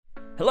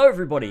Hello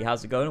everybody,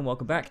 how's it going? And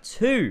welcome back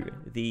to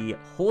the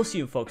Horsey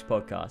and Fox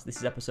podcast. This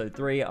is episode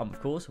 3. I'm, of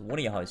course, one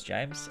of your hosts,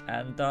 James,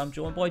 and I'm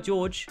joined by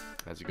George.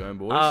 How's it going,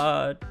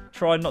 boys?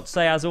 Trying not to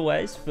say as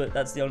always, but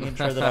that's the only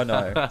intro that I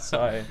know,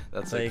 so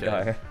that's there okay. You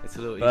go. It's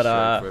a little Easter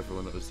egg for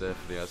everyone that was there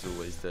for the as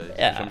always day.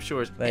 Yeah, I'm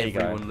sure it's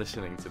everyone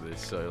listening to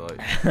this, so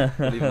like, there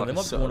might be one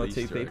or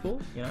Easter two egg. people,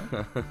 you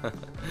know.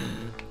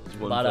 There's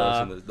one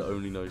person that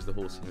only knows the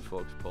Horsey and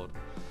Fox pod.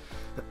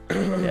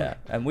 Yeah,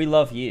 and we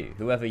love you,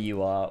 whoever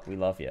you are, we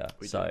love you.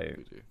 We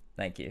do.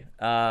 Thank you.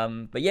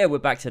 But yeah, we're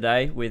back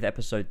today with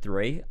episode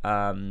 3.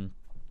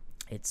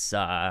 It's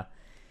yeah,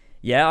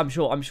 I'm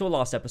sure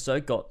last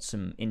episode got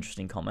some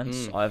interesting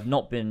comments. I've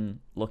not been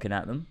looking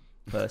at them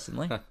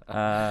personally.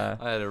 I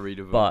had a read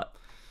of them, but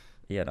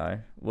you know,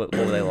 what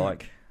were they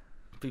like?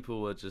 People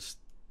were just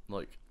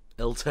like,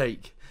 "I'll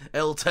take."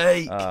 Good.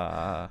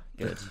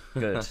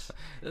 Great.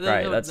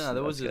 There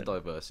was a good.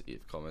 diversity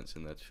of comments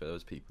in there. There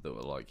was people that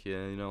were like,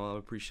 "Yeah, you know, I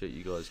appreciate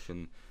you guys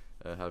can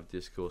have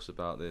discourse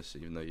about this,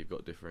 even though you've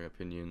got differing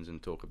opinions,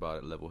 and talk about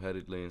it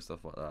level-headedly and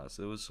stuff like that."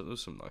 So there was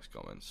some nice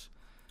comments.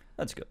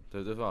 That's good.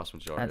 The vast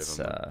majority of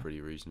them were pretty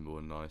reasonable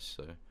and nice.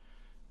 So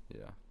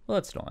yeah. Well,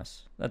 that's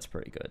nice. That's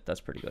pretty good.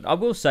 I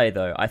will say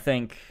though, I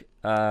think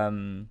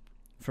from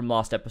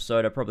last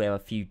episode, I probably have a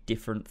few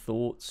different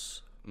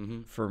thoughts.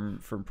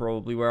 From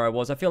probably where I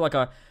was. I feel like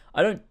I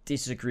don't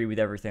disagree with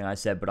everything I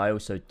said, but I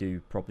also do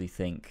probably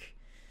think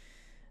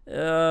I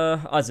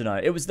don't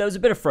know. There was a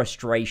bit of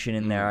frustration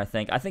in there, I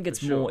think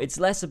it's more it's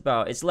less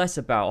about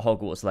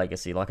Hogwarts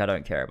Legacy. Like, I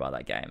don't care about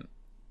that game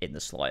in the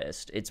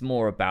slightest. It's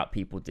more about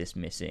people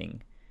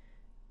dismissing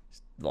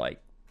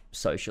like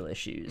social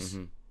issues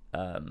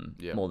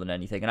more than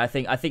anything. And I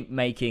think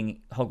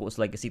making Hogwarts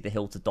Legacy the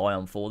hill to die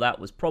on for that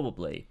was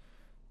probably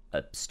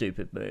a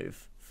stupid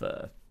move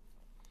for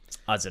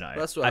I don't know.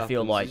 That's what I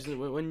feel like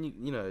when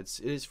you know it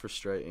is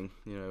frustrating.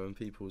 You know, when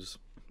people's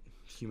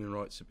human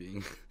rights are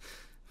being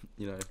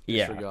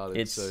disregarded.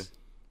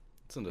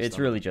 It's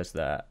really just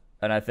that.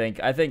 And I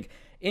think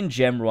in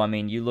general, I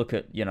mean, you look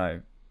at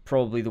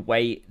probably the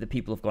way the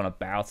people have gone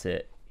about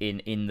it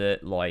in the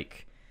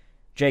like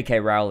J.K.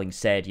 Rowling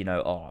said,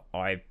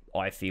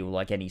 I feel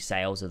like any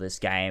sales of this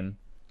game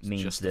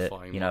means that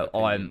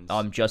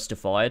I'm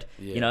justified.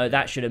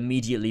 That should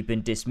immediately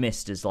been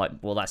dismissed as like,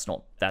 well, that's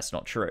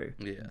not true.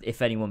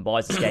 If anyone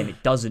buys this game,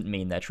 it doesn't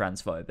mean they're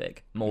transphobic.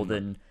 More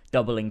than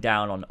doubling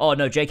down on, oh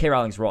no, J.K.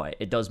 Rowling's right,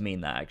 it does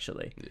mean that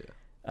actually.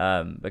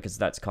 Because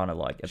that's kind of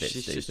like a bit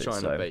She's stupid. Just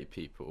trying to bait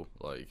people,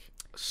 like,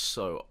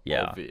 so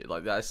obvious.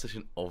 Like, that's such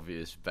an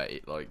obvious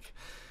bait. Like,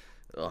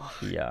 oh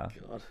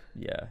God.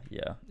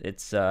 Yeah.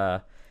 It's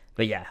but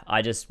yeah,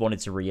 I just wanted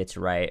to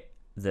reiterate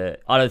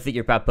that I don't think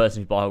you're a bad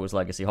person who buy Hogwarts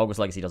Legacy. Hogwarts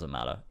Legacy doesn't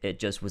matter. It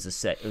just was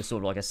it was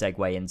sort of like a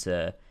segue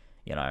into,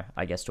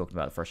 I guess talking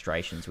about the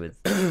frustrations with,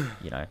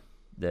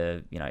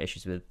 the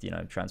issues with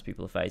trans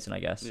people are facing, I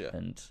guess,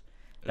 and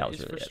that was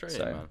really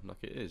frustrating, it. So, man.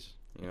 Like, it is.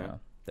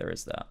 There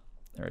is that.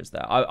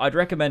 I'd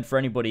recommend for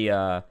anybody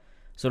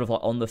sort of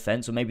like on the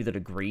fence, or maybe that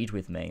agreed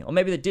with me, or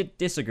maybe that did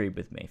disagree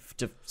with me,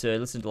 to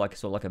listen to like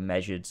sort of like a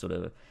measured sort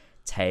of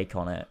take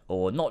on it,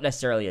 or not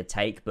necessarily a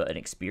take but an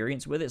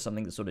experience with it.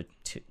 Something that sort of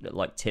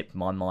tipped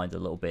my mind a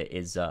little bit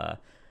is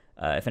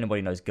if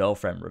anybody knows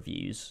Girlfriend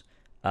Reviews,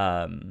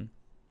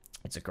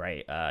 it's a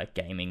great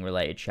gaming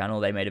related channel.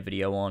 They made a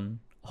video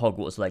on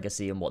Hogwarts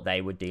Legacy and what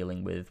they were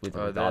dealing with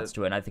regards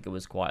to it, and I think it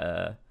was quite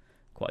a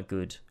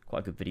good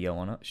video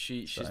on it.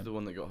 She's the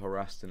one that got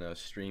harassed in her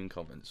stream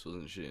comments,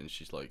 wasn't she? And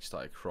she's like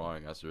started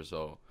crying as a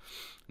result.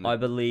 I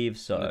believe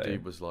so. And the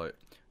dude was like,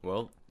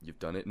 "Well, you've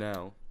done it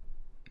now."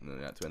 And then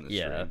they had to end the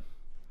stream.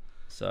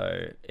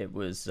 So it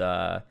was,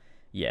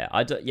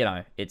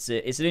 it's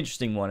an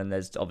interesting one, and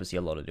there's obviously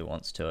a lot of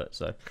nuance to it.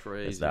 So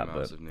crazy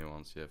amounts of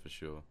nuance, yeah, for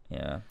sure.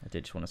 Yeah, I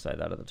did just want to say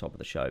that at the top of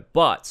the show.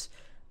 But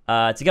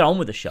to get on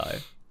with the show,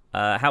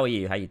 how are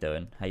you? How you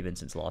doing? How you been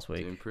since last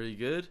week? Doing pretty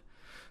good.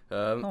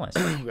 Nice.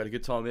 We had a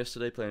good time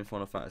yesterday playing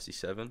Final Fantasy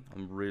VII.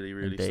 I'm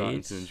really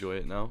starting to enjoy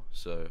it now,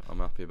 so I'm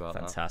happy about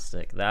that.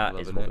 Fantastic. That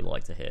is what we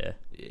like to hear.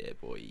 Yeah,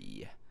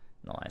 boy.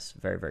 Nice.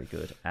 Very, very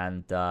good.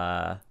 And,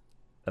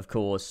 of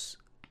course,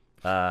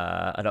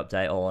 an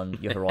update on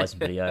your Horizon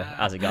video.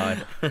 How's it going?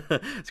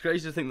 It's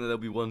crazy to think that there'll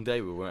be one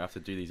day we won't have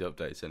to do these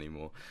updates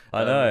anymore.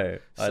 I know.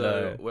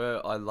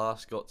 Where I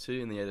last got to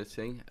in the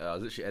editing, I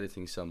was literally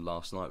editing some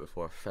last night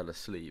before I fell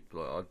asleep.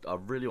 Like, I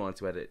really wanted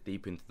to edit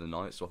deep into the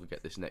night so I could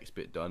get this next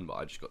bit done, but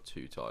I just got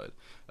too tired.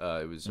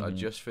 I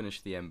just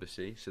finished the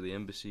embassy, so the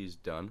embassy's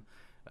done.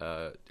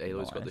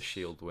 Aloy's got the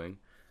shield wing.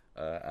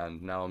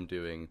 And now I'm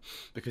doing,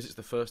 because it's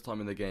the first time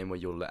in the game where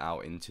you're let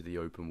out into the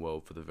open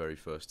world for the very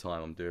first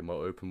time, I'm doing my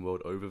open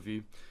world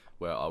overview,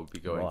 where I'll be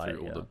going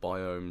through all the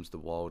biomes, the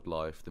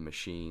wildlife, the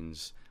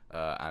machines,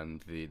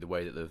 and the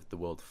way that the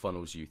world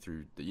funnels you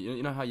through.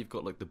 You know how you've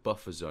got like the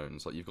buffer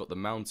zones, like you've got the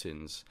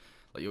mountains,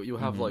 Like you'll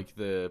have like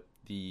the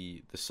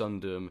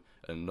Sundom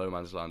and No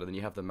Man's Land, and then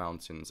you have the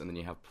mountains, and then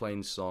you have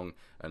Plain Song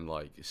and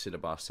like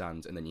Cinnabar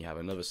Sands, and then you have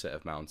another set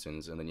of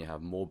mountains, and then you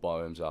have more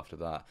biomes after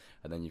that,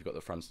 and then you've got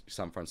the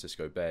San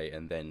Francisco Bay,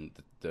 and then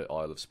the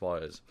Isle of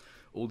Spires.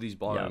 All these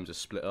biomes are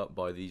split up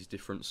by these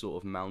different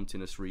sort of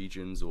mountainous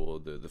regions, or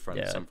the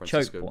San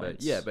Francisco Bay.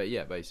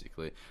 Yeah,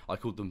 basically, I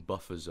called them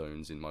buffer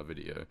zones in my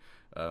video.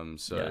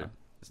 So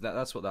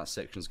that's what that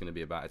section's going to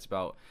be about. It's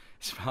about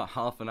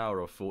half an hour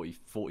or 40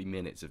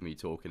 minutes of me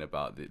talking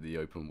about the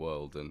open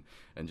world and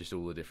just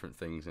all the different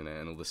things in it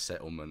and all the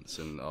settlements,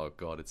 and oh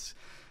god, it's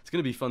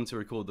going to be fun to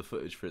record the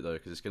footage for it though,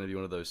 because it's going to be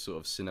one of those sort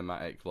of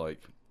cinematic,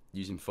 like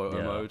using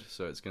photo mode,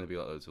 so it's going to be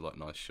like loads of like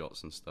nice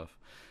shots and stuff.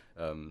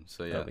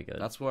 So yeah,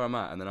 that's where I'm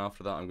at, and then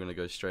after that I'm going to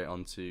go straight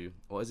on to,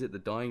 what is it, the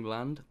Dying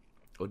Land,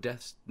 or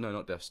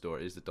not Death's Door,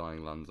 it is the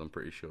Dying Land, I'm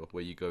pretty sure,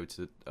 where you go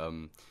to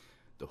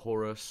the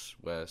Horus,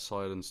 where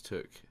Silence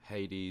took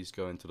Hades,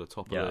 go into the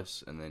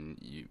Topolis, and then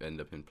you end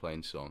up in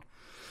Plain Song.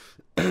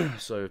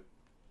 So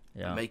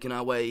making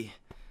our way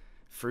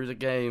through the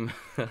game.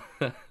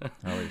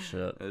 Holy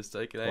shit, it's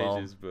taken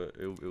ages, but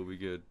it'll be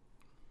good.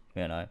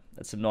 You know,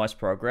 that's some nice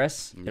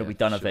progress. It'll be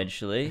done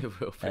eventually. It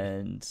will be.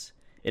 And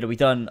it'll be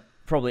done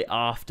probably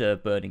after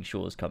Burning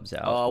Shores comes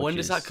out. Oh, when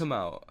does that come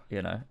out?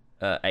 You know,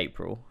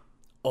 April.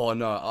 Oh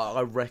no,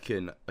 I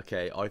reckon.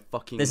 Okay, I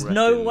fucking. There's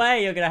no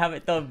way you're gonna have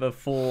it done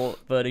before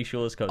Burning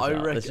Shores comes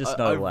out. There's just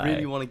no way. I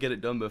really want to get it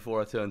done before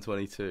I turn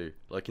 22,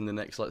 like in the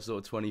next like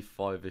sort of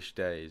 25ish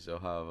days or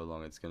however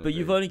long it's gonna. But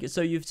you've only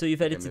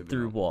you've edited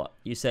through what?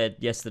 You said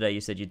yesterday. You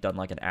said you'd done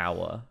like an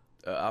hour.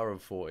 Hour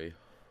and 40.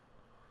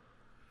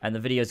 And the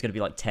video's gonna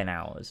be like 10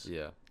 hours.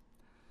 Yeah.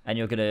 And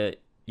you're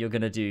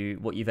gonna do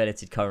what you've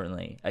edited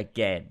currently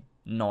again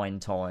 9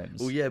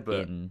 times. Well, yeah,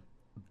 but in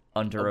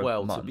under a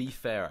month. Well, to be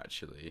fair,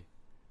 actually,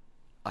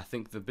 I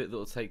think the bit that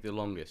will take the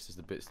longest is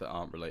the bits that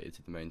aren't related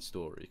to the main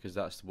story, because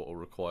that's what will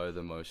require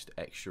the most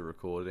extra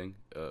recording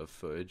of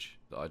footage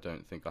that I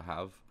don't think I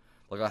have.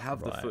 Like, I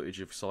have the footage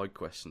of side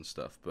quests and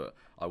stuff, but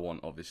I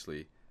want,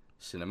 obviously,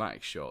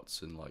 cinematic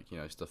shots and, like, you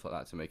know, stuff like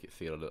that to make it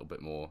feel a little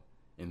bit more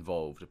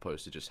involved,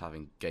 opposed to just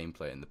having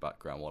gameplay in the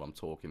background while I'm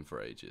talking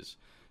for ages.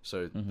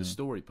 So the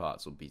story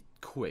parts will be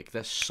quick.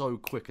 They're so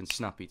quick and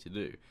snappy to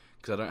do,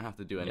 because I don't have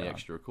to do any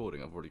extra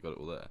recording. I've already got it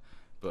all there.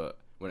 But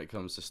when it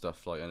comes to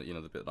stuff like, you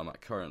know, the bit that I'm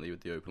at currently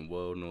with the open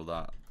world and all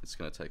that, it's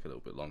going to take a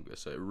little bit longer.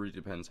 So it really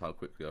depends how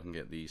quickly I can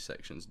get these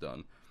sections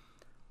done.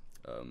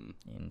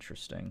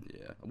 Interesting.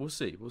 Yeah, we'll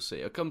see.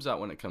 It comes out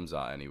when it comes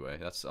out anyway.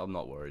 I'm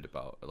not worried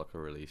about like a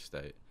release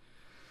date.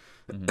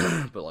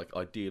 But like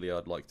ideally,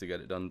 I'd like to get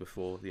it done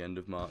before the end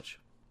of March,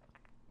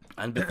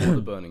 and before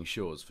the Burning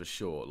Shores for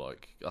sure.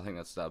 Like I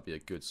think that'd be a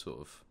good sort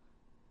of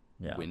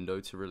window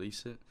to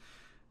release it.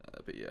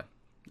 But yeah.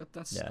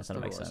 That's the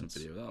Horizon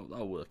video.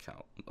 That'll work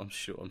out. I'm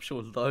sure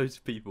loads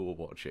of people will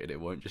watch it and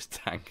it won't just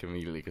tank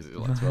immediately because it's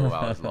like 12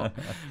 hours long.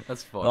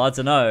 That's fine. Well, I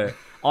don't know.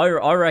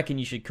 I reckon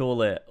you should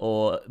call it,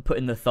 or put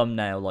in the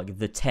thumbnail, like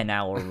the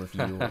 10-hour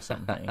review or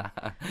something.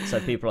 So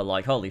people are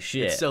like, holy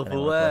shit. It's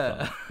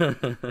self-aware.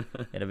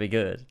 It'll be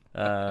good.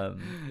 But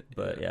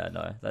yeah,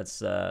 no,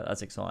 that's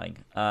exciting.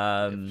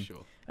 For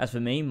sure. As for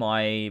me,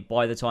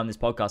 by the time this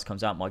podcast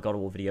comes out, my God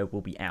of War video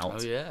will be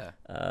out. Oh yeah.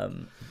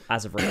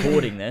 As of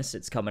recording this,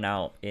 it's coming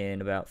out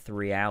in about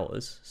 3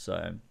 hours.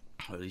 So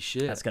holy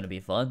shit. That's gonna be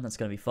fun.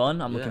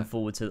 I'm looking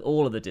forward to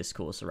all of the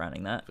discourse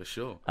surrounding that. For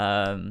sure.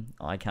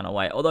 I cannot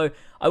wait. Although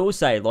I will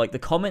say, like, the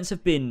comments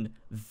have been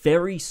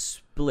very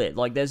split.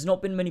 Like, there's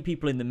not been many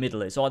people in the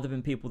middle. It's either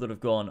been people that have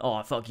gone,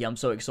 oh fuck yeah, I'm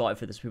so excited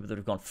for this. People that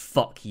have gone,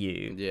 fuck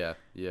you. Yeah.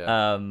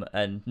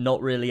 And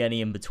not really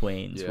any in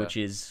betweens, which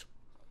is.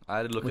 I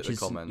had a look at the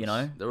comments. You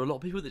know, there were a lot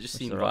of people that just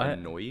seemed like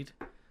annoyed,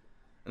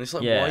 and it's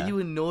like, why are you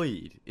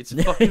annoyed? It's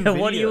a fucking video.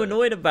 What are you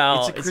annoyed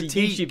about? It's a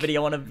YouTube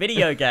video on a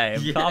video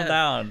game. Calm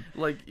down.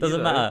 Like,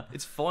 doesn't matter.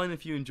 It's fine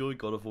if you enjoy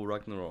God of War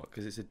Ragnarok,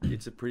 because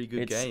it's a pretty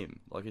good game.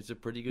 Like, it's a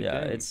pretty good game.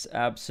 Yeah, it's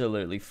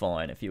absolutely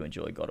fine if you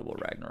enjoy God of War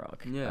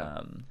Ragnarok.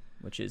 Yeah.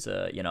 Which is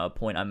a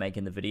point I make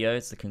in the video.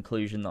 It's the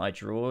conclusion that I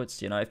draw.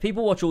 It's, you know, if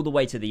people watch all the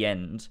way to the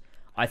end,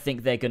 I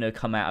think they're gonna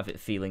come out of it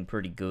feeling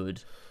pretty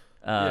good.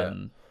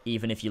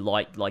 Even if you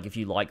like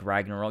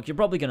Ragnarok, you're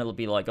probably going to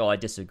be like, oh, I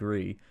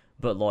disagree.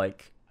 But,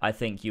 like, I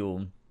think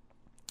you'll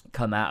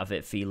come out of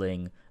it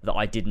feeling that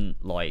I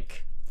didn't,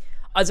 like...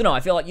 I don't know, I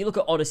feel like you look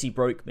at Odyssey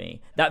Broke Me.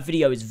 That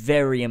video is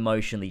very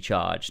emotionally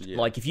charged. Yeah.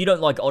 Like, if you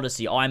don't like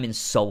Odyssey, I'm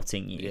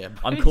insulting you. Yeah,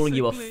 I'm calling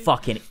you a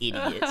fucking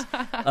idiot.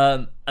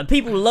 And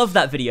people love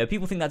that video.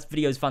 People think that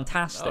video is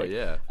fantastic. Oh,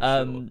 yeah,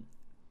 sure.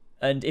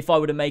 And if I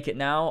were to make it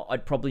now,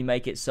 I'd probably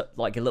make it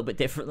like a little bit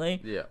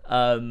differently. Yeah.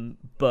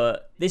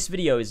 But this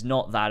video is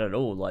not that at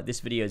all. Like,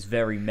 this video is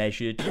very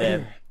measured.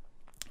 There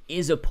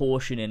is a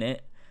portion in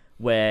it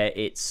where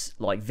it's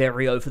like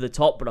very over the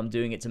top, but I'm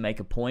doing it to make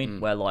a point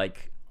where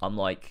like I'm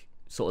like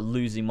sort of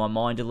losing my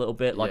mind a little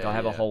bit. Like I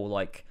have a whole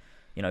like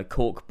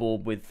cork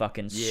board with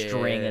fucking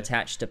string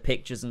attached to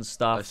pictures and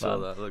stuff. I saw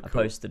that.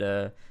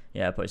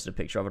 I posted a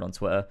picture of it on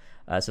Twitter.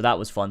 So that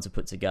was fun to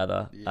put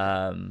together.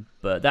 Yeah.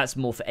 But that's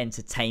more for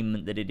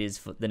entertainment than it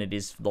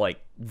is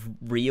like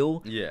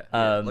real. Yeah.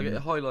 Like it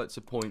highlights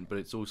a point, but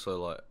it's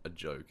also like a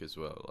joke as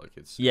well. Like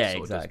it's sort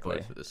of does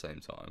both at the same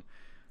time.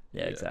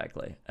 Yeah,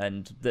 exactly.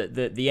 And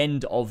the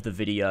end of the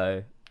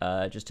video,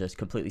 just to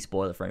completely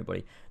spoil it for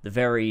anybody, the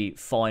very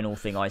final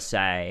thing I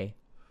say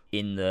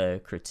in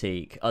the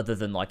critique, other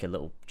than like a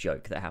little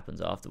joke that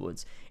happens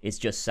afterwards, is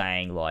just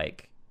saying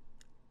like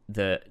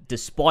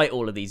despite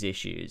all of these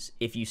issues,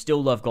 if you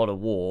still love God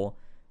of War,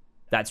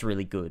 that's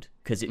really good,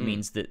 because it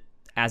means that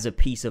as a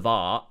piece of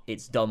art,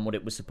 it's done what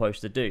it was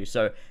supposed to do.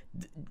 So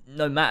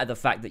no matter the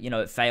fact that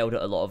it failed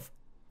at a lot of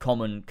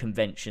common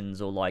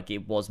conventions, or like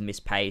it was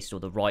mispaced,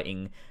 or the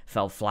writing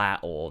fell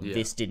flat, or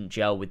this didn't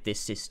gel with this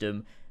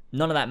system,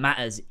 none of that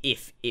matters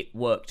if it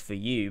worked for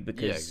you,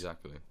 because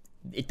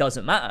it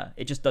doesn't matter.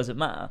 It just doesn't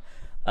matter.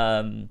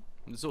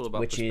 It's all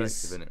about perspective,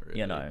 isn't it,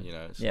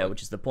 really?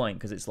 Which is the point,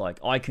 because it's like,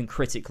 I can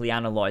critically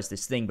analyze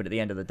this thing, but at the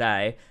end of the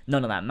day,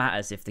 none of that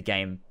matters if the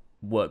game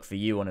worked for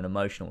you on an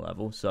emotional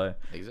level. So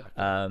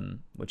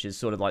which is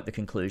sort of like the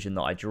conclusion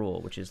that I draw,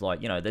 which is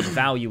like, there's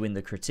value in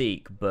the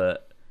critique,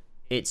 but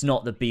it's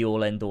not the be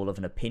all end all of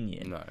an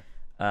opinion.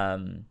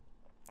 No.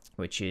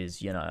 Which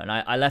is, and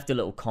I left a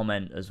little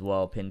comment as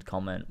well, pinned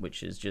comment,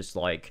 which is just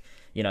like,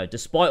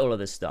 despite all of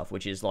this stuff,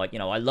 which is like,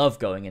 I love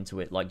going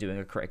into it, like doing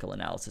a critical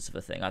analysis of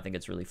a thing. I think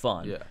it's really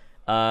fun.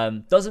 Yeah.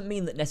 Doesn't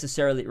mean that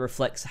necessarily it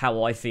reflects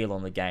how I feel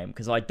on the game,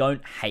 because I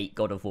don't hate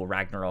God of War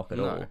Ragnarok at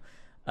all.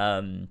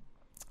 And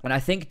I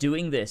think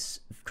doing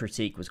this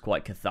critique was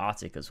quite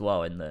cathartic as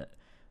well, in that,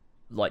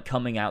 like,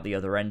 coming out the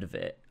other end of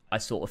it, I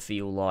sort of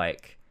feel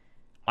like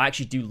I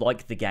actually do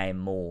like the game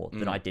more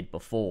than I did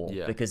before,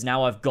 because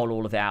now I've got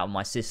all of it out of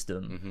my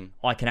system.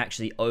 I can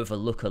actually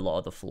overlook a lot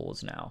of the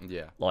flaws now,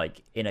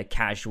 like in a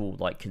casual,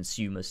 like,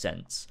 consumer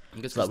sense.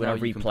 So, like, when I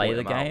replay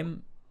the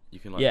game, you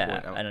can like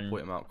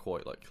point them out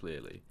quite like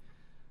clearly.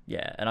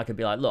 Yeah, and I could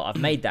be like, look,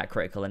 I've made that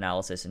critical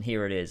analysis, and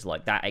here it is.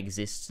 Like, that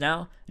exists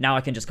now. Now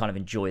I can just kind of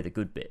enjoy the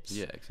good bits.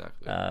 Yeah,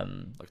 exactly.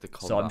 Like the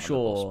combat, so I'm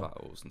sure, and the boss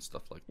battles and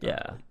stuff like that.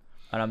 Yeah,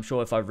 and I'm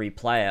sure if I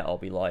replay it, I'll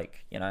be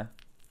like,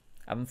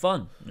 having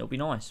fun. It'll be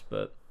nice,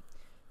 but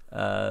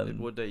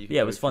one day you can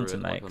it was fun to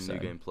make. Like on New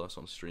Game Plus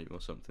on stream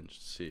or something,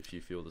 just to see if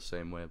you feel the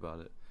same way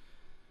about it.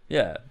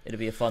 Yeah, it'll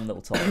be a fun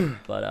little time.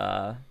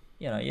 But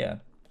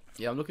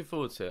Yeah, I'm looking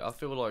forward to it. I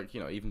feel like,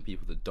 even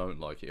people that don't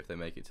like it, if they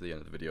make it to the end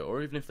of the video,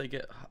 or even if they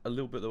get a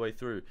little bit of the way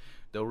through,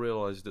 they'll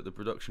realise that the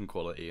production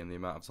quality and the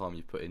amount of time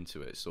you put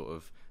into it sort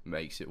of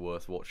makes it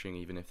worth watching,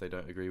 even if they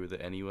don't agree with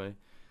it anyway.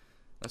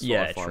 That's what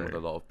I find with a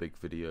lot of big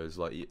videos.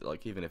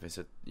 Like even if it's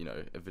a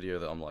video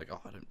that I'm like,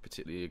 oh, I don't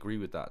particularly agree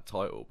with that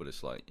title, but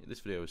it's like, this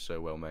video is so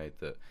well made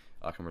that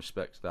I can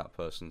respect that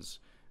person's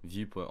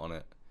viewpoint on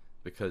it,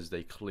 because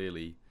they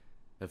clearly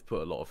have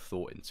put a lot of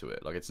thought into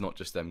it. Like, it's not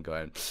just them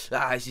going,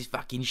 this is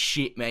fucking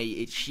shit, mate,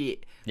 it's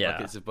shit. Yeah,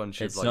 like, it's a bunch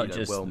of like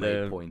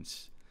well-made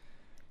points.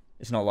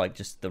 It's not like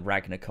just the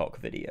Ragnarok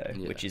video,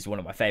 which is one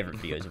of my favorite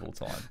videos of all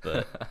time,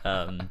 but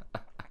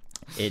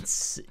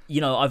it's,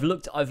 I've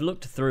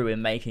looked through,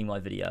 in making my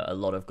video, a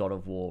lot of God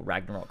of War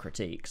Ragnarok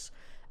critiques,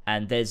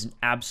 and there's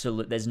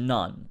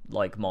none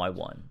like my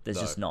one. There's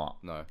just not.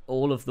 No.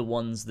 All of the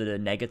ones that are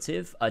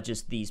negative are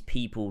just these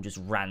people just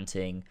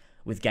ranting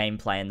with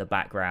gameplay in the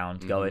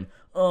background, going,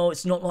 oh,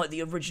 it's not like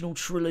the original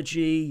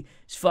trilogy,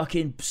 it's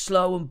fucking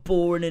slow and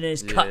boring in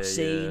its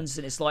cutscenes,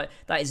 and it's like,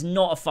 that is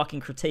not a fucking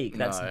critique.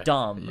 That's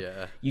dumb.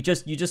 Yeah. You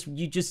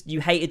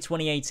hated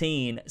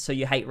 2018, so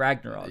you hate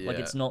Ragnarok. Like,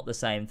 it's not the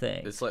same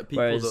thing. It's like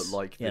people that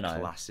like the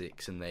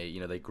classics, and they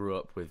they grew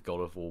up with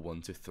God of War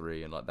 1 to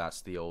 3, and like that's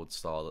the old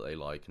style that they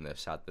like, and they're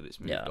sad that it's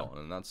moved on,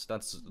 and that's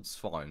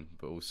fine.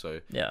 But also,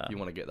 if you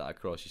want to get that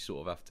across, you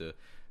sort of have to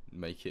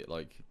make it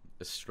like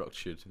a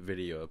structured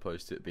video,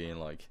 opposed to it being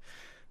like,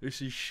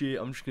 this is shit,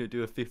 I'm just gonna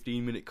do a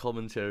 15-minute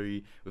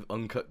commentary with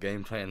uncut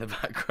gameplay in the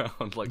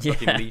background, like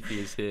fucking Leafy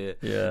is here.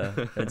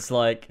 It's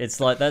like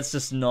that's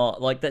just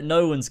not like that.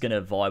 No one's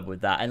gonna vibe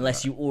with that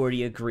unless you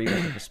already agree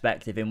with the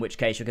perspective, in which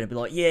case you're gonna be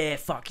like, yeah,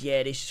 fuck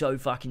yeah, this is so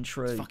fucking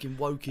true. It's fucking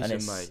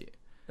wokeism, mate.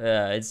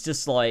 Yeah, it's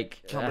just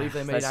like, can't believe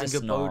they made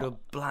Angerboda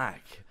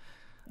black.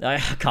 I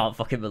can't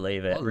fucking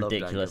believe it.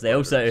 Ridiculous. They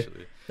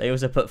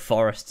also put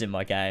forests in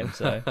my game,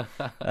 so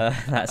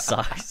that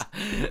sucks.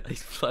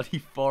 These bloody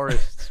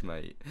forests,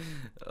 mate.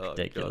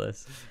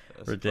 Ridiculous.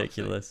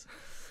 Ridiculous.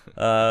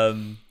 But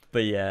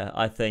yeah,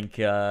 I think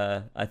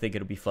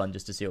it'll be fun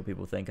just to see what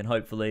people think, and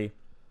hopefully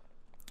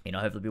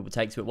people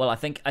take to it well. I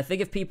think if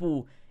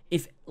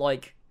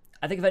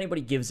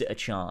anybody gives it a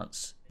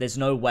chance, there's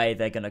no way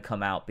they're gonna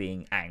come out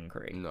being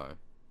angry. No.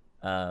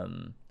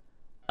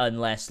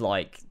 Unless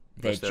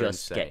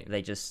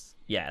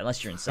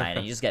unless you're insane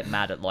and you just get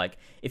mad at, like,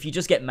 if you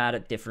just get mad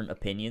at different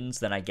opinions,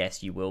 then I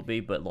guess you will be,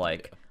 but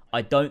like,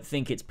 I don't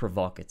think it's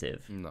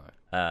provocative. No.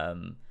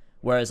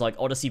 Whereas like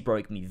Odyssey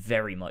Broke Me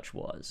very much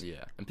was.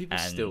 Yeah, and people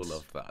still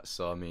love that,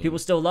 so I mean, people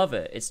still love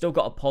it. It's still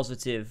got a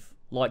positive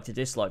like to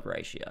dislike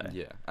ratio.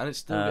 Yeah, and it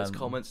still gets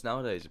comments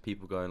nowadays of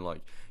people going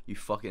like, "You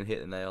fucking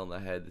hit the nail on the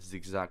head. This is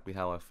exactly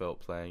how I felt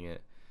playing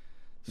it."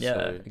 Yeah,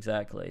 So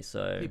exactly.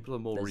 So people are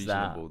more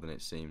reasonable than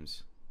it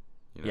seems.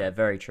 You know? Yeah,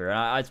 very true. And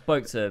I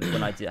spoke to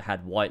when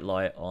had White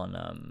Light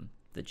on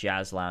the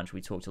Jazz Lounge.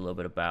 We talked a little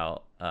bit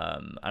about.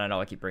 And I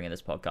know I keep bringing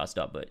this podcast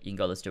up, but you can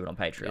go listen to it on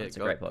Patreon. Yeah, it's a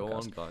great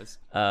podcast. Go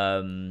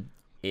on,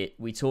 guys.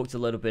 We talked a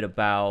little bit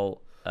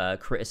about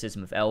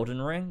criticism of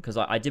Elden Ring, because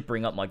I did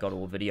bring up my God of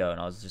War video, and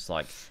I was just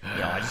like,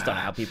 I just don't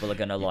know how people are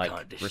gonna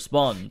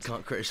respond. You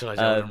can't criticize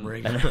Elden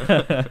Ring.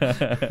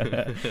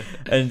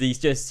 And he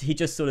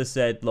just sort of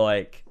said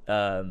like,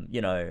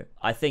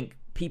 I think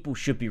people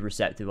should be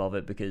receptive of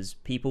it, because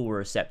people were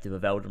receptive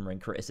of Elden Ring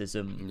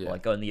criticism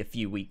like only a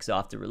few weeks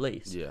after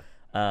release. Yeah.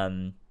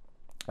 And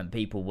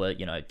people were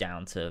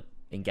down to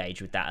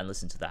engage with that and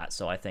listen to that.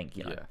 So I think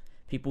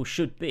people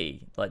should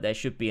be like, there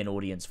should be an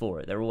audience for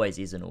it. There always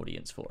is an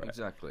audience for it.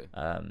 Exactly.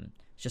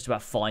 It's just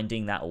about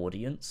finding that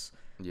audience.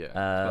 Yeah. It's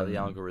about the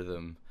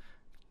algorithm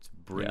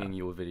bringing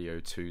your video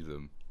to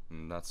them.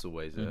 And that's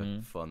always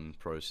a fun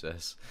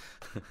process.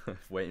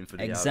 Waiting for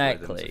the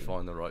algorithm to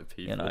find the right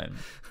people.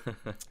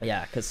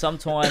 Yeah, because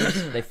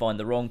sometimes they find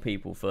the wrong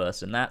people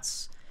first, and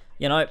that's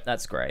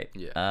great.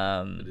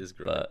 Yeah, it is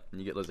great. But, and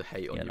you get loads of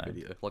hate on your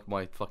video. Like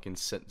my fucking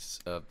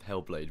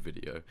Hellblade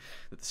video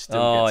that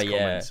still gets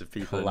comments of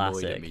people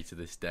annoyed at me to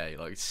this day.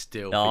 Like,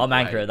 still. No, I'm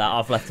angry at that.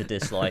 I've left a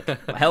dislike.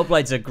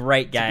 Hellblade's a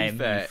great game,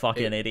 fair, you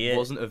fucking idiot. It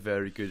wasn't a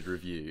very good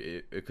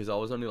review, because I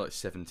was only like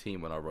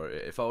 17 when I wrote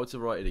it. If I were to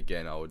write it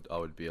again, I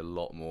would be a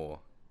lot more,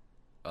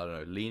 I don't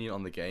know, lenient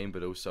on the game,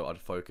 but also I'd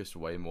focus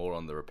way more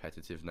on the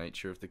repetitive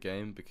nature of the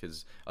game,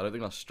 because I don't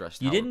think I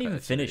stressed. You didn't even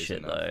finish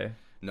it though.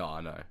 No,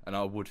 I know, and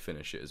I would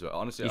finish it as well.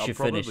 Honestly, I'll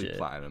probably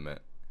platinum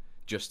it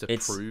just to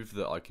prove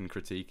that I can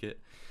critique it.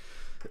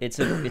 It's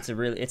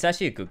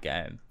actually a good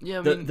game. Yeah,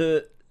 I mean,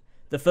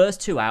 the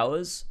first 2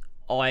 hours,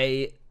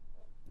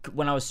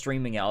 when I was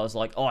streaming it, I was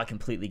like, I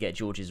completely get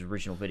George's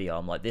original video.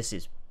 I'm like, this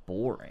is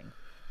boring,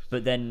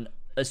 but then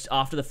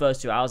after the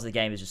first 2 hours, the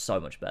game is just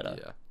so much better.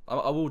 Yeah,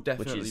 I will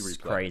definitely which is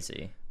replay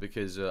crazy,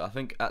 because I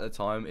think at the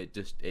time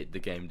the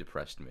game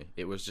depressed me.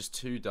 It was just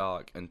too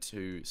dark and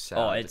too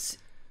sad.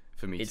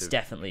 It's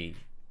definitely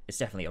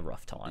a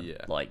rough time.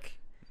 Yeah. Like,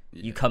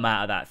 you come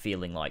out of that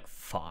feeling like,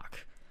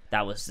 fuck,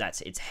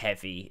 it's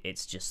heavy.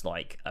 It's just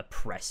like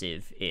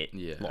oppressive.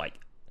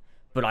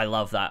 But I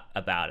love that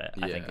about it.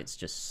 I think it's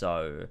just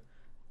so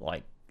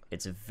like,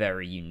 it's a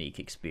very unique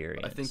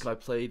experience. I think I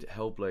played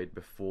Hellblade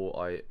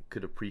before I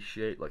could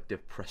appreciate like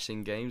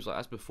depressing games. Like,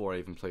 that's before I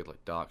even played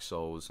like Dark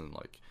Souls and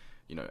like,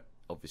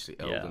 obviously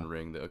Elden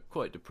Ring, that are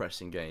quite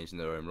depressing games in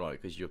their own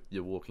right, because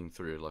you're walking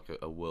through like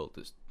a world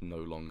that's no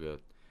longer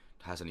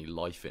has any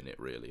life in it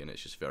really, and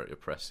it's just very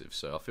oppressive.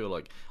 So I feel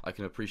like I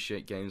can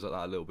appreciate games like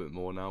that a little bit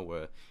more now,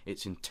 where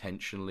it's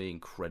intentionally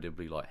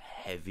incredibly like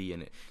heavy,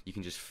 and you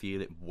can just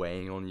feel it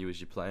weighing on you as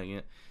you're playing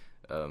it.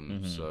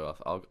 So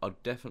I'll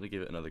definitely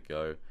give it another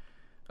go,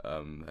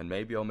 and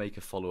maybe I'll make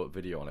a follow-up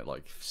video on it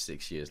like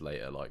 6 years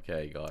later, like,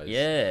 hey guys.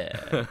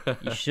 Yeah.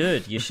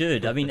 you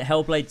should. I mean,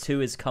 Hellblade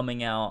 2 is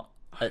coming out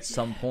at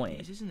some point.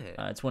 It is, isn't it?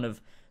 It's one of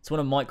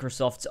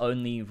Microsoft's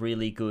only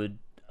really good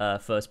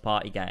first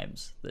party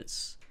games.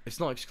 It's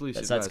not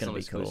exclusive. That's going to be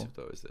exclusive,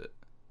 cool, though, is it?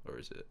 Or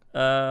is it?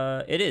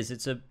 It is.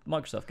 It's a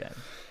Microsoft game.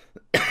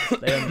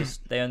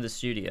 They own the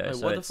studio. Wait,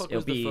 so why the fuck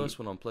was the first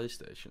one on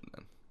PlayStation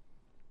then?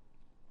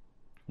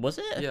 Was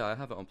it? Yeah, I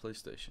have it on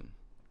PlayStation.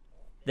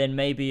 Then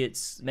maybe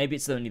it's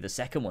only the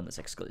second one that's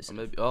exclusive.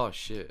 Or maybe. Oh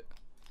shit.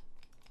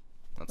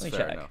 That's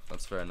fair enough.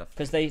 That's fair enough.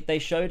 Because they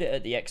showed it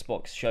at the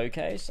Xbox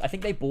showcase. I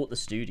think they bought the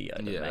studio.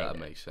 That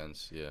makes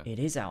sense. Yeah. It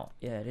is out.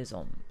 Yeah, it is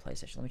on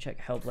PlayStation. Let me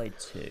check.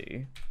 Hellblade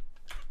 2.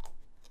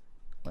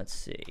 Let's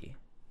see.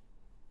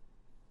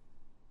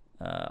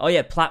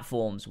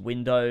 Platforms: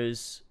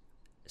 Windows,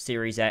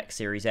 Series X,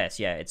 Series S.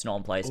 Yeah, it's not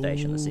on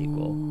PlayStation. The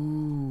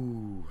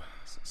sequel.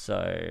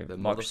 So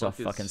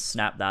Microsoft fucking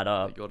snapped that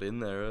up. They got in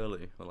there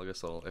early. Well, I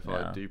guess if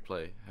I do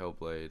play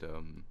Hellblade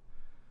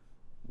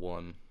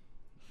 1,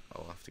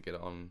 I'll have to get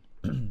it on.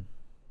 I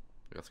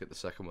have to get the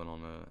second one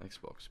on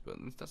Xbox, but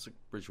that's a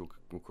bridge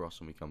we'll cross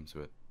when we come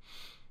to it.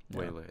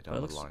 Way later down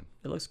the line.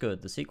 It looks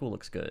good. The sequel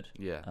looks good.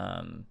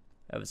 Yeah.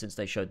 Ever since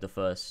they showed the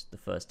first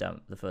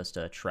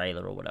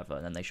trailer or whatever,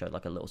 and then they showed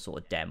like a little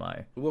sort of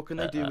demo. What can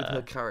they do with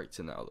her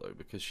character now though?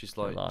 Because she's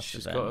got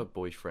her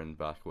boyfriend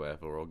back, or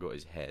whatever, or got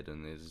his head,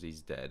 and he's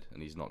dead,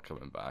 and he's not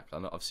coming back.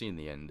 I've seen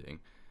the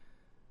ending.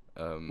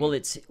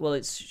 It's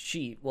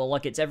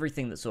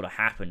everything that sort of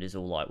happened was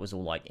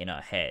all in her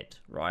head,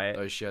 right?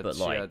 Oh, she had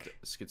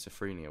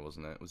schizophrenia,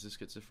 wasn't it? Was it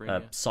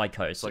schizophrenia?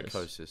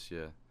 Psychosis,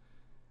 yeah.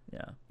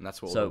 Yeah. And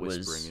that's what all the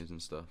whispering is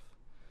and stuff.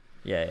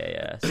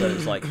 Yeah. So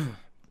it's like,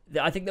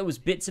 I think there was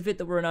bits of it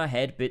that were in her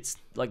head,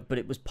 but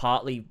it was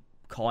partly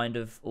kind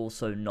of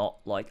also not,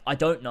 like, I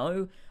don't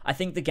know. I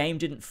think the game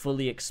didn't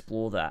fully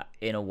explore that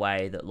in a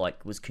way that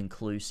like was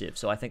conclusive.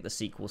 So I think the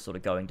sequel's sort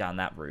of going down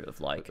that route of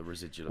like the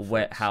residual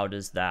effects. How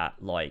does that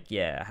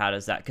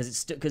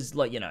because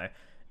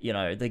you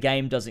know, the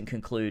game doesn't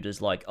conclude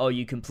as like, oh,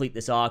 you complete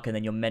this arc and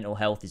then your mental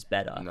health is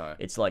better. No.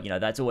 It's like, you know,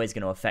 that's always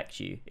going to affect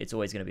you. It's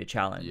always going to be a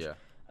challenge.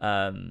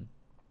 Yeah.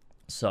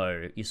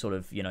 So you sort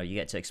of, you know, you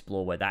get to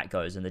explore where that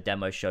goes. And the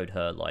demo showed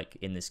her like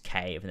in this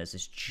cave and there's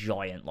this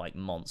giant like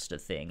monster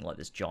thing, like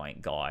this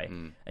giant guy.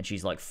 And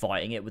she's like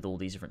fighting it with all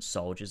these different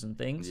soldiers and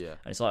things. Yeah.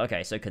 And it's like,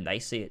 okay, so can they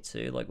see it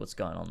too? Like what's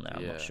going on there?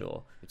 I'm not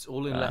sure. It's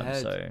all in the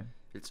head. So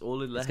it's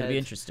all in the it's head. going to be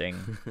interesting.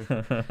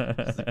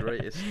 It's the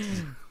greatest.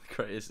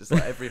 Greatest. It's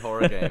like every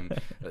horror game.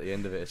 At the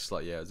end of it, it's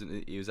like, yeah,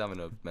 he was having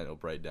a mental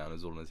breakdown. It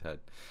was all in his head.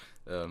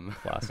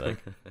 Classic.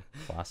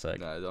 Classic.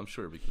 No, I'm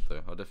sure it'll be good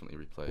though. I'll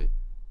definitely replay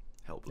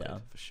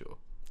Hellblade for sure.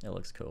 It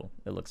looks cool.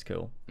 It looks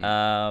cool.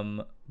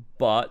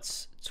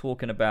 But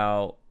talking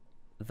about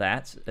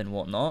that and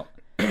whatnot,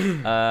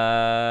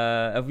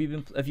 have you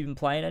been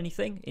playing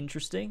anything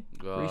interesting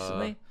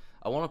recently?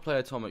 I want to play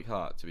Atomic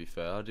Heart. To be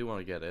fair, I do want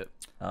to get it.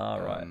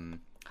 Right.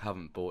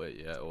 Haven't bought it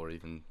yet, or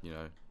even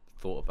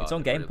thought about it. It's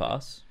on Game really.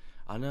 Pass.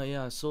 I know.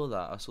 Yeah, I saw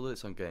that. I saw that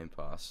it's on Game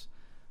Pass.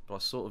 But I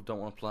sort of don't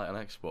want to play it on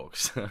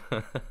Xbox.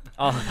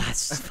 Oh,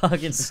 that's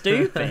fucking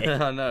stupid.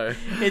 I know.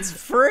 It's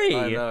free.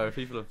 I know.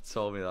 People have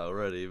told me that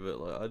already, but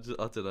like,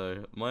 I don't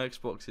know. My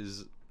Xbox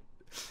is.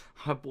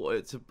 I bought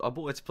it to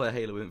play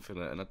Halo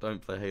Infinite, and I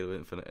don't play Halo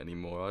Infinite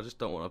anymore. I just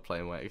don't want to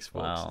play my Xbox.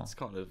 Wow. It's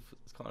kind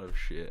of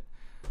shit.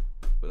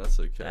 But that's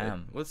okay.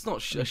 Damn. Well, it's not a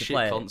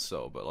shit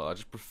console, but like I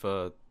just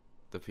prefer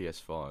the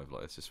PS5.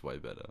 Like it's just way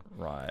better.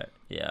 Right.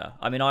 Yeah.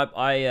 I mean,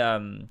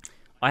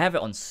 I have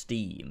it on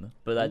Steam,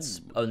 but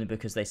that's only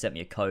because they sent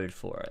me a code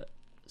for it.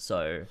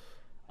 So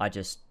I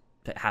just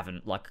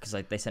haven't, like, because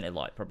they sent it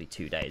like probably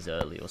 2 days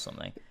early or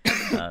something.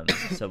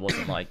 So it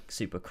wasn't like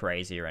super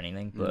crazy or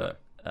anything, but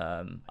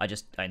I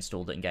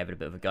installed it and gave it a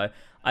bit of a go.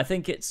 I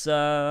think it's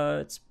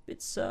alright.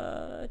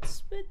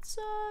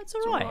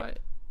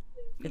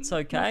 It's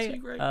okay. Not too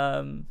great.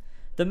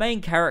 The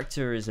main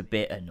character is a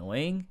bit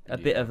annoying, a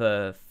bit of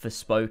a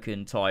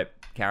forspoken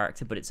type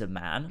character, but it's a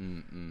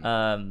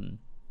man.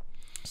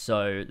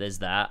 So there's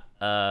that.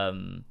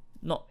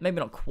 Maybe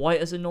not quite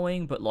as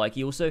annoying, but like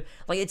he also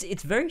like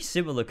it's very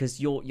similar because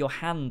your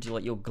hand,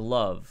 like your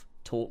glove,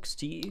 talks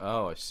to you.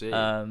 Oh, I see.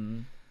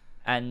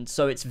 And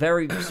so it's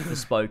very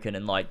forspoken,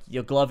 and like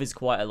your glove is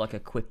quite a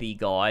quippy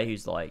guy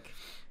who's like,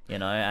 you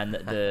know, and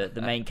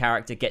the main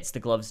character gets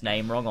the glove's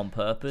name wrong on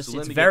purpose. So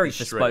it's very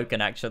forspoken,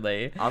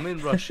 actually. I'm in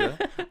Russia.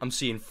 I'm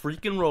seeing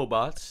freaking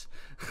robots.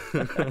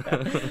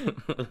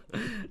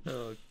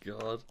 Oh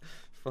God.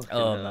 Fucking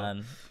hell.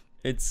 Man.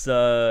 It's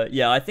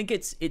I think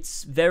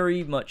it's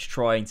very much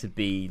trying to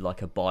be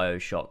like a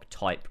BioShock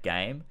type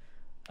game,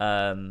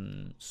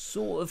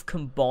 sort of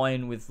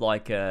combined with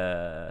like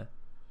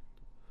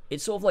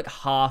it's sort of like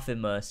half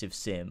immersive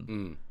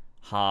sim,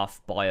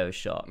 half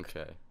BioShock.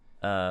 Okay.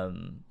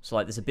 So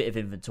like there's a bit of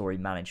inventory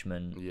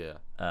management. Yeah.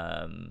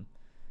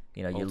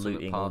 You're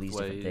looting all these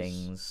different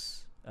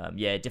things.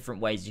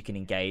 Different ways you can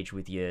engage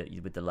with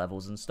the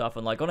levels and stuff,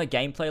 and like on a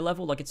gameplay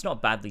level, like it's not a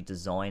badly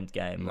designed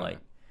game, like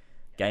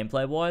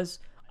gameplay wise.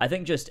 I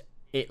think just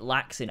it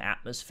lacks in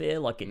atmosphere.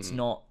 Like it's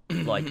not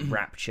like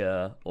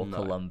Rapture or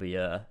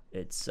Columbia.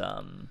 It's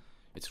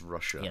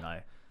Russia. You know,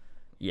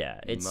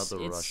 it's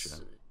Russia.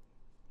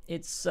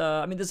 It's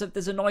I mean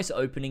there's a nice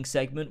opening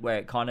segment where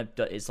it kind of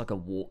it's like a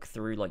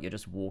walkthrough, like you're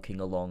just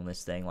walking along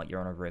this thing, like you're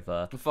on a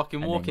river. A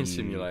fucking walking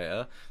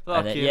simulator.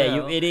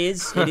 It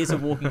is a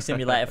walking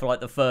simulator for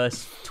like the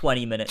first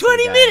 20 minutes.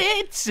 20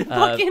 minutes.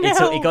 Fucking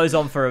hell. It goes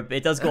on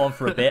it does go on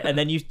for a bit, and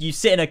then you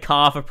sit in a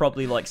car for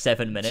probably like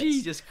 7 minutes.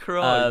 Jesus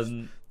Christ.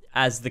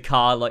 As the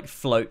car like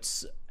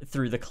floats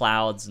through the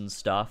clouds and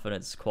stuff, and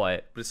it's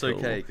quite but it's cool.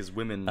 okay because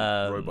women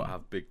robot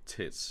have big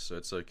tits, so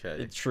it's okay.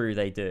 It's true,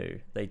 they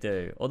do,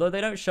 although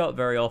they don't show up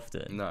very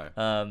often.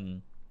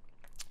 No.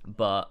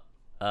 But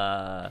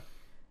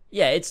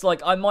it's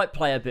like I might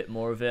play a bit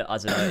more of it. I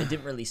don't know, it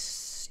didn't really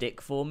stick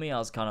for me. I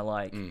was kind of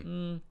like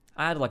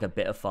I had like a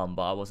bit of fun,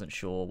 but I wasn't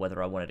sure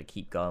whether I wanted to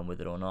keep going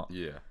with it or not.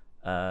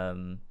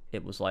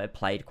 It was like it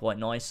played quite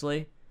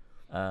nicely.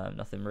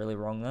 Nothing really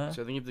wrong there.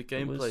 So I think if the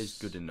gameplay is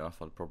good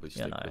enough, I'd probably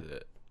stick with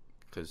it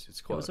because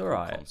it's quite a cool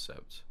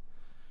concept.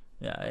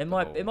 Yeah, it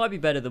might be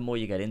better the more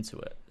you get into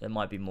it. There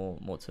might be more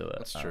to it.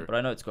 That's true. But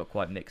I know it's got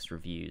quite mixed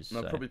reviews.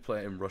 And I'd probably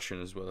play it in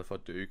Russian as well if I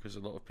do, because a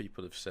lot of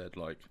people have said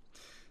like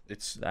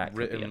it's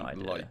written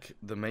like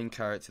the main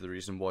character. The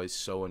reason why he's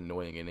so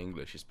annoying in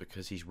English is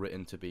because he's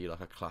written to be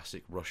like a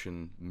classic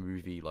Russian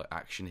movie like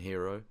action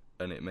hero,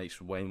 and it makes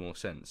way more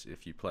sense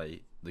if you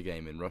play the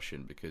game in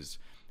Russian because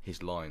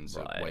his lines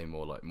are way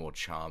more like more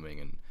charming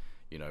and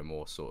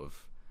more sort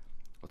of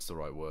what's the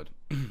right word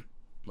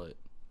like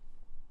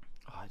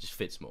it just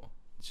fits more.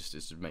 It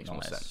just makes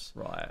more sense.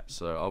 Right.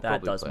 So I'll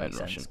probably play it in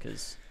Russian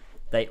because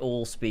they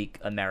all speak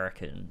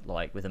American,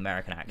 like with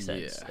American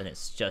accents, and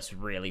it's just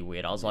really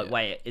weird. I was like,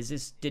 wait,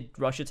 did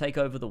Russia take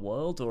over the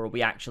world, or are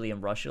we actually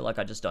in Russia? Like,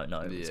 I just don't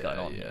know what's going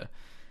on here.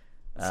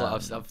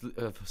 It's like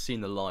I've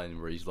seen the line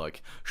where he's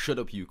like, "Shut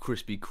up, you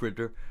crispy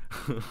critter."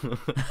 Like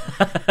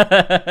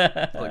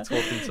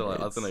talking to I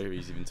don't know who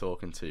he's even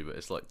talking to, but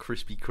it's like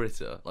crispy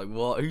critter. Like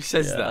what? Who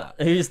says that?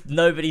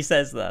 Nobody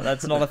says that.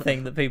 That's not a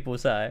thing that people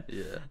say.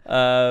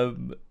 Yeah.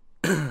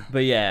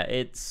 But yeah,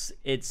 it's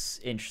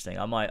interesting.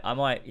 I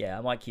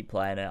might keep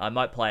playing it. I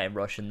might play it in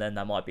Russian. Then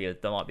that might be a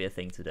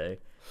thing to do.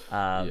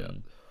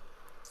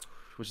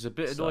 Which is a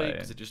bit annoying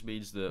because it just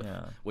means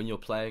that when you're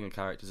playing and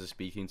characters are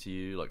speaking to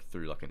you like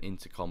through like an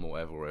intercom or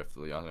whatever, or if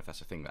I don't know if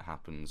that's a thing that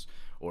happens,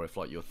 or if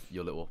like your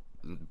little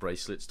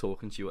bracelets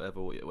talking to you,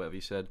 whatever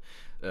you said,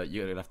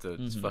 you're gonna have to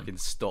just fucking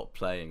stop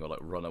playing or like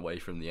run away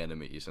from the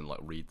enemies and like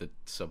read the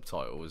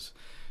subtitles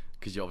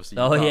because you obviously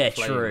can't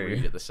play and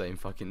read at the same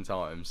fucking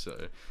time.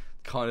 So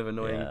kind of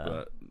annoying,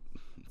 but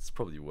it's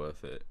probably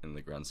worth it in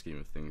the grand scheme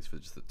of things for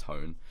just the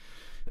tone.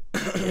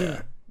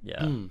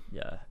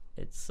 Yeah.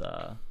 It's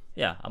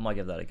I might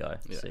give that a go.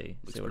 See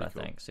what I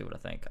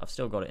think. I've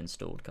still got it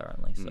installed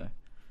currently, so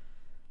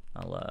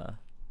I'll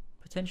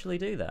potentially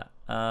do that.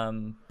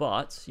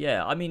 But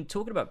yeah, I mean,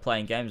 talking about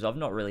playing games, I've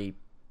not really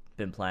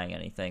been playing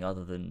anything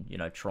other than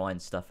trying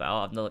stuff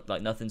out. I've not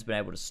nothing's been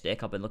able to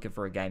stick. I've been looking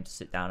for a game to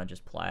sit down and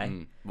just play.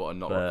 And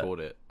not record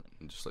it.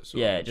 And just like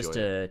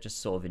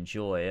just sort of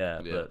enjoy,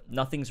 but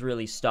nothing's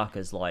really stuck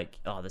as like,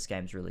 oh, this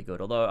game's really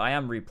good. Although I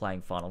am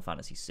replaying Final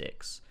Fantasy VI,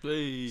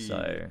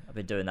 so I've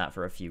been doing that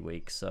for a few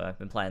weeks. So I've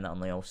been playing that on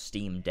the old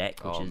Steam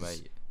Deck, which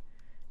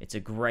it's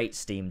a great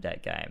Steam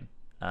Deck game.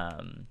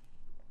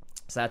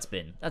 So that's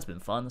been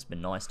fun. That's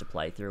been nice to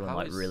play through, and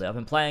I've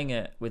been playing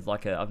it with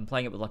like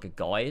a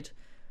guide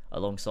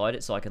alongside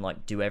it, so I can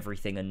like do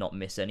everything and not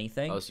miss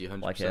anything. Oh, so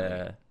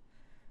 100%.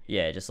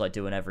 Yeah, just like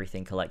doing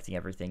everything, collecting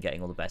everything,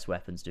 getting all the best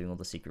weapons, doing all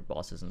the secret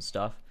bosses and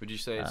stuff. Would you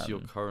say it's your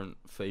current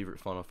favorite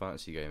Final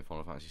Fantasy game,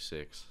 Final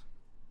Fantasy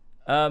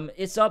VI?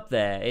 It's up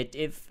there.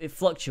 It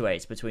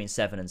fluctuates between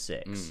 7 and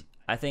 6.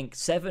 I think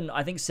 7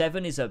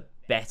 is a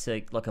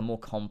better, like a more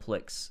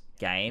complex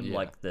game. Yeah.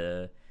 Like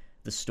the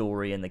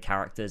story and the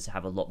characters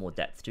have a lot more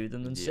depth to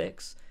them than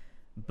 6.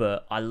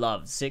 But I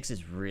love 6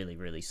 is really,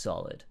 really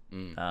solid.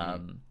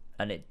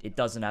 And it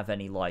doesn't have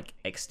any like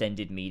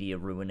extended media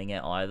ruining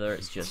it either.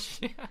 It's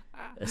just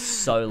a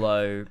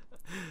solo.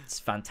 It's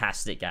a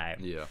fantastic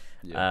game.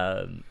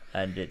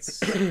 And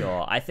it's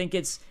I think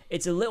it's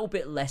a little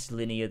bit less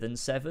linear than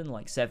 7.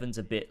 Like 7's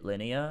a bit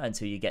linear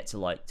until you get to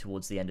like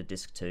towards the end of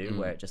disc 2,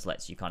 where it just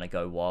lets you kind of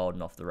go wild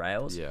and off the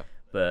rails.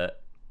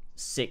 But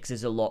 6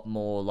 is a lot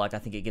more like, I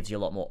think it gives you a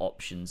lot more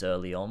options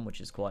early on,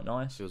 which is quite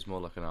nice. Feels more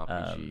like an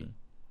RPG.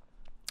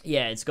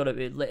 Yeah,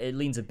 it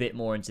leans a bit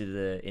more into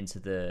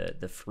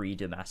the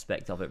freedom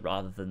aspect of it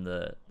rather than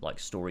the like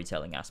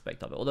storytelling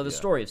aspect of it. Although the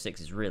story of 6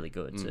 is really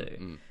good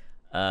too.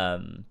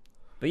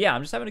 But yeah,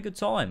 I'm just having a good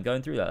time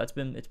going through that. It's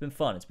been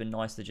fun. It's been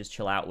nice to just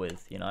chill out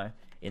with,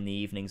 in the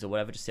evenings or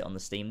whatever, just sit on the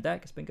Steam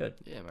Deck. It's been good.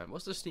 Yeah, man.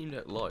 What's the Steam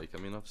Deck like? I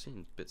mean, I've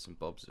seen bits and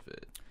bobs of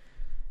it.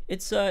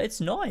 It's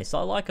nice.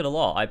 I like it a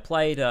lot. I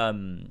played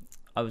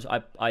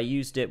I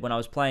used it when I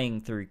was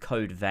playing through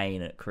Code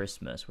Vein at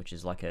Christmas, which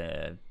is like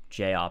a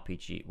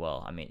JRPG.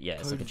 Well, I mean, yeah,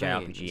 it's like a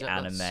JRPG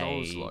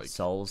anime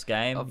Souls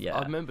game.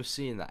 I remember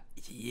seeing that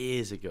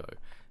years ago.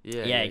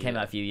 It came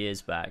out a few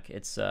years back.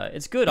 It's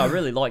good. I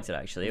really liked it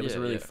actually. It was a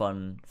really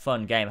fun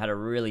game. Had a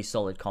really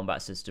solid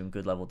combat system,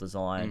 good level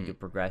design, good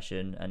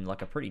progression, and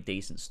like a pretty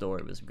decent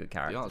story with some good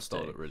characters. The art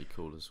style looked really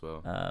cool as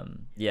well.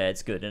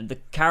 It's good, and the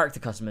character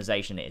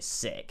customization is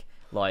sick.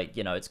 Like,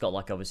 it's got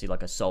like obviously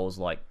like a Souls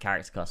like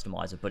character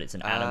customizer, but it's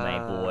an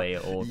anime boy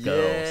or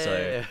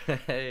girl.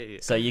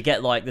 So you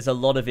get like there's a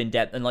lot of in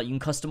depth, and like you can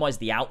customize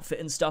the outfit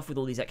and stuff with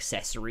all these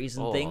accessories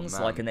and things.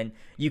 Man. Like, and then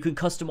you can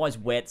customize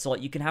where, so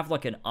like you can have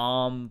like an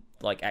arm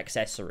like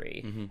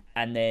accessory,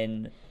 and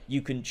then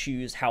you can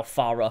choose how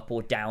far up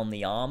or down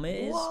the arm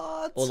is,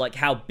 or like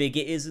how big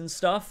it is and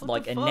stuff.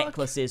 Like and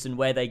necklaces and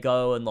where they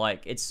go, and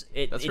like it's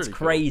really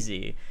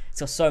crazy. Cool. It's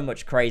got so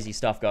much crazy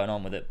stuff going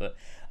on with it, but.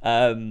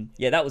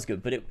 That was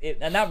good, but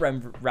and that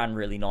ran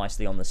really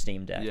nicely on the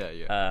Steam Deck.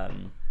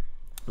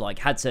 Like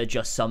had to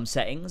adjust some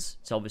settings,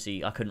 so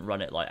obviously I couldn't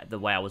run it like the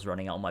way I was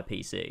running it on my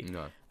PC.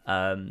 No.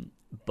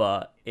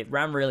 But it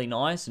ran really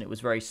nice and it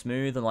was very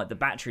smooth, and like the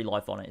battery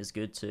life on it is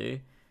good too.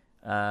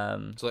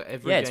 So like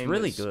every game it's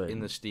really good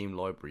in the Steam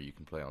library you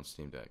can play on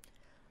Steam Deck.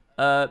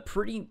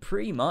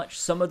 Pretty much.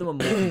 Some of them are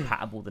more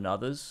compatible than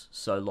others,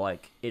 so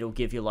like it'll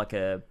give you like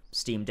a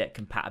Steam Deck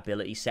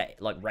compatibility set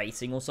like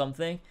rating or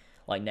something.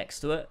 Like next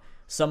to it.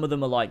 Some of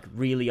them are like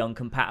really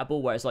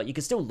uncompatible, whereas like you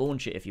can still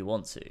launch it if you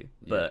want to,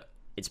 but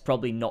it's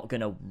probably not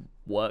going to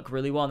work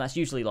really well, and that's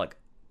usually like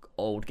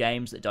old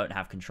games that don't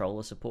have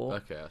controller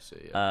support. Okay, I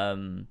see.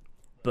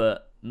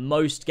 But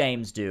most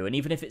games do, and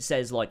even if it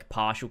says like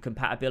partial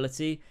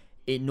compatibility,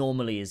 it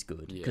normally is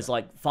good, because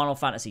like Final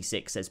Fantasy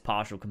VI says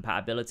partial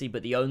compatibility,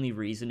 but the only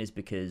reason is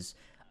because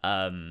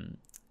when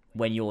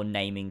you're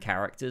naming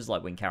characters,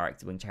 like when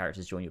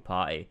characters join your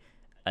party,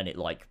 and it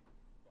like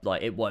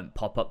it won't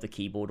pop up the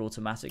keyboard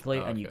automatically,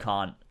 and you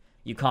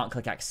can't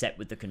click accept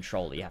with the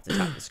controller. You have to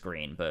tap the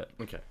screen, but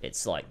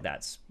it's like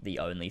that's the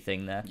only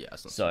thing there. Yeah,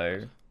 that's not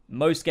so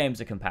most games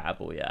are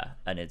compatible, yeah.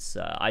 And it's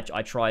I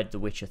tried The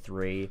Witcher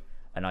 3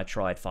 and I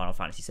tried Final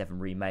Fantasy 7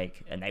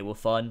 Remake, and they were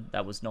fun.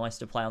 That was nice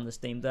to play on the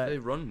Steam Deck. They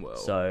run well.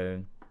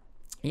 So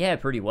yeah,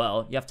 pretty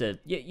well.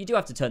 You do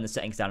have to turn the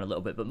settings down a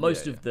little bit, but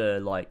most of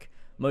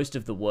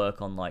the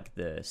work on like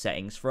the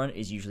settings front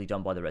is usually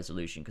done by the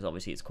resolution, because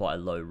obviously it's quite a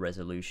low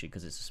resolution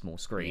because it's a small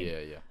screen.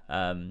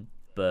 Yeah.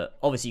 But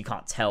obviously you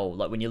can't tell,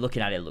 like when you're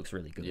looking at it, it looks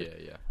really good.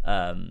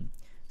 Yeah.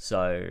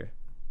 So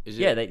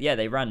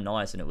they ran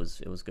nice, and it was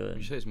good. Would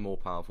you say it's more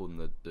powerful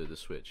than the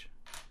Switch?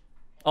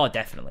 Oh,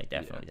 definitely.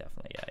 Yeah.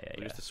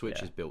 Because the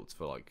Switch is built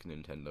for like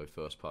Nintendo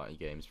first-party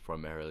games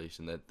primarily,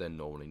 and they're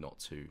normally not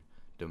too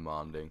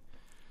demanding.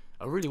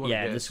 I really want to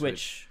get the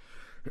Switch.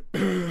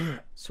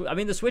 I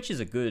mean, the Switch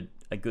is a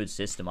good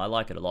system. I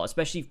like it a lot,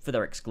 especially for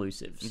their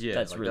exclusives. Yeah,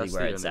 that's really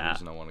where it's at.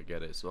 Reason I want to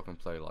get it, so I can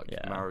play like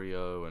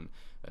Mario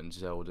and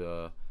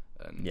Zelda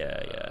and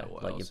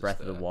like your Breath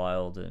of the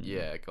Wild and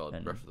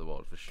and Breath of the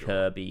Wild for sure.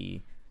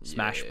 Kirby,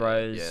 Smash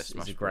Bros.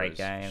 Smash is a great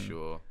Bros, game. For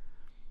sure.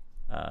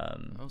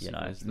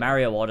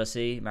 Mario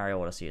Odyssey.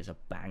 Mario Odyssey is a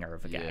banger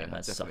of a game.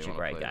 That's such a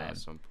great game. At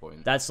some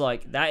point.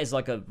 That is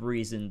like a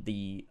reason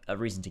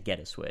to get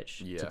a Switch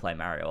to play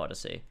Mario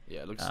Odyssey.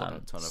 Yeah, it looks like a ton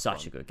of fun.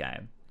 Such a good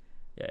game.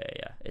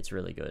 Yeah, it's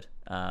really good.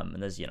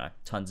 And there's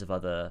tons of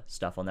other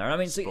stuff on there. And I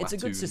mean, it's a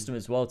good system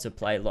as well to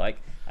play. Like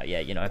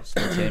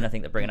Splatoon. I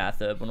think they're bringing out a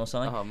third one or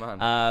something. Oh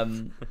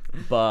man.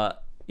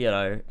 But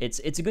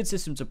it's a good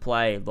system to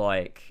play.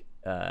 Like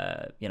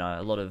a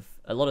lot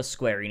of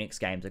Square Enix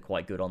games are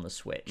quite good on the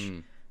Switch.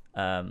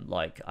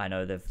 Like I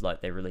know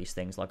they released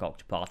things like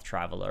Octopath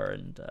Traveler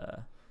and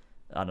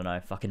I don't know,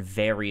 fucking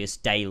Various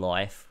Day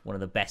Life, one of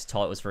the best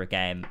titles for a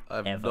game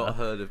I've ever. not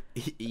heard of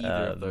either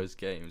of those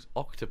games.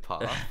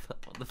 Octopath?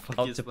 What the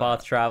fuck is that?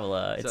 Octopath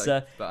Traveler. It's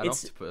an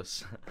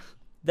octopus.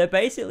 They're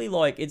basically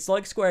it's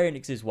like Square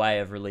Enix's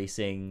way of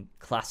releasing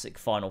classic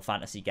Final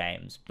Fantasy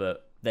games,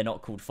 but they're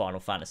not called Final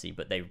Fantasy,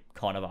 but they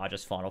kind of are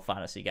just Final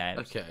Fantasy games.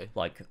 Okay.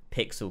 Like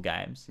pixel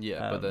games.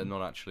 Yeah, but they're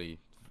not actually.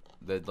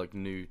 They're like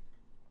new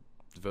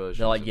versions.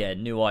 They're like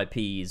new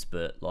IPs,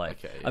 but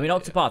like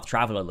Octopath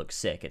Traveler looks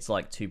sick. It's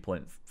like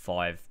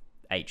 2.5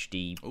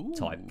 HD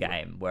type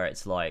game where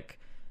it's like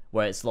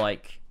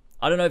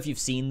I don't know if you've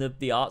seen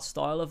the art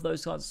style of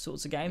those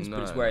sorts of games, but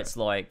it's where it's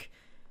like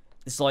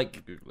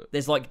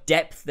there's like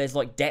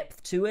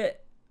depth to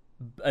it,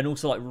 and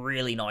also like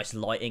really nice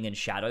lighting and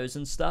shadows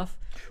and stuff.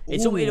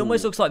 It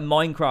almost looks like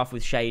Minecraft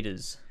with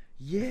shaders.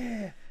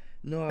 Yeah.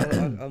 No,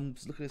 I'm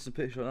just looking at some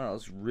pictures right now.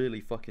 It's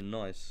really fucking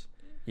nice.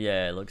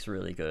 Yeah, it looks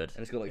really good.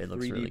 And it's got like 3D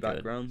really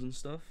backgrounds and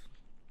stuff.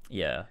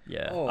 Yeah.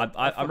 Oh,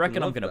 I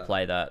reckon I'm gonna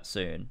play that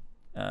soon.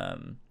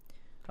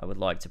 I would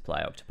like to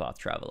play Octopath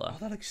Traveler. Oh,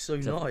 that looks so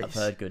nice. I've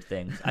heard good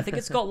things. I think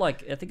it's got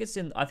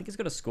it's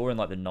got a score in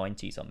like the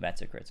 90s on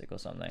Metacritic or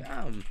something.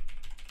 Damn.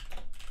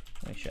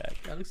 Let me check.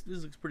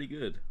 This looks pretty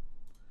good.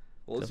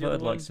 I've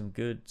heard like some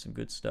good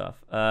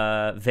stuff.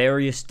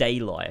 Various Day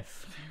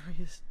Life.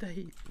 Various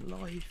Day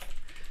Life.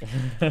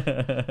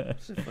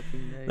 What's the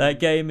fucking name? That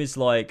game is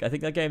like, I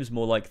think that game is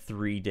more like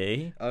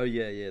 3D. Oh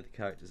yeah, the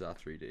characters are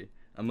 3D.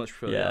 I much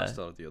prefer the art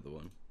style of the other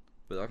one,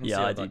 but I can see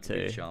how that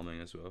could be charming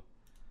as well.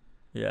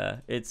 Yeah,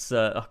 it's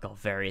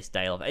Various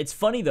Day Life. It's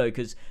funny though,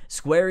 because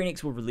Square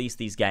Enix will release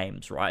these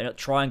games, right?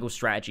 Triangle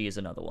Strategy is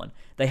another one.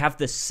 They have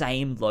the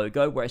same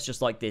logo where it's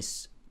just like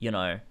this,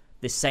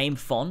 this same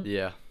font.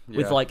 Yeah.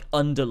 With like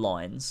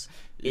underlines.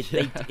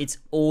 It's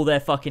all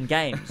their fucking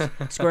games.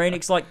 Square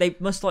Enix, they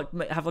must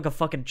have like a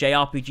fucking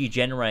JRPG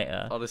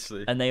generator.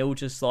 Honestly. And they all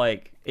just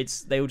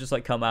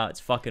come out. It's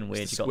fucking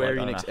weird. You got Square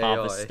Enix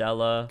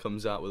Harvestella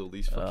comes out with all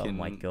these fucking oh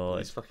my God.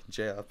 These fucking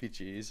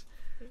JRPGs.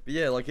 But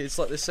yeah, it's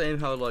like the same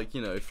how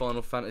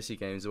Final Fantasy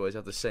games always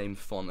have the same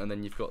font, and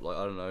then you've got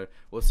I don't know,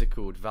 what's it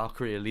called?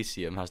 Valkyrie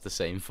Elysium has the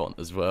same font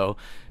as well,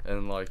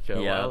 and what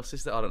else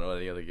is there? I don't know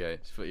any other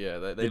games, but yeah,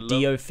 they the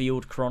Dio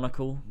Field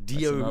Chronicle.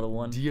 That's another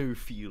one. Dio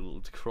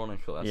Field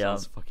Chronicle. That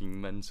sounds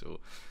fucking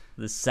mental.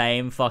 The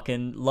same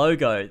fucking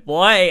logo.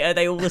 Why are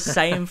they all the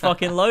same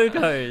fucking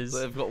logos?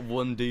 They've got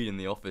one dude in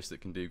the office that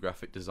can do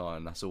graphic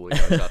design. That's all he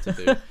knows how to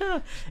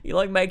do. He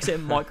makes it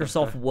in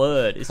Microsoft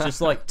Word. It's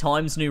just like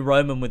Times New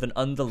Roman with an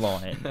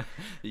underline.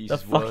 The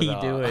fuck are you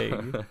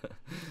doing?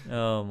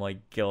 Oh my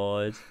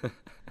God.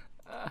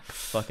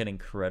 Fucking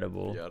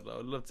incredible. Yeah,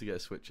 I'd love to get a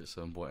Switch at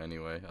some point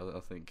anyway. I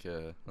think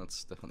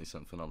that's definitely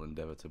something I'll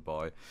endeavour to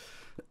buy.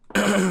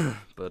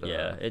 But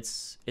yeah,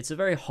 it's a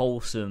very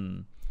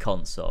wholesome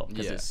console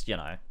because it's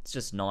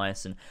just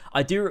nice, and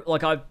I do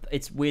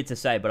it's weird to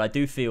say, but I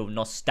do feel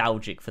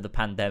nostalgic for the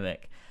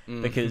pandemic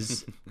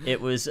because it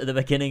was at the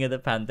beginning of the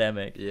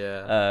pandemic,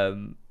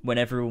 when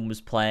everyone was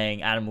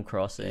playing Animal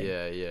Crossing,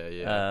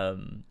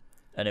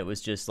 and it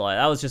was just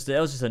that was just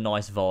a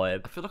nice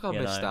vibe. I feel like I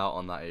missed out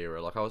on that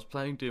era. I was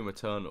playing Doom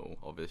Eternal,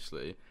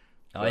 obviously,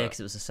 Oh yeah, because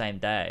it was the same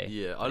day.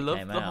 Yeah, I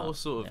love the whole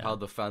sort of how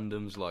the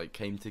fandoms like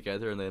came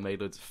together and they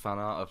made loads of fan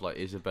art of like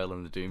Isabelle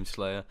and the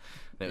Doomslayer.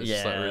 And it was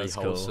just like really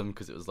wholesome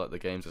because it was like the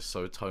games are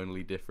so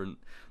tonally different.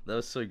 That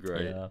was so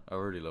great. Yeah. I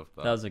really loved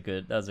that. That was a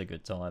good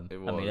time.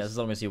 It was. I mean, as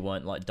long as you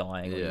weren't like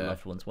dying or your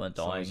loved ones weren't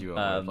dying, as you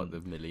weren't like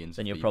the millions,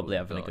 then you're probably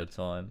having a good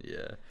time.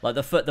 Yeah. Like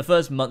the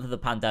first month of the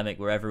pandemic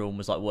where everyone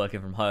was like working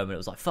from home and it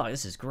was like, fuck,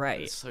 this is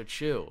great. It's so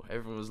chill.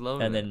 Everyone was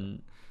loving it. And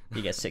then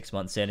you get 6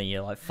 months in and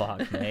you're like,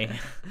 fuck me,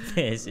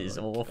 this is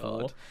awful.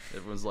 God.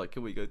 Everyone's like,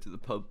 can we go to the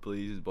pub,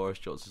 please? And Boris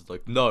Johnson's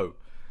like, no.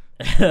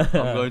 I'm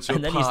going to a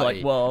and then party.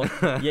 He's like, well,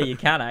 yeah, you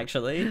can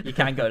actually. You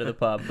can go to the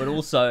pub, but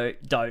also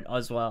don't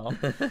as well.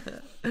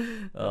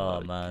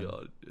 Oh man,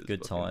 God,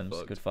 good times,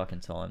 good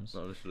fucking times.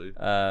 Honestly.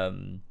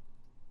 To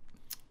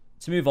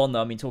move on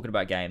though, I mean, talking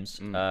about games,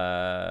 we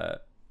were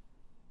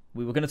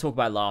going to talk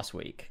about last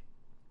week,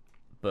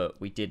 but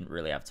we didn't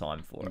really have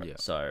time for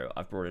it, so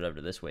I've brought it over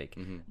to this week.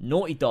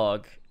 Naughty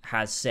Dog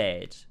has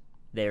said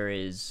they're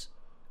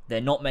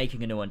not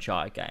making a new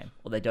Uncharted game,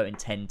 or they don't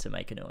intend to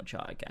make a new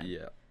Uncharted game.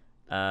 Yeah.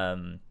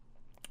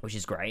 Which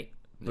is great,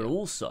 but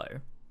also,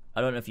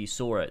 I don't know if you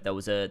saw it. There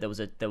was a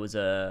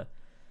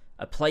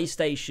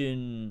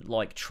PlayStation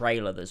like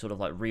trailer that sort of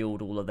like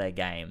reeled all of their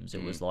games.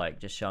 It was like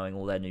just showing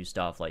all their new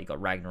stuff. Like you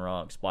got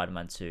Ragnarok,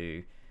 Spider-Man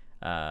 2,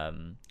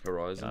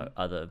 Horizon,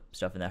 other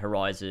stuff in there,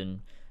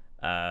 Horizon,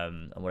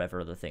 and whatever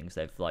other things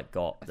they've like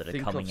got that are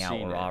coming out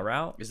or are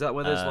out. Is that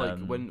where there's like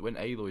when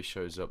Aloy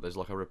shows up, there's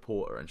like a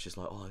reporter and she's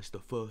like, "Oh, it's the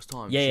first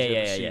time."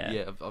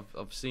 Yeah.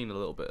 I've seen a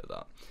little bit of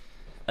that.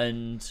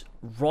 And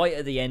right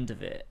at the end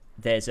of it,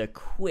 there's a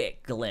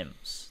quick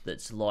glimpse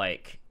that's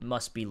like,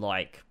 must be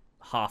like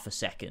half a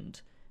second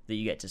that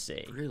you get to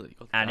see. Really?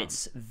 And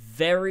it's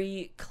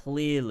very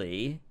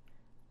clearly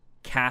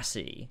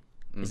Cassie.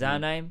 Is that her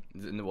name?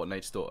 What,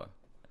 Nate's daughter?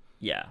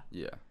 Yeah.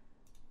 Yeah.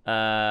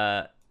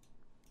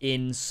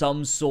 In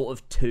some sort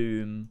of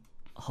tomb,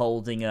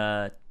 holding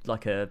a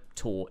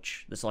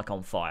torch that's like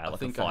on fire, like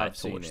a fire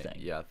torch thing.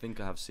 Yeah, I think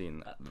I have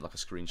seen like a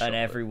screenshot. And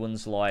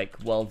everyone's like,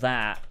 well,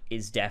 that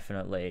is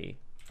definitely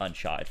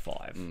Uncharted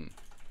 5.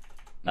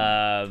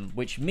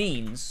 Which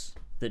means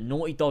that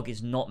Naughty Dog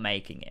is not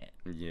making it.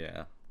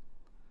 Yeah.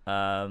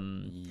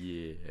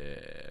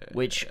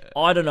 Which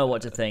I don't know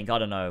what to think. I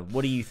don't know.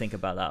 What do you think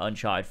about that?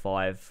 Uncharted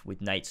 5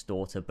 with Nate's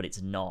daughter, but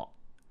it's not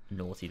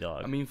Naughty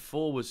Dog. I mean,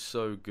 4 was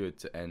so good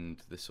to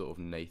end the sort of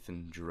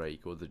Nathan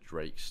Drake or the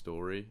Drake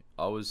story.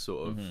 I was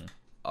sort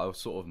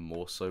of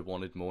more so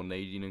wanted more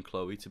Nadine and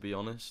Chloe, to be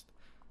honest.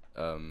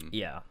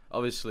 Yeah.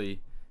 Obviously,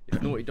 if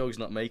Naughty Dog's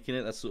not making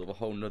it, that's sort of a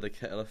whole nother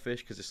kettle of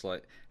fish, because it's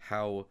like,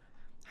 how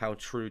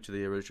true to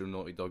the original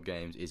Naughty Dog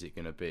games is it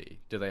going to be?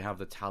 Do they have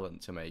the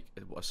talent to make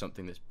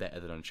something that's better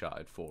than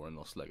Uncharted 4 and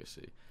Lost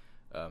Legacy?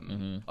 I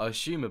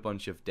assume a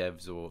bunch of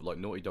devs or like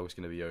Naughty Dog's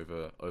going to be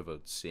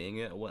overseeing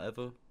it or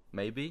whatever.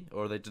 Maybe,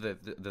 or do they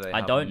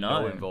have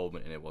no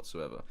involvement in it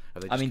whatsoever?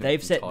 I mean,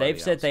 they've said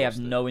they have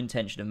no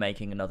intention of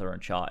making another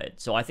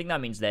Uncharted, so I think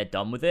that means they're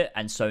done with it,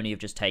 and Sony have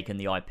just taken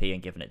the IP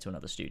and given it to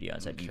another studio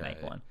and said, "You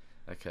make one."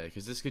 Okay,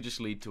 because this could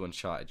just lead to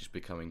Uncharted just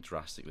becoming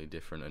drastically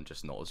different and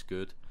just not as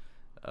good.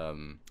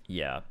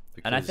 Yeah,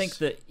 and I think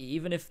that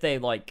even if they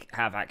like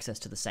have access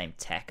to the same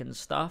tech and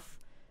stuff,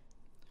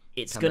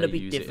 it's going to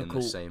be difficult. It in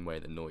the same way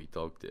that Naughty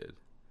Dog did.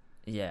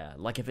 Yeah,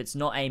 like if it's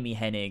not Amy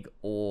Hennig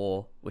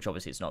or, which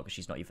obviously it's not because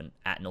she's not even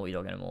at Naughty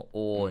Dog anymore,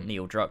 or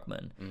Neil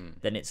Druckmann,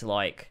 then it's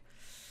like,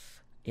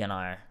 you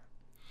know,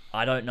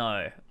 I don't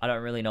know. I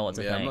don't really know what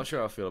to think. I'm not sure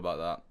how I feel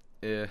about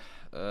that.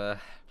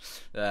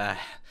 Yeah,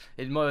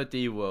 in my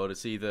D world,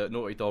 it's either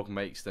Naughty Dog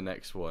makes the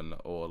next one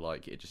or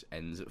like it just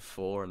ends at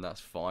 4, and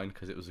that's fine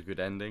because it was a good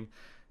ending.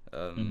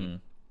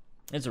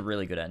 It's a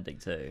really good ending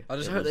too. I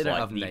just hope they don't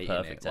have Nate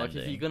in it. Like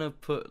if you're gonna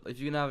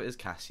have it as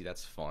Cassie,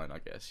 that's fine, I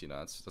guess. You know,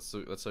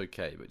 that's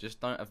okay. But just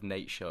don't have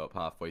Nate show up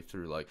halfway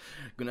through. Like,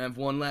 I'm gonna have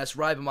one last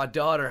ride with my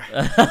daughter.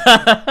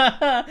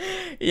 Yeah,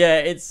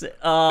 it's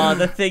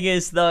the thing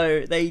is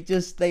though,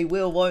 they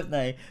will, won't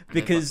they?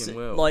 Because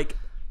like,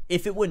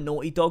 if it were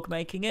Naughty Dog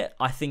making it,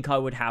 I think I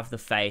would have the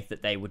faith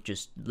that they would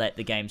just let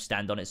the game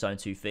stand on its own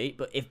 2 feet.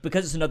 But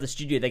because it's another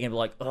studio, they're gonna be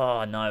like,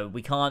 oh no,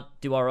 we can't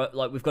do our own,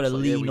 like we've got to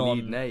lean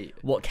on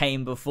what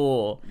came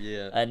before.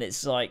 Yeah, and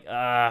it's like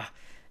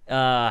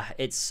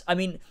it's. I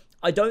mean,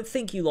 I don't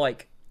think you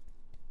like.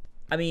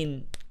 I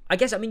mean,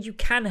 you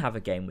can have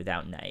a game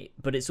without Nate,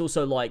 but it's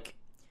also like,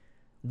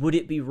 would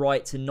it be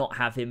right to not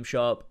have him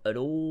show up at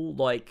all?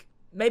 Like,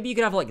 maybe you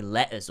could have like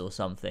letters or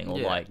something, or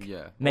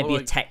maybe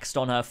a text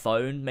on her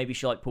phone. Maybe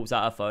she like pulls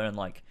out her phone and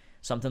like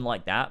something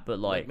like that. But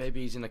like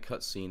maybe he's in a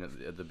cutscene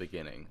at the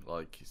beginning,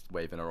 like he's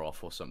waving her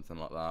off or something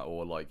like that.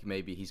 Or like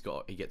maybe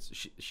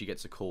she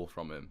gets a call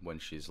from him when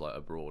she's like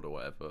abroad or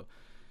whatever.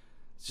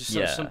 It's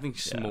just something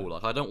small.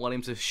 Like, I don't want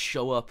him to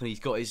show up and he's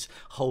got his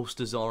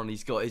holsters on and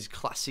he's got his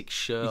classic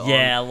shirt on.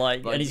 Yeah,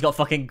 like and he's got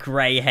fucking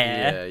grey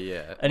hair.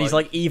 Yeah. And he's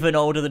like even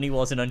older than he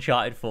was in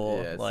Uncharted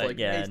 4.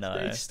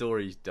 Yeah, his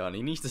story's done.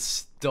 He needs to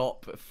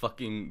stop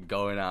fucking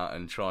going out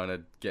and trying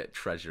to get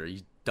treasure.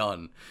 He's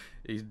done.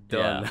 He's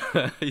done.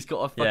 He's got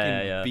a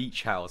fucking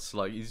beach house.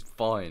 Like, he's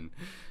fine.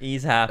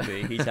 He's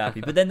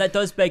happy. But then that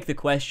does beg the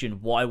question: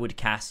 why would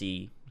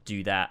Cassie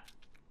do that?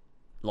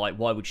 Like,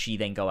 why would she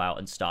then go out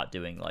and start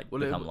doing become like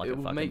a fucking thief? It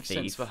would make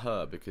sense for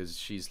her because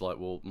she's like,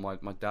 well, my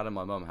dad and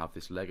my mum have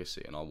this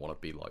legacy, and I want to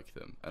be like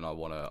them, and I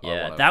want to.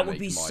 Yeah, that would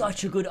be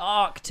such a good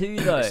arc too,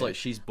 though. It's like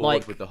she's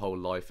bored with the whole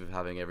life of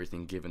having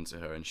everything given to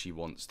her, and she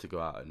wants to go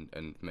out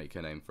and make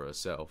her name for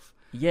herself.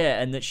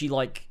 Yeah, and that she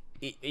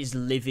is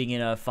living in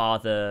her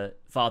father's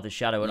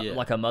shadow, and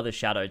like her mother's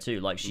shadow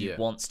too. Like, she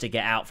wants to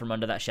get out from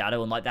under that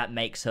shadow, and like that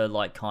makes her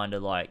like kind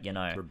of like, you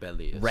know,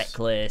 rebellious,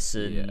 reckless,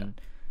 and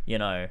you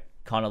know,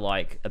 kind of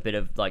like a bit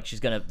of like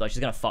she's gonna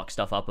fuck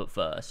stuff up at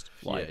first,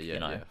 like you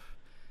know,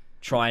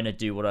 trying to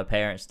do what her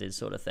parents did,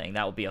 sort of thing.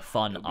 That would be a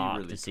fun arc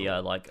really to see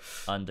her like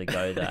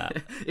undergo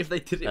that. If they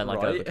did it and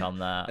like right, overcome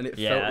that, and it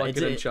felt like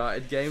an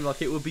Uncharted game,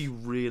 like it would be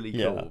really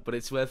cool. But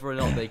it's whether or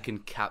not they can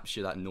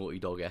capture that Naughty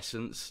Dog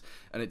essence,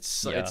 and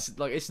it's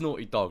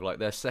Naughty Dog. Like,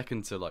 they're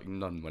second to like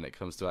none when it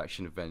comes to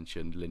action adventure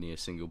and linear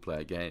single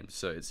player games.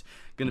 So it's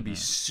gonna be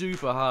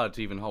super hard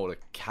to even hold a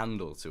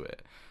candle to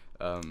it.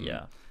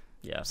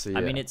 So,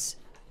 I mean, it's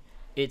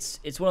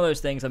one of those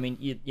things. I mean,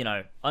 you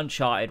know,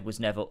 Uncharted was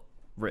never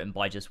written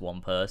by just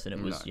one person. It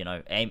was you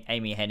know,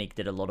 Amy Hennig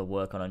did a lot of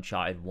work on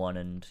Uncharted 1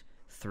 and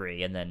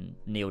 3, and then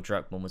Neil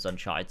Druckmann was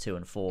Uncharted 2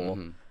 and 4.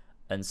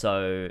 And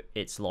so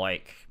it's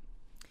like,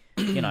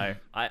 you know,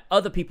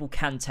 other people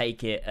can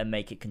take it and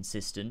make it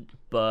consistent,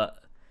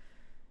 but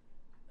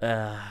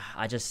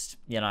I just,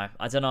 you know,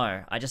 I don't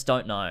know. I just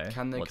don't know.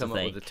 Can they come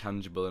up with a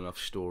tangible enough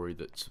story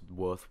that's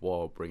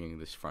worthwhile bringing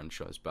this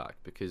franchise back?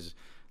 Because,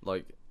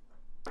 like,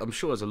 I'm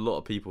sure there's a lot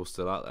of people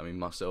still out there, I mean,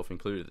 myself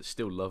included, that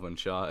still love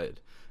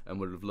Uncharted and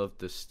would have loved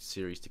this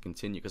series to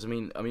continue. Because I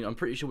mean, I'm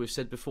pretty sure we've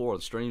said before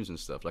on streams and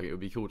stuff, like, it would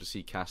be cool to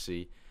see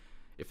Cassie,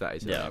 if that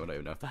is her name. I don't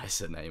even know if that is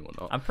her name or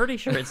not. I'm pretty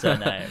sure it's her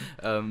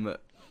name.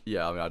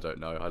 Yeah, I mean, I don't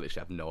know. I literally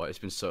have no idea. It's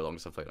been so long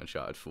since I've played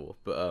Uncharted 4.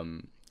 But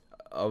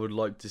I would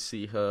like to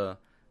see her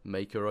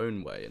make her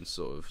own way and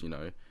sort of, you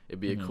know, it'd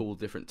be a cool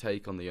different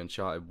take on the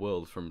Uncharted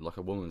world from like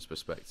a woman's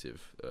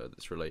perspective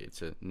that's related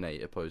to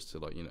Nate, opposed to,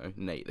 like, you know,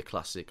 Nate, the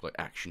classic like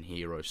action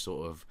hero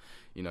sort of,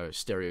 you know,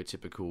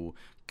 stereotypical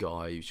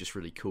guy who's just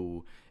really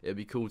cool. It'd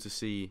be cool to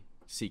see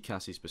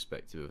Cassie's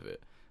perspective of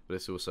it, but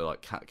it's also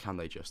like, can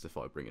they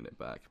justify bringing it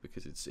back,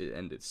 because it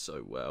ended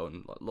so well,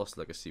 and like Lost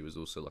Legacy was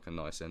also like a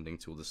nice ending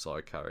to all the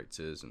side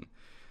characters, and,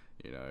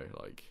 you know,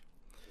 like,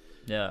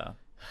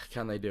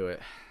 can they do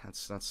it?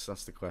 That's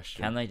the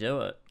question. Can they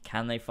do it?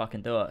 Can they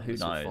fucking do it? Who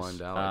knows? We'll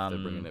find out if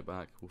they're bringing it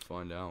back. We'll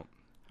find out.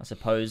 I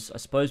suppose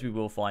we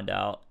will find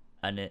out,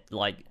 and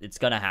it's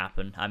gonna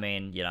happen. I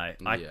mean, you know,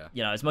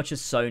 you know, as much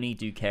as Sony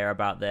do care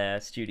about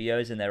their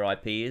studios and their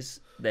IPs,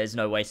 there's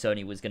no way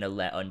Sony was gonna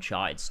let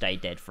Uncharted stay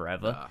dead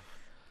forever.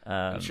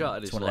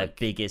 Uncharted is one of their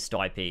biggest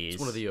IPs. It's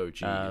one of the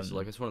OGs.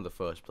 Like, it's one of the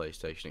first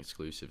PlayStation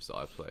exclusives that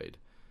I played.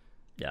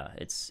 Yeah,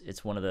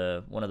 it's one of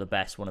the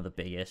best, one of the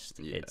biggest.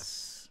 Yeah.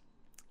 It's,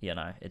 you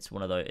know, it's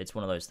one of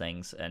those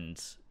things, and,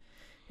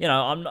 you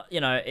know,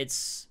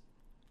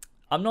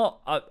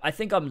 I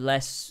think I'm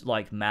less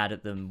like mad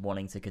at them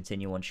wanting to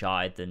continue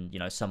Uncharted than, you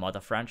know, some other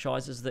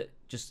franchises that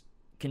just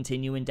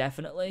continue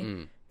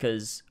indefinitely.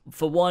 Because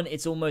for one,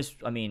 it's almost,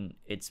 I mean,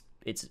 it's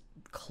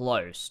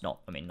close, not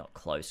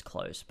close,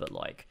 but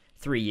like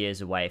 3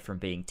 years away from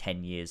being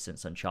 10 years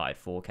since Uncharted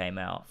 4 came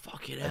out.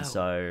 Fuck it out. And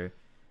so,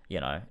 you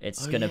know,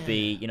 it's going to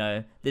be, you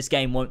know, this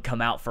game won't come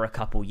out for a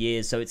couple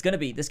years. So it's going to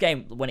be, this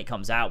game, when it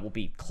comes out, will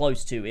be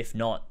close to, if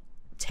not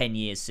 10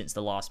 years since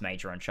the last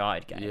major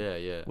Uncharted game.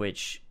 Yeah.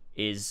 Which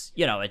is,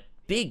 you know, a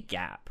big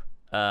gap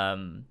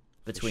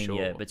between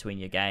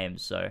your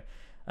games. So,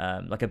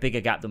 like a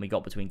bigger gap than we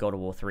got between God of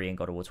War 3 and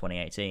God of War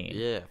 2018.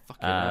 Yeah,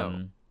 fucking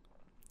hell.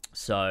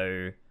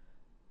 So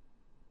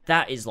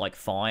that is like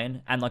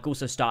fine, and like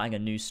also starting a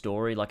new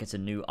story, like it's a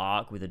new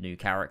arc with a new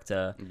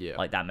character,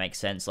 like that makes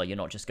sense. Like, you're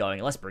not just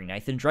going, let's bring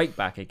Nathan Drake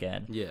back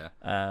again.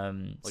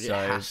 Like,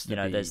 so, you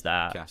know, there's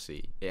that.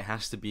 Cassie, it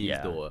has to be his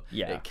daughter.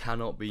 It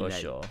cannot be for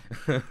Nate. Sure.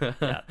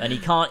 And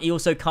he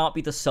also can't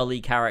be the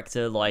Sully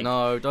character, like,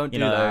 no, don't do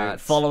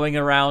that, following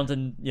around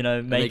and, you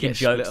know, making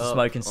jokes and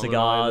smoking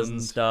cigars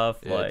and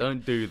stuff. Like,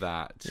 don't do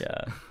that.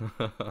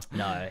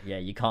 No,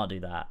 you can't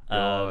do that.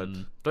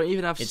 Don't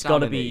even have it's got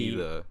to be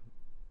either.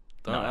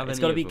 It's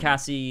got to be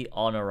Cassie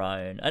on her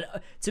own. And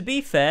to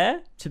be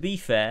fair,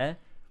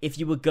 if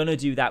you were gonna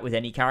do that with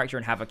any character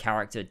and have a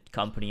character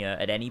accompany her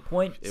at any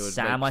point,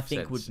 Sam, I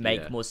think, would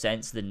make more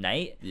sense than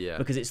Nate. Yeah.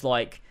 Because it's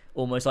like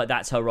almost like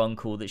that's her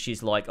uncle, that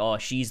she's like, oh,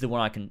 she's the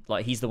one I can,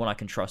 like, he's the one I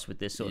can trust with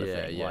this sort of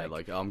thing. Yeah,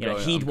 like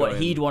he'd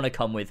want to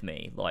come with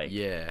me, like,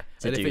 yeah.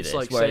 To and do if it's this.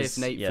 like, Whereas,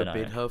 say if Nate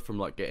forbid her from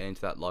like getting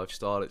into that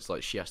lifestyle, it's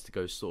like she has to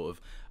go sort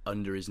of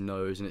under his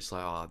nose, and it's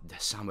like,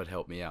 Sam would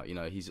help me out, you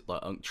know, he's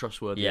like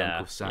trustworthy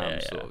Uncle Sam,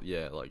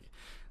 like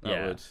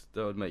That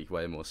would make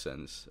way more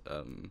sense.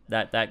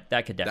 That could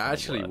definitely that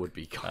actually work. would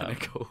be kind of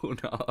cool.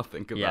 Now I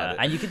think about Yeah, it.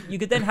 and you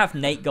could then have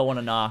Nate go on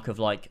an arc of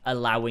like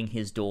allowing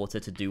his daughter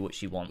to do what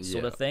she wants,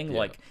 sort of thing,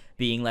 like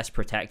being less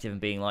protective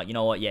and being like, you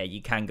know what, yeah,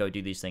 you can go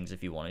do these things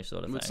if you want to,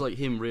 sort of thing. It's like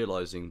him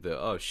realizing that,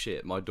 oh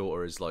shit, my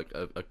daughter is like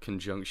a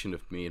conjunction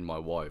of me and my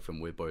wife,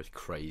 and we're both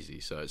crazy,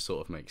 so it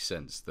sort of makes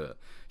sense that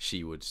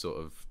she would sort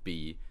of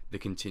be the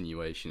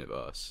continuation of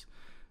us.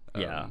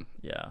 Yeah.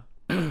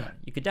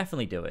 You could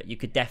definitely do it.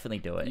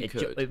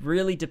 could. It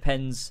really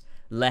depends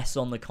less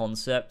on the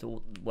concept.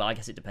 Well, I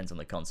guess it depends on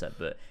the concept,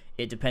 but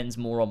it depends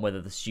more on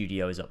whether the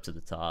studio is up to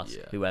the task.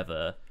 Yeah.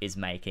 Whoever is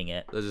making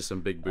it. Those are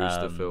some big boots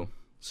to fill.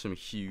 Some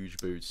huge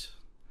boots.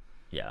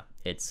 Yeah,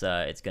 it's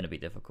going to be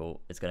difficult.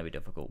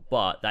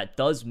 But that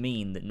does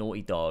mean that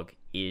Naughty Dog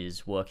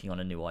is working on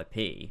a new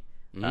IP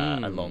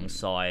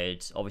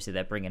alongside. Obviously,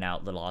 they're bringing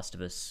out The Last of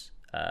Us.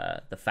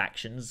 The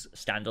Factions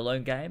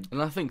standalone game,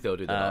 and I think they'll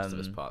do The Last of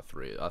Us Part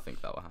 3. I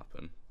think that will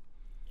happen.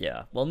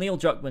 Yeah, well, Neil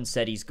Druckmann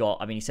said he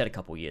said a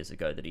couple years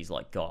ago that he's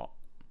like got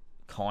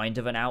kind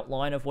of an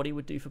outline of what he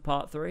would do for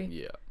Part 3.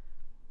 Yeah,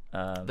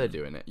 they're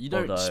doing it. You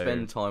don't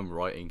spend time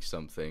writing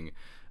something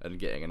and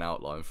getting an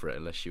outline for it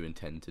unless you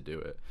intend to do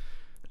it.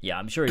 Yeah,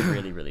 I'm sure he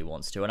really, really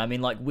wants to. And I mean,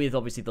 like, with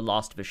obviously The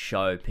Last of Us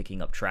show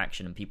picking up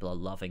traction and people are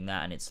loving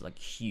that, and it's like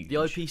huge.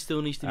 The IP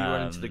still needs to be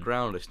running to the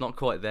ground. It's not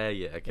quite there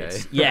yet, okay?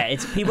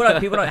 It's people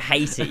don't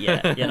hate it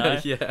yet, you know?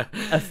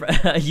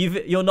 Yeah.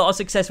 You're not a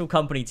successful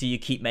company till you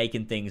keep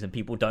making things and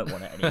people don't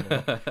want it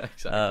anymore.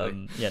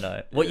 Exactly. You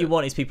know, what you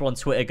want is people on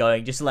Twitter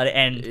going, just let it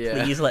end.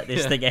 Yeah. Please let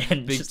this thing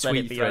end. Big just tweet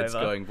let it be threads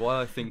over. going,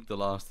 why I think The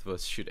Last of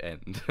Us should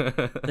end.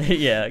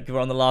 Yeah, we're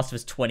on The Last of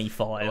Us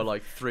 25. Or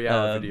like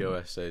 3-hour video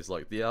essays,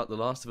 like The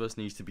Last of Us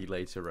needs to be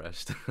laid to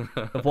rest.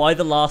 Why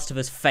The Last of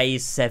Us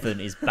Phase 7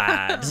 is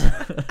bad.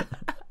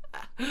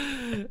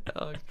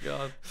 Oh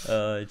god.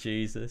 Oh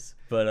Jesus.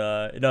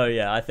 But no,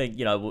 yeah, I think,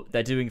 you know,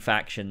 they're doing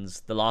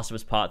Factions. The Last of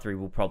Us Part 3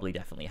 will probably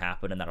definitely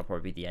happen, and that'll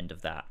probably be the end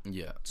of that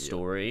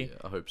story. Yeah,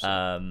 I hope so.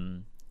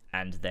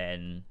 And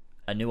then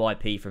a new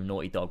IP from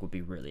Naughty Dog would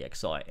be really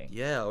exciting.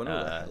 Yeah, I wonder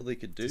what the hell they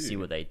could do. To see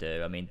what they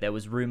do. I mean, there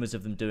was rumors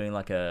of them doing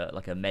like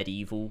a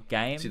medieval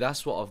game. See,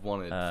 that's what I've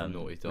wanted from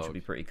Naughty Dog. Which would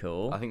be pretty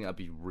cool. I think that'd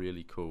be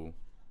really cool.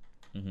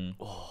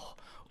 Mm-hmm. Oh,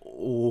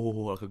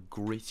 like a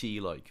gritty,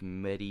 like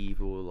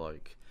medieval,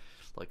 like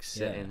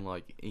set in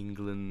like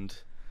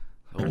England.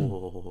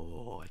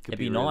 Oh, it'd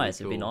be nice.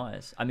 Cool. It'd be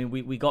nice. I mean,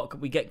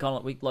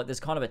 there's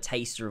kind of a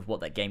taster of what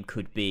that game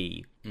could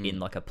be in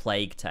like a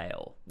Plague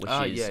Tale, which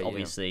is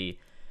obviously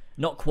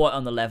not quite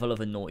on the level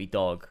of a Naughty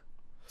Dog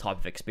type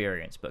of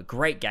experience, but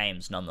great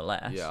games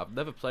nonetheless. Yeah, I've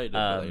never played it,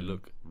 but they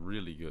look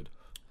really good.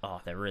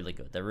 Oh, they're really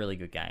good. They're really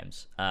good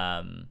games.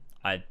 I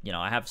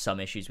have some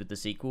issues with the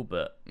sequel,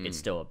 but it's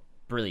still a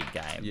brilliant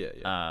game.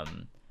 Yeah.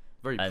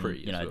 Very pretty.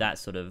 You know, that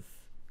sort of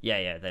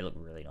they look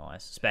really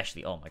nice.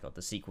 Especially, oh my god,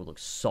 the sequel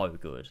looks so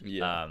good.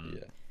 Yeah.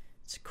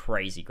 It's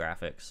crazy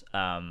graphics.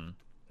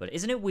 But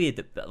isn't it weird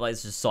that, like,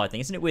 it's just a side thing,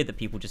 isn't it weird that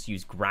people just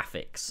use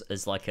graphics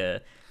as like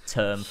a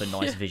term for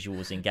nice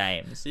visuals in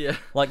games? Yeah.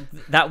 Like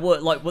that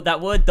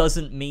word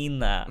doesn't mean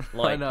that.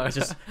 Like, I know. It's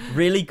just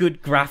really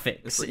good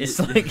graphics.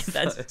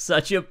 That's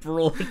such a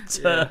broad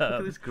term. Yeah, look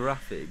at this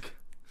graphic.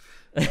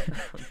 Oh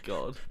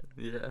god.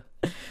 Yeah.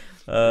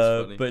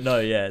 But no,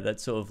 yeah,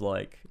 that's sort of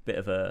like bit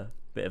of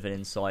an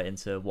insight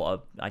into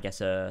what I guess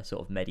a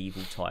sort of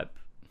medieval type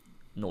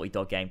Naughty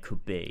Dog game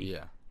could be.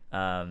 Yeah.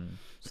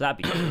 So that'd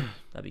be cool.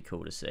 That'd be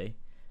cool to see.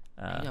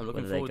 I'm looking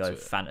whether they forward go to it.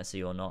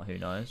 fantasy or not, who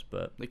knows?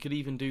 But they could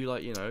even do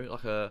like, you know,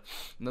 like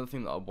another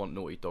thing that I want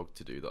Naughty Dog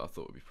to do that I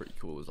thought would be pretty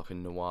cool is like a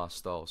noir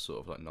style sort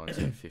of like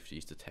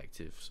 1950s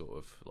detective sort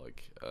of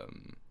like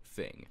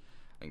thing.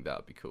 I think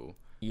that'd be cool.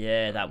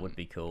 Yeah, that would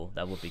be cool.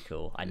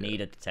 I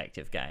need a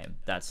detective game.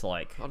 That's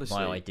like honestly,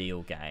 my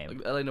ideal game.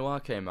 Like LA Noire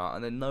came out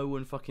and then no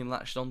one fucking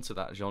latched onto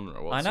that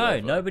genre whatsoever. I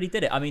know, nobody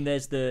did it. I mean,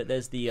 there's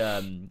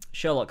the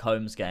Sherlock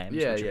Holmes games,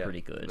 which are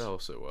pretty good. That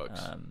also works.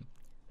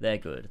 They're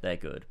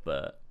good,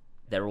 but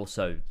they're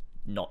also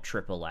not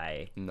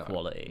AAA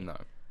quality. No.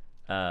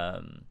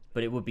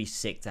 But it would be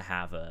sick to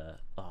have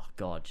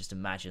just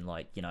imagine,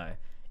 like, you know,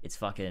 it's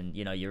fucking,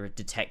 you know, you're a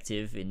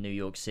detective in New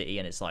York City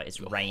and it's like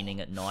it's raining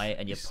at night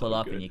and you pull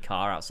up in your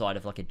car outside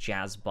of like a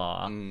jazz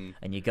bar and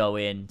you go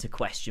in to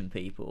question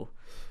people.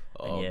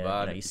 Oh, and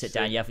man, you sit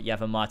down, you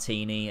have a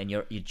martini and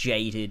you're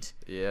jaded.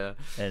 Yeah.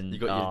 And you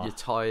got your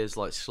tires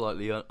like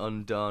slightly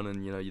undone,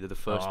 and you know the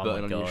first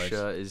button on your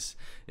shirt is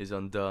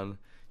undone.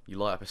 You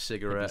light up a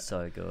cigarette. It'd be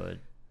so good.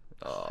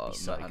 Oh, it'd be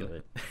so man.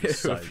 good.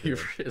 It would be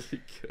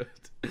really good.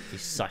 It'd be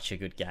such a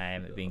good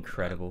game. It'd be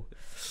incredible.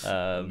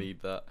 I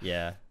need that.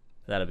 Yeah.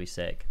 That'd be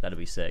sick.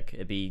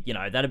 It'd be, you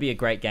know, that'd be a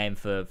great game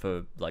for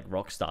like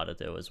Rockstar to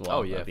do as well.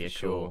 Oh yeah, that'd be for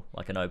sure.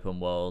 Like an open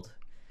world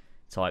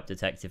type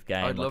detective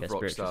game, I'd like love a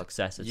spiritual Rockstar.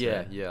 successor to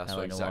Yeah, that's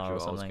LA exactly Noire or what I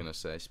was something. gonna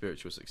say.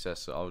 Spiritual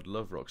successor. I would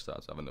love Rockstar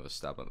to have another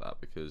stab at that,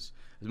 because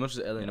as much as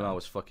LA Yeah. Noire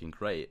was fucking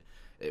great,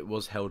 it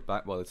was held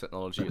back by the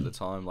technology at the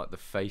time. Like the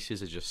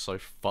faces are just so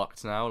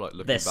fucked now. Like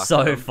looking They're back so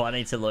at them.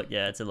 funny to look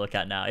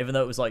at now, even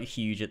though it was like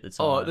huge at the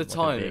time. Oh, at the like a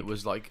time big- it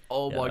was like,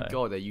 oh my yeah.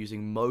 god, they're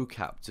using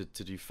mocap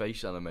to do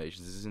face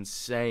animations. This is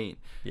insane.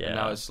 Yeah. And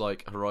now it's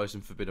like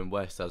Horizon Forbidden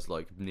West has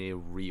like near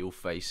real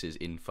faces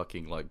in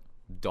fucking like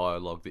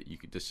dialogue that you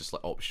could just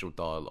like optional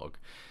dialogue.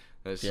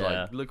 And it's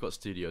Yeah. like, look what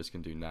studios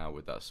can do now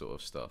with that sort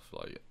of stuff.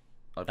 Like,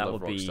 I'd That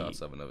love would be- Rockstar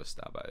to have another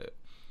stab at it.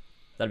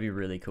 That'd be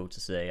really cool to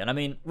see. And I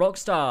mean,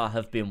 Rockstar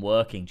have been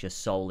working just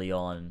solely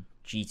on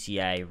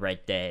GTA,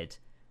 Red Dead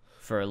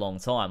for a long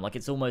time. Like,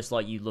 it's almost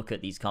like you look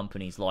at these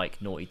companies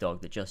like Naughty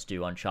Dog that just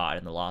do Uncharted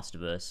and The Last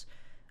of Us,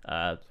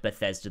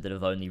 Bethesda that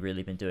have only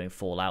really been doing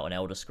Fallout and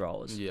Elder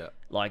Scrolls. Yeah.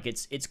 Like,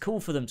 it's cool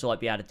for them to like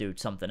be able to do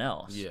something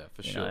else. Yeah,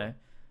 for you sure. know?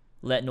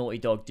 Let Naughty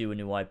Dog do a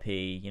new IP.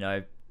 You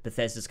know,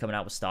 Bethesda's coming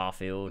out with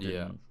Starfield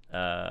and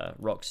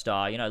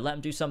Rockstar. You know, let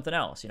them do something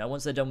else. You know,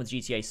 once they're done with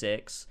GTA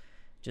 6,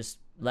 just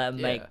let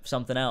them make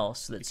something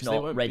else that's Because they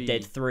not won't Red be-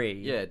 Dead 3.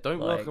 Yeah, don't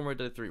Like- work on Red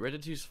Dead 3. Red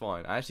Dead 2 is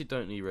fine. I actually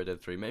don't need Red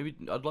Dead 3. Maybe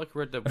I'd like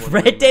Red Dead 1.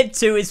 Red Dead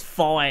 2 is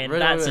fine.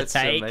 Red That's a Dead's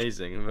take.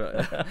 amazing.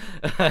 But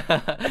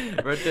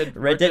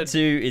Red Dead 2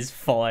 is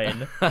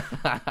fine.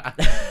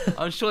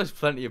 I'm sure there's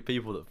plenty of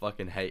people that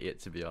fucking hate it,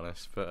 to be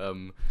honest. But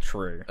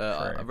True.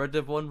 a Red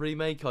Dead 1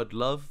 remake I'd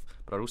love,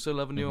 but I'd also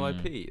love a new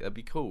Mm-hmm. IP. That'd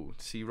be cool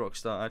to see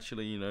Rockstar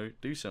actually, you know,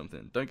 do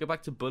something. Don't go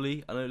back to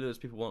Bully. I know there's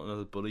people want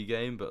another Bully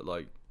game, but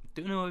like,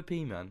 do a new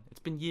IP, man. It's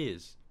been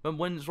years.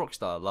 When's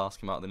Rockstar last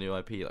come out with a new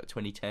IP? Like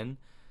 2010?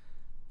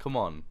 Come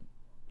on.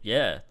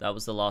 Yeah, that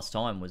was the last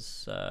time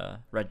was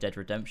Red Dead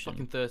Redemption.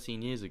 Fucking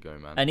 13 years ago,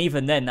 man. And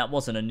even then, that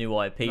wasn't a new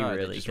IP No,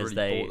 really, they just because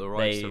really bought the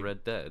rights to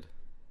Red Dead.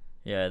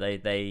 Yeah,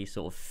 they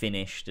sort of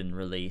finished and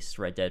released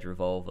Red Dead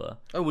Revolver.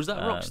 Oh, was that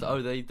Rockstar?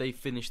 Oh, they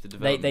finished the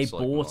development. They cycle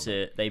bought on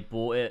it. They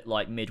bought it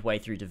like midway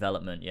through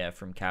development, yeah,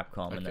 from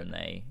Capcom, and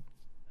Okay.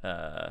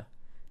 then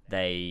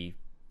they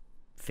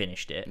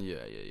finished it Yeah.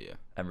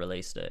 and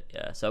released it.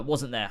 Yeah, so it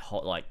wasn't their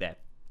hot like their,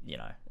 you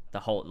know, the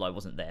whole like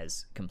wasn't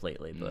theirs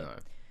completely, but. No.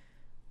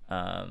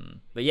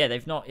 But yeah,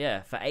 they've not.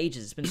 Yeah, for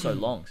ages. It's been so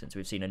long since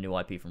we've seen a new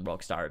IP from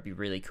Rockstar. It'd be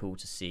really cool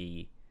to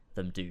see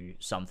them do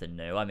something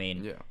new. I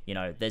mean, Yeah. you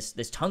know, there's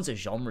tons of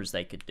genres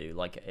they could do,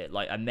 like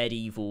a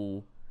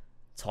medieval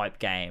type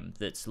game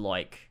that's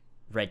like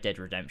Red Dead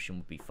Redemption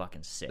would be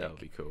fucking sick. That would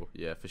be cool.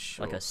 Yeah, for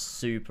sure. Like a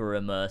super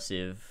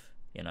immersive.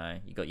 You know,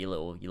 you got your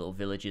little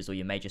villages or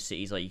your major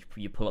cities. Like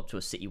you pull up to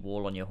a city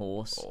wall on your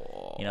horse.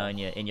 Oh. You know,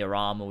 in your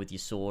armor with your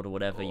sword or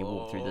whatever. You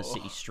walk through the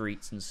city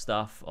streets and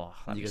stuff. Oh,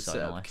 that'd You be could so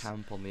set up nice.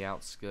 camp on the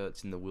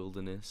outskirts in the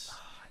wilderness.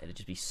 It'd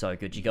just be so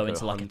good. You go go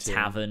into like hunting. a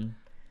tavern,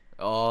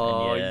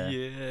 Oh And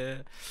yeah.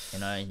 you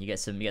know, you get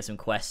some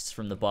quests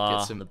from the bar.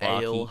 Get some the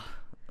barkeep. ale.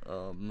 Oh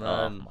Oh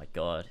man. my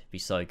god, it'd be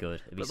so good.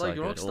 It'd be But so like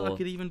good. Rockstar Or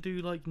could even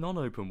do like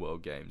non-open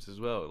world games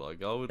as well.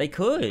 Like I would. They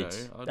could. You know,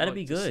 I'd That'd like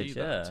be to good, see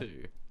that yeah.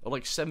 too. Or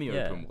like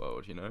semi-open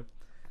world, you know.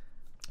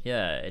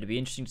 yeah, it'd be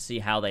interesting to see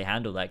how they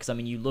handle that. Because I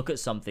mean, you look at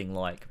something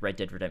like Red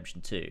Dead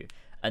Redemption 2,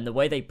 and the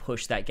way they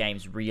push that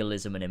game's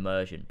realism and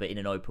immersion, but in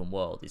an open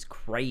world, is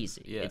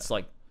crazy. Yeah. It's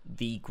like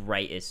the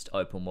greatest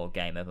open world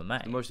game ever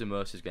made. The most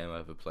immersive game I've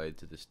ever played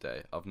to this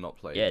day. I've not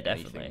played Yeah,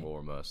 anything definitely.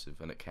 more immersive,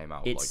 and it came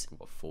out It's-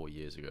 like 4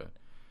 years ago.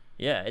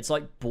 Yeah, it's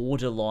like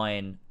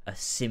borderline a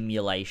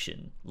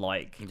simulation.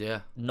 Like Yeah.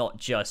 not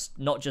just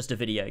a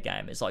video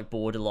game. It's like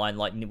borderline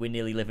like we're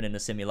nearly living in a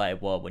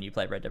simulated world when you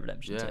play Red Dead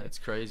Redemption Yeah, 2. it's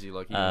crazy.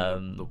 Like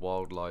even the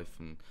wildlife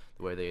and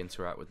the way they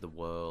interact with the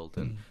world,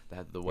 and they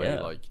had the way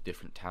Yeah. like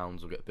different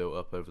towns will get built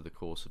up over the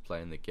course of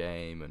playing the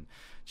game, and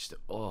just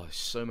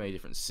so many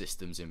different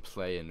systems in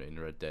play in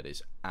Red Dead.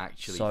 Is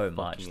actually So fucking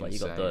much. Like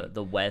you insane. got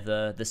the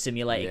weather, the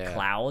simulated Yeah.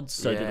 clouds,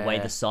 so that the way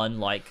Yeah. the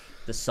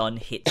sun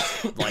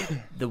hits like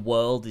the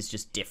world is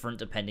just different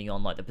depending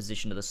on like the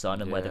position of the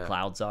sun and where the Yeah.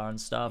 clouds are and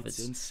stuff. It's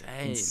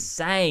insane.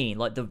 Insane.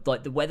 Like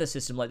the weather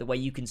system, like the way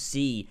you can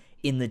see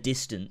in the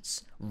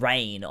distance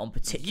rain on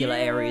particular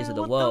Yeah, areas of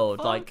the what the world.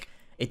 fuck? Like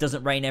it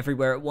doesn't rain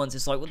everywhere at once.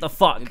 It's like what the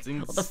fuck? It's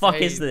What the fuck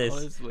is insane, this?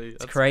 honestly. It's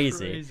That's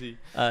crazy.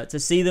 To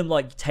see them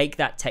like take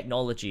that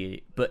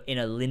technology, but in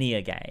a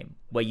linear game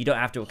where you don't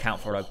have to account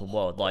for an open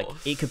world, like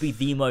it could be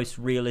the most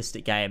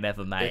realistic game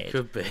ever made. It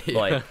could be.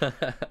 Like,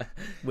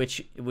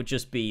 which would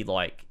just be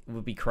like, it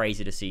would be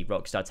crazy to see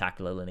Rockstar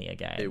tackle a linear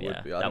game. it yeah,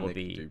 would be. I that think would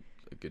they could be do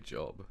a good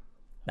job.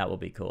 that would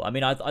be cool. I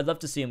mean, I'd love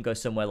to see them go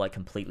somewhere like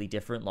completely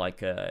different,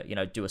 like you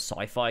know, do a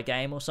sci-fi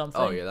game or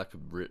something. Oh yeah, that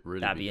could really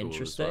That'd be be cool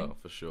interesting. as well,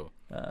 for sure.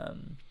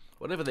 Um,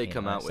 Whatever they you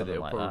come know, out with, something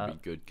it'll like probably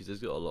that. be good because there's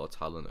got a lot of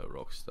talent at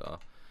Rockstar.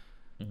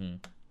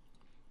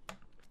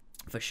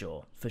 for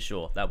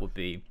sure. That would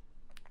be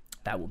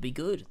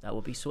good. That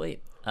would be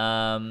sweet.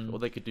 Or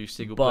they could do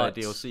single player But-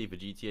 DLC for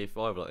GTA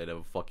 5 like they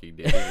never fucking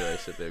did. They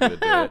said they were gonna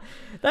do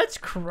it. That's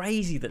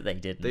crazy that they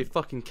didn't. They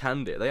fucking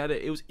canned it. They had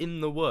it. It was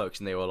in the works,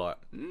 and they were like,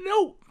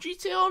 "No,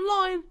 GTA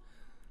Online."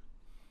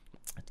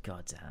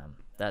 God damn,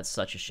 that's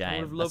such a I would shame.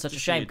 have That's loved such to a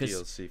see shame a because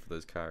DLC for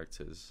those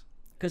characters.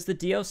 Because the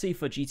DLC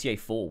for GTA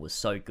 4 was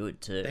so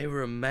good too. They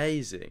were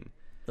amazing.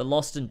 The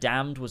Lost and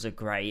Damned was a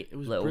great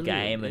little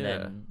game, and yeah.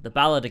 then the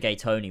Ballad of Gay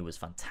Tony was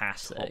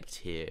fantastic. Top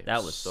tier.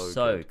 That was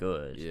so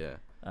good. Yeah.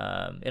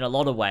 In a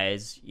lot of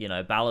ways, you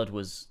know, Ballad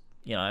was,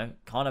 you know,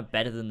 kind of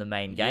better than the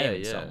main game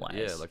in some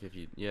ways. Yeah, like if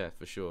you,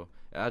 for sure.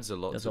 It adds a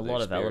lot There's to a the lot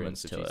of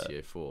experience elements of to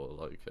GTA 4,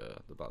 like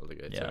the Battle of the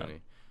Gay Yeah.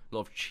 Tony. A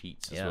lot of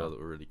cheats as well that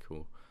were really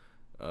cool.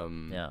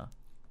 Yeah.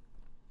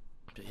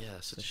 But yeah,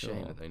 it's such a For shame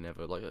sure. that they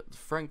never, like,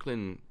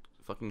 Franklin,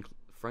 I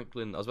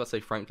was about to say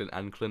Franklin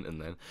and Clinton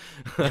then.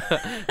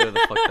 Whoever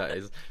the fuck that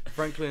is. Trevor,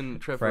 Franklin and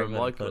Michael.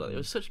 Clinton. Like, they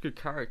were such good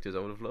characters. I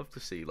would have loved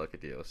to see, like, a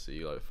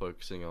DLC, like,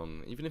 focusing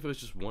on, even if it was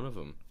just one of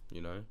them,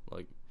 you know?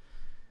 Like,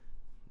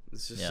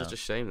 it's just such a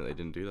shame that they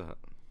didn't do that.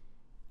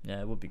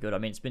 Yeah, it would be good. I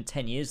mean, it's been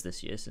 10 years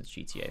this year since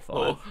GTA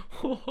 5.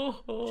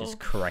 Which is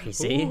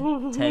crazy.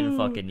 10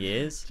 fucking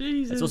years.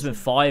 Jesus. It's also been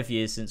 5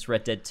 years since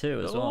Red Dead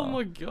 2 as well. Oh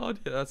my god,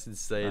 yeah, that's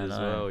insane as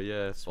well.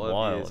 Yeah, It's 5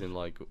 wild. years in,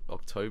 like,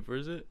 October,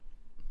 is it?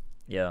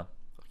 Yeah.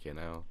 Fucking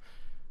hell.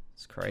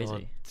 It's crazy.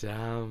 God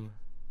damn.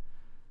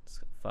 It's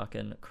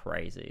fucking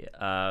crazy.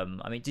 I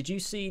mean, did you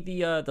see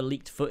the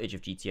leaked footage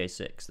of GTA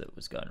 6 that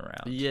was going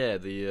around? Yeah,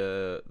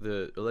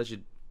 the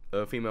alleged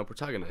female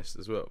protagonist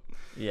as well.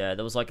 Yeah,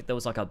 there was like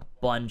a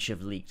bunch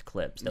of leaked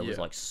clips. There was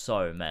like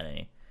so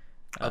many.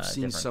 I've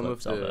seen different some of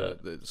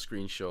clips the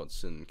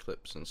screenshots and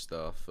clips and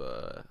stuff.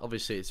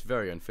 Obviously, it's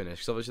very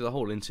unfinished. 'Cause obviously, the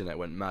whole internet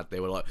went mad. They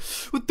were like,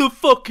 "What the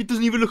fuck? It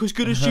doesn't even look as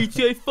good as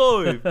GTA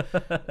 5."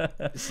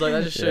 It's like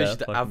that just shows you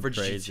the average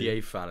crazy.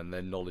 GTA fan and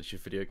their knowledge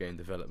of video game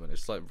development.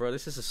 It's like, bro,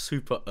 this is a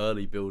super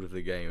early build of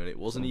the game, and it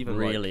wasn't even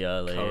really like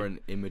early.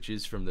 current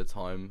images from the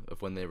time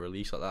of when they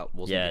released. Like that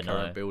wasn't the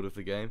current build of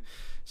the game.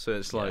 So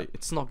it's like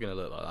it's not gonna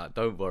look like that.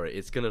 Don't worry,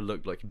 it's gonna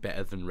look like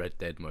better than Red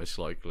Dead most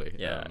likely.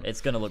 Yeah,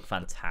 it's gonna look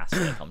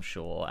fantastic, I'm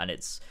sure. And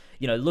it's,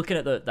 you know, looking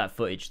at that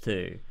footage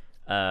too.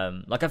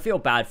 Like I feel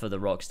bad for the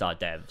Rockstar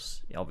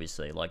devs.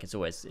 Obviously, like it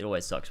always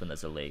sucks when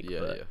there's a leak.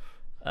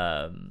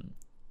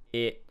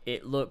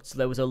 It looked,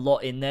 there was a lot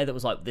in there that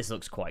was like, this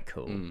looks quite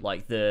cool.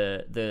 Like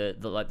the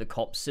like the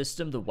cops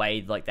system, the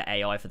way like the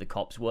AI for the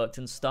cops worked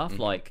and stuff,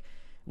 like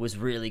was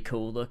really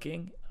cool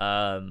looking.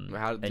 And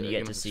you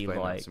get to see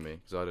like, to me,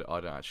 because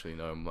I don't actually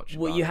know much.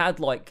 Well, about you it. had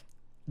like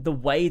the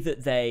way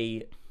that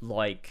they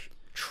like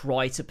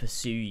try to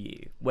pursue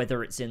you,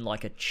 whether it's in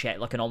like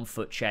like an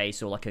on-foot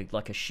chase or like a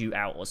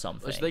shootout or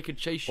something. So they could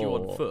chase you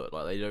on foot,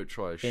 like they don't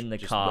try to in the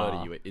just car.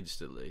 murder you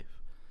instantly.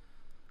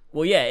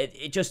 Well, yeah,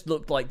 it just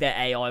looked like their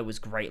AI was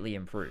greatly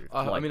improved.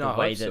 I mean, I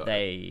hope so.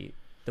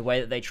 The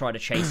way that they try to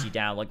chase you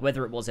down, like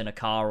whether it was in a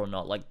car or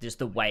not, like just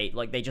the way,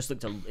 like they just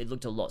it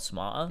looked a lot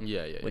smarter.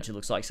 Which it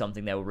looks like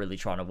something they were really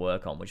trying to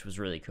work on, which was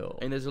really cool.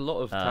 And there's a lot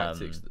of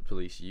tactics that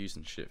police use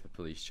and shit for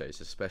police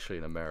chase, especially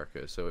in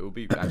America. So it would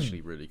be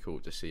actually really cool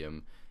to see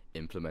them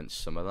implement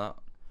some of that.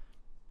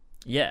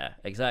 Yeah,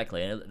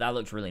 exactly, and that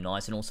looked really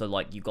nice. And also,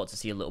 like, you got to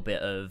see a little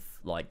bit of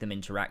like them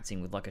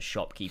interacting with like a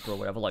shopkeeper or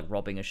whatever, like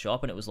robbing a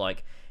shop, and it was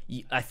like,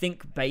 I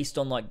think based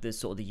on like the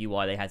sort of the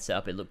UI they had set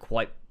up, it looked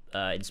quite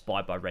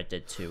inspired by Red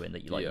Dead 2, in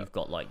that you've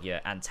got like your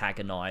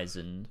antagonize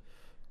and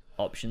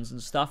options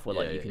and stuff where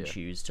like you can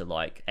choose to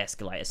like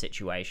escalate a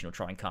situation or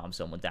try and calm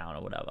someone down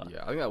or whatever.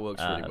 Yeah, I think that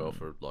works really well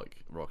for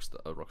like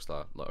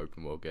Rockstar like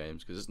open world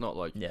games, because it's not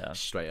like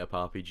straight up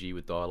RPG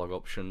with dialogue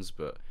options,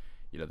 but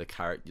you know the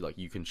character, like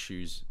you can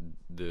choose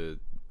the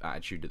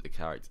attitude that the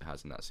character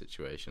has in that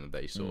situation, and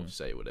they sort of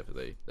say whatever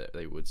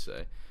they would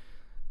say.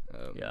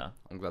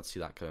 I'm glad to see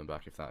that coming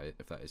back, if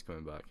that is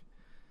coming back.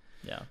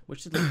 Yeah,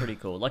 which did look pretty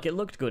cool. Like, it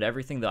looked good.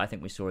 Everything that I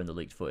think we saw in the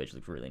leaked footage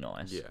looked really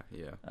nice.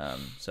 Yeah.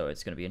 So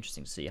it's going to be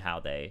interesting to see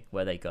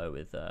where they go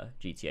with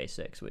GTA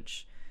 6,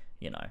 which,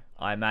 you know,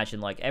 I imagine,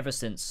 like, ever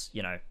since,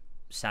 you know,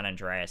 San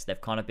Andreas, they've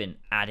kind of been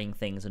adding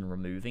things and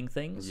removing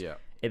things. Yeah.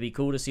 It'd be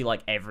cool to see,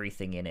 like,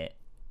 everything in it,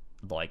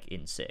 like,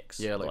 in 6.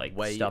 Yeah, like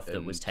stuff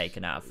that was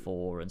taken out of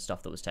 4 and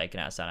stuff that was taken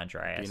out of San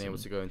Andreas. Being able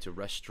to go into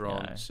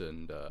restaurants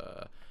and,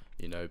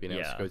 you know, being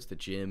able to go to the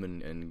gym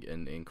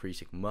and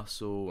increasing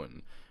muscle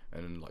and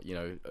like, you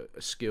know,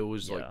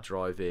 skills like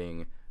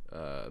driving,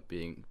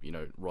 being, you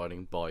know,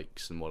 riding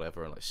bikes and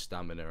whatever, and like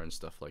stamina and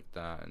stuff like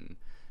that, and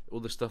all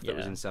the stuff that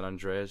was in San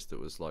Andreas that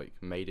was like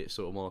made it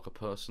sort of more like a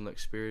personal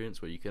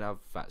experience where you can have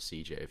fat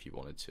CJ if you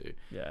wanted to.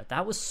 Yeah,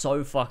 that was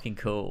so fucking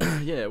cool.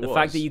 Yeah, the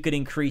fact that you could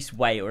increase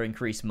weight or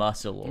increase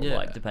muscle, or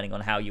like depending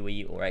on how you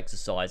eat or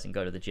exercise and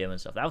go to the gym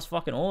and stuff. That was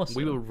fucking awesome.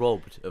 We were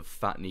robbed of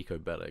fat Nico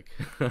Bellic.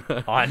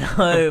 I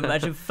know.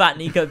 Imagine fat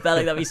Nico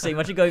Bellic. That'd be sick.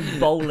 Imagine going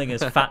bowling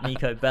as fat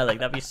Nico Bellic.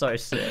 That'd be so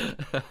sick.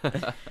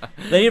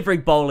 They need to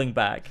bring bowling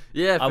back.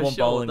 Yeah, I want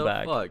bowling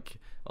back. back.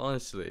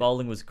 Honestly,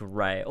 bowling was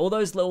great. All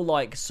those little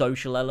like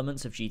social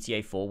elements of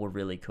GTA 4 were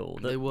really cool.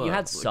 They were. You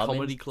had like some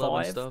comedy in club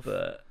 5, and stuff,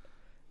 but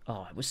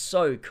it was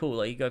so cool.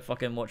 Like, you go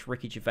fucking watch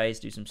Ricky Gervais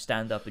do some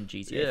stand up in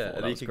GTA 4. and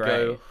That you was could great.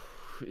 go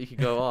he could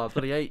go, oh, I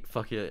bloody hate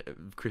fucking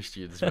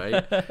Christians,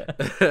 mate.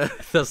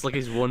 That's like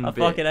his one I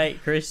bit. fucking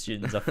hate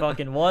Christians.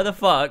 Why the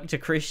fuck to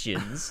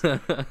Christians?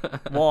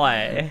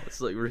 Why?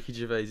 It's like Ricky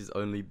Gervais's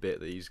only bit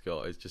that he's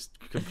got is just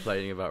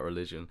complaining about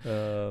religion.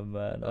 Oh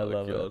man, I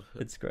love it.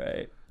 It's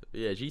great.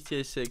 Yeah,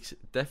 GTA 6,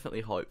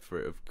 definitely hyped for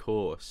it, of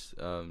course.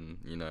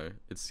 You know,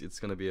 it's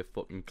gonna be a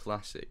fucking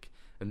classic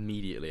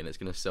immediately, and it's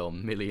gonna sell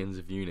millions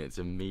of units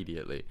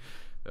immediately.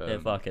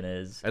 It fucking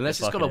is. Unless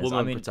it's got a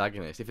woman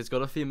protagonist. If it's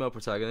got a female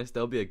protagonist,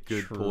 there'll be a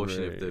good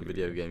portion of the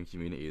video game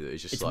community that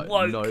is just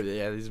woke. No,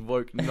 yeah, this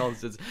woke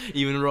nonsense.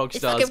 Even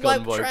Rockstar's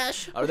gone woke.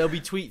 Trash. There'll be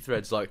tweet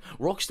threads like,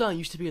 Rockstar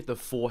used to be at the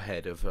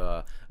forehead of you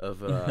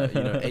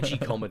know, edgy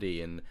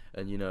comedy and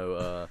you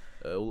know,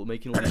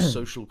 making all these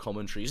social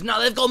commentaries. Now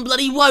they've gone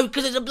bloody woke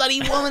because there's a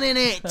bloody woman in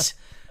it.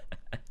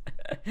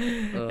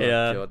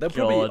 Yeah, God. They'll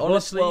probably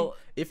honestly,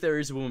 if there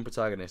is a woman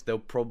protagonist, they'll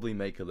probably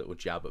make a little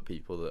jab at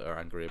people that are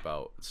angry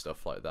about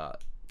stuff like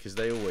that, because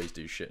they always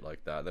do shit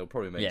like that. They'll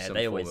probably make some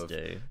form of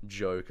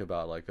joke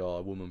about like, oh,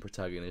 a woman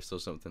protagonist or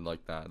something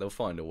like that. They'll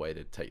find a way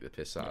to take the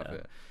piss out of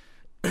it.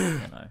 You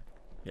know.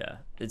 Yeah,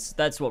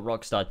 that's what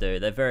Rockstar do.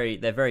 They're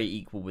very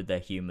equal with their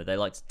humor. They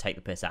like to take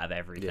the piss out of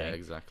everything. Yeah,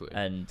 exactly.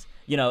 And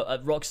you know,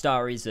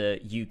 Rockstar is a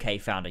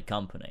UK founded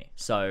company,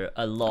 so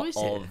a lot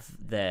of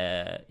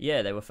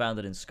they were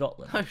founded in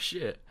Scotland. Oh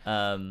shit.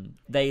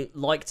 They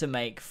like to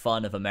make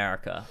fun of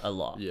America a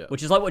lot,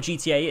 which is like what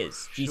GTA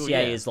is.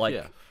 GTA is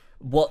like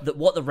what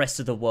the rest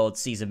of the world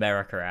sees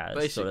America as,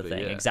 basically, sort of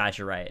thing,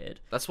 exaggerated.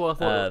 That's why I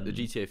thought the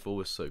GTA 4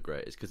 was so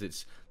great. Is because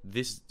it's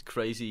this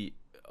crazy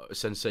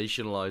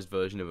sensationalized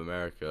version of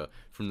America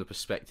from the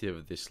perspective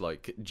of this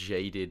like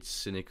jaded,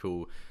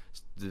 cynical,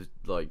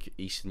 like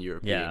Eastern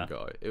European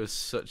guy. It was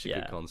such a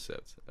good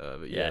concept.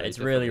 But it's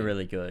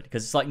really good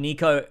because it's like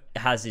Nico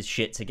has his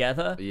shit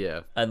together.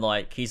 Yeah, and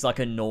like he's like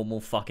a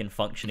normal fucking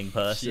functioning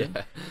person.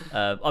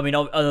 I mean,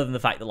 other than the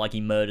fact that like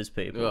he murders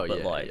people,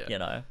 you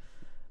know.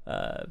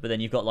 But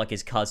then you've got like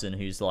his cousin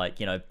who's like,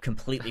 you know,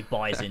 completely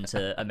buys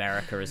into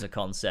America as a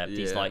concept.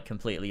 He's like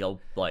completely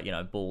like, you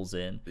know, balls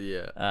in.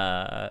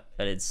 And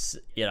it's,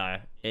 you know,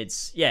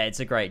 it's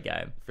a great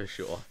game for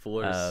sure.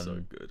 4 is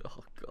so good.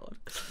 Oh god.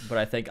 But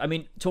I think, I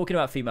mean, talking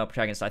about female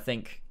protagonists, I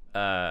think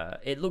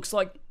it looks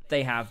like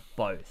they have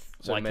both.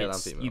 So like male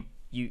and female.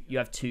 You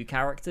have two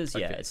characters.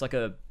 Okay. Yeah, it's like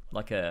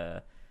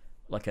a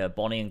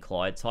Bonnie and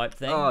Clyde type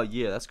thing. Oh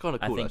yeah, that's kind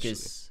of cool.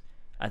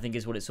 I think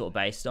is what it's sort of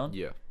based on.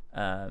 Yeah.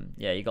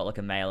 You got like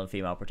a male and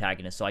female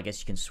protagonist, so I guess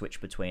you can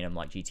switch between them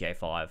like GTA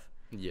 5.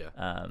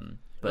 Yeah.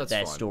 But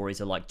their stories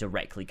are like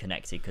directly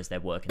connected because they're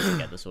working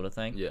together, sort of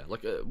thing. Yeah,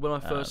 like when I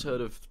first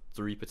heard of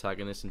 3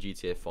 protagonists in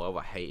GTA 5,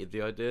 I hated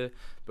the idea,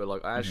 but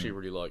like I actually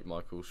really like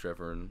Michael,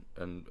 Trevor,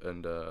 and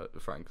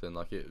Franklin.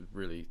 Like it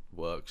really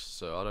works,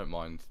 so I don't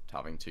mind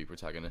having 2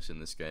 protagonists in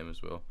this game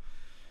as well.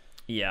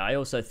 Yeah, I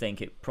also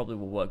think it probably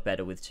will work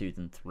better with 2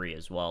 than 3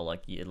 as well.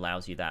 Like it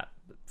allows you that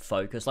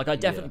focus. Like I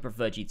definitely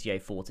prefer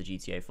GTA 4 to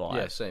GTA 5.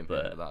 Yeah, same.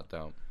 But that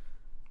down.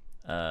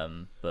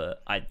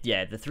 But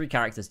the 3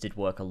 characters did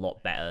work a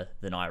lot better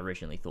than I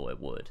originally thought it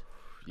would.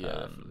 Yeah,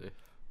 definitely.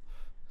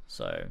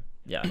 So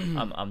yeah,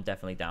 I'm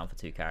definitely down for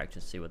 2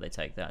 characters. See where they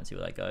take that and see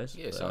where that goes.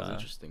 Yeah, sounds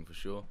interesting for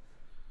sure.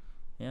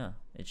 Yeah,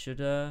 it should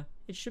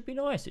be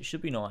nice. It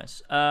should be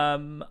nice. I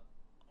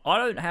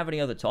don't have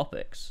any other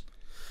topics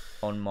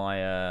on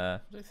my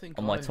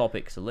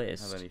topics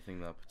list. Have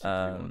anything that I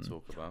particularly want to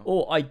talk about?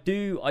 Oh, I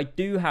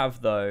do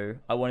have though.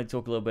 I want to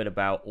talk a little bit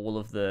about all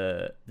of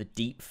the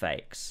deep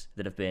fakes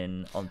that have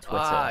been on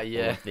Twitter.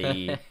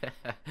 Yeah.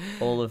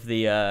 All of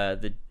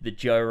the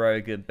Joe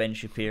Rogan, Ben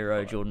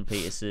Shapiro, Jordan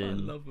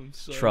Peterson,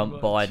 Trump,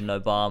 much. Biden,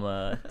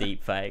 Obama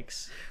deep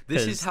fakes.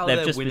 This is how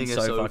they're winning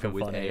us over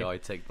with AI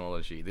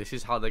technology. This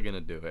is how they're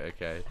gonna do it.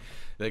 Okay.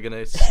 They're going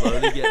to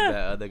slowly get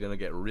better, they're going to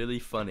get really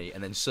funny,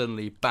 and then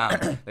suddenly,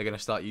 bam, they're going to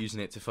start using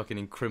it to fucking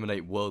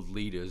incriminate world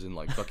leaders and,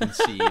 like, fucking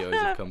CEOs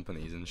of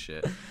companies and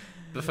shit.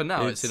 But for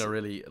now, it's in a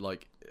really,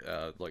 like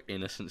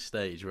innocent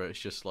stage where it's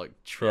just, like,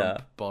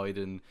 Trump,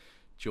 Biden,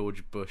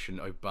 George Bush, and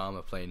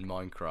Obama playing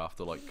Minecraft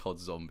or, like, COD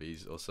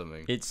Zombies or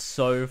something. It's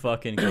so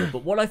fucking cool.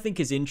 But what I think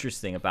is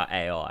interesting about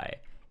AI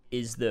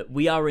is that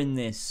we are in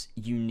this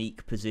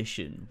unique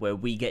position where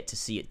we get to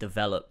see it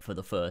develop for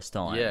the first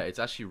time. Yeah, it's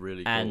actually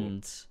really cool.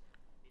 And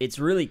it's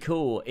really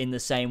cool in the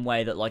same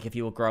way that, like, if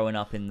you were growing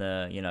up in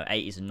the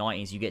 80s and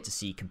 90s, you get to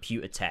see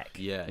computer tech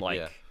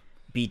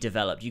be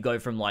developed. You go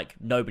from like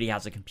nobody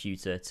has a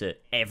computer to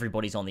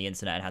everybody's on the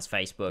internet and has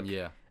Facebook.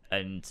 Yeah,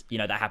 and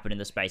that happened in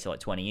the space of like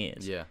 20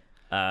 years. Yeah.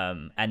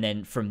 And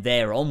then from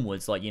there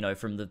onwards, like,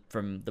 from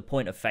the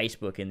point of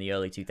Facebook in the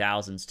early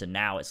 2000s to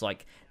now, it's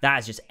like that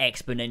has just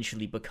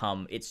exponentially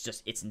become,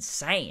 it's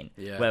insane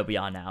where we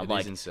are now.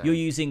 Like, you're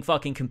using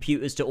fucking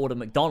computers to order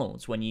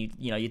McDonald's when you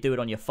do it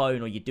on your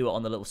phone or you do it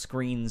on the little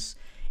screens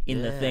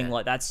in the thing.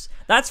 Like,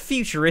 that's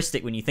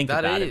futuristic when you think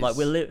about it. Like,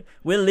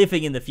 we're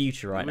living in the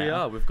future right now. We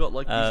are. We've got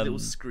like these little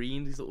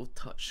screens, these little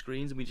touch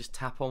screens, and we just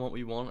tap on what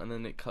we want, and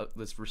then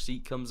this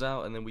receipt comes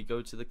out, and then we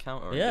go to the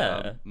counter and get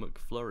a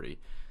McFlurry.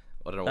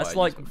 I don't know That's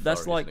why like I used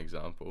that's McFlurry like as an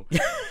example.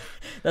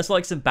 that's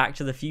like some Back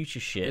to the Future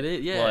shit. It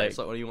is, yeah. Like, It's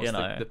like when he wants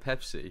the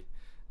Pepsi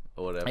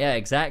or whatever. Yeah,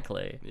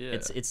 exactly. Yeah.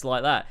 It's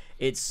like that.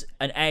 It's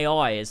an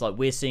AI is like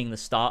we're seeing the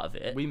start of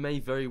it. We may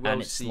very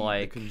well see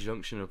like, the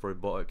conjunction of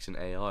robotics and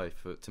AI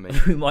to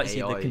make. We might AI,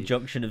 see the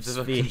conjunction of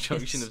spheres. The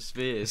conjunction of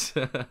spheres.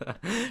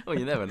 Well,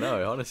 you never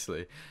know,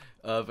 honestly.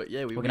 But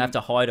yeah, we're gonna have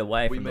to hide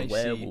away from the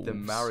werewolves. We may see the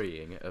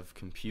marrying of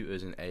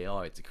computers and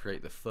AI to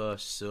create the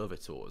first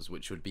servitors,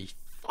 which would be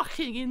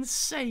fucking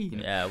insane.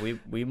 Yeah,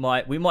 we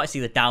might see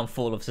the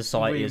downfall of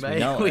society as we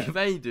know it. We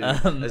may do.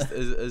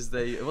 As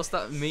they, what's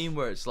that meme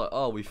where it's like,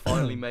 oh, we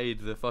finally made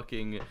the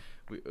fucking,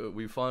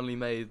 we finally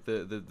made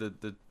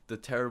the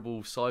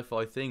terrible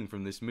sci-fi thing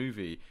from this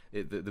movie.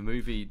 The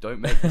movie,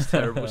 don't make this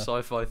terrible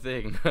sci-fi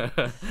thing.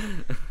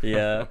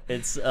 Yeah,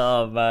 it's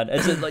man,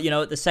 it's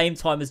at the same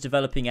time as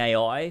developing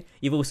AI,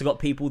 you've also got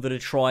people that are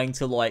trying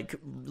to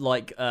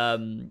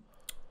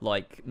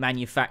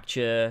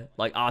manufacture,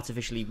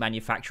 artificially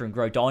manufacture and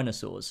grow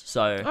dinosaurs.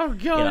 So oh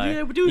god,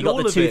 yeah, we're doing you got all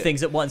the of two it.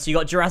 things at once. You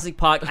got Jurassic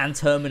Park and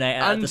Terminator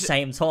at the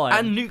same time,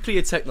 and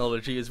nuclear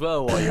technology as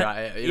well. While you're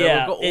at it,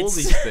 yeah, we've got all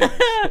these things.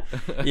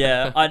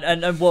 Yeah,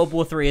 and World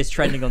War III is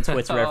trending on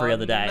Twitter every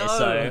other day. No.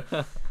 So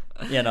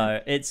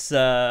it's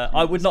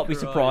I would not be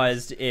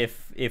surprised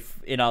if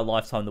in our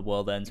lifetime the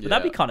world ends, but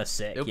that'd be kind of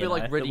sick. It'll be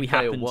like that Ready we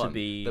Player happen One. to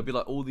be... There'll be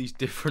like all these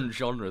different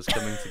genres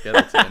coming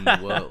together to end the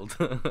world.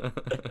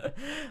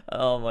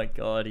 Oh my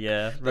god,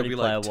 yeah. There'll Ready be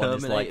Player like One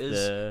is like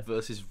Terminators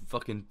versus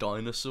fucking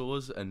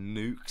dinosaurs and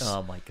nukes.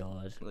 Oh my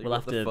god, Like, we'll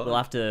have to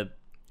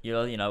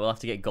we'll have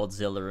to get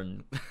Godzilla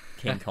and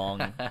King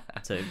Kong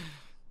to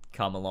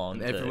come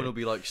along. And everyone will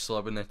be like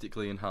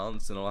cybernetically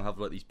enhanced, and I'll have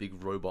like these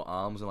big robot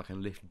arms, and I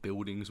can lift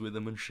buildings with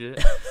them and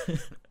shit.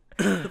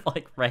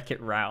 Like Wreck-It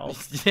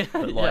Ralph, Yeah,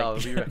 but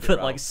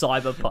Wreck-It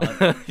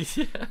cyberpunk.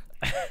 Yeah.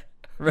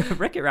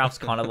 Wreck-It Ralph's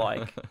kind of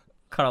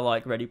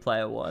like Ready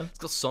Player One. It's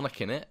got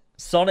Sonic in it.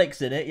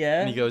 Sonic's in it,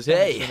 yeah. And he goes,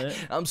 Sonic's in "Hey,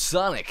 it. I'm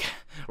Sonic,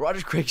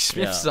 Roger Craig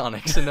Smith Yeah.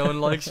 Sonic, so no one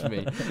likes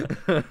me."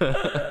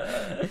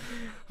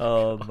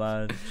 Oh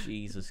man,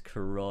 Jesus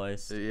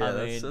Christ! Yeah,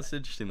 that's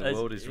interesting. The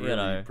world is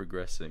really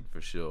progressing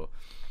for sure.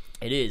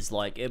 It is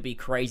it'd be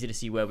crazy to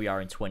see where we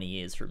are in 20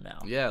 years from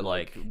now. Yeah,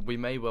 like we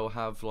may well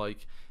have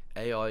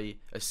AI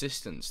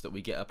assistants that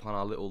we get up on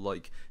our little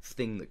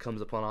thing that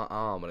comes up on our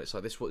arm, and it's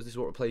like this is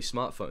what replaces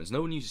smartphones. No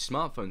one uses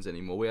smartphones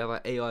anymore. We have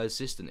our AI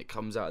assistant. It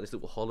comes out of this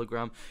little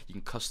hologram. You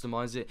can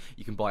customize it.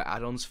 You can buy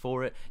add-ons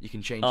for it. You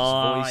can change its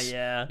voice.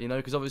 Yeah,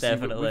 because obviously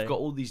definitely. we've got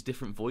all these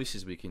different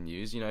voices we can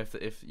use.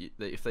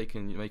 If they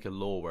can make a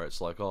law where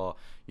it's like,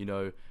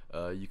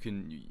 you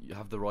can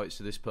have the rights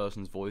to this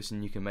person's voice,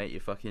 and you can make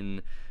your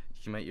fucking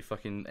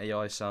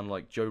AI sound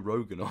like Joe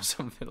Rogan or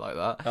something like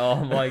that.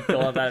 Oh my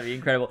god, that'd be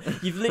incredible.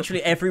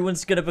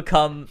 Everyone's gonna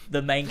become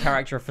the main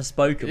character of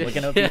Forspoken. We're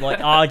gonna be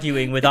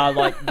arguing with our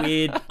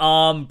weird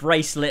arm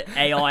bracelet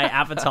AI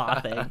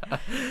avatar thing.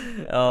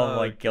 Oh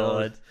my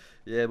god.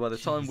 Yeah, by the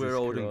time we're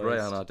old and grey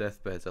Christ. on our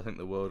deathbeds, I think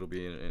the world will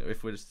be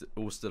if we're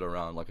all still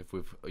around, if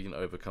we've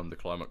overcome the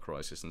climate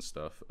crisis and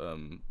stuff,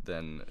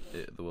 then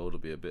the world will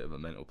be a bit of a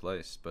mental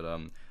place. But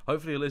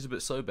hopefully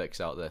Elizabeth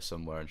Sobeck's out there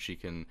somewhere, and she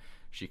can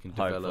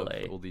develop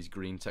all these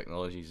green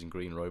technologies and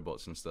green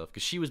robots and stuff,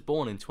 because she was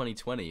born in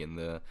 2020 in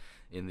the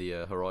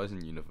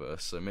Horizon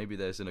universe. So maybe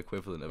there's an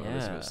equivalent of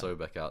Elizabeth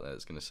Sobeck out there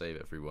that's going to save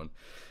everyone.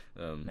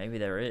 Maybe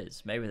there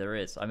is.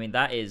 I mean,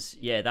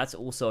 that's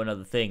also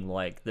another thing.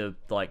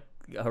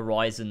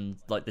 Horizon,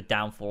 the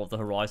downfall of the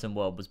Horizon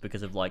world was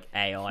because of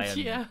AI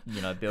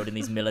and building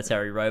these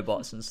military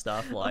robots and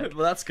stuff. Well,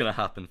 that's gonna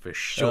happen for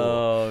sure.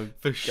 Oh,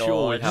 for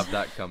sure, we have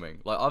that coming.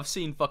 I've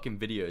seen fucking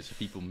videos of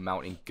people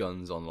mounting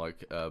guns on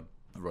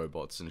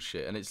robots and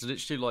shit, and it's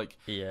literally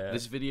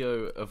this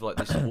video of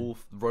this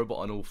robot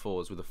on all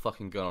fours with a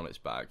fucking gun on its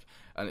back,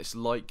 and it's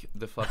like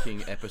the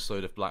fucking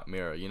episode of Black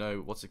Mirror.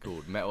 What's it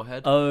called,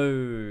 Metalhead?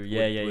 Oh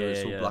yeah, where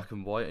it's all black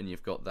and white, and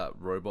you've got that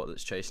robot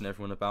that's chasing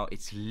everyone about.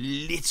 It's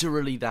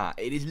literally that.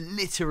 It is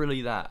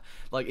literally that.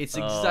 It's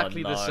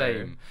exactly the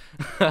same.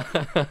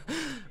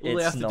 All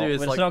they have to do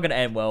is it's not going to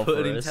end well put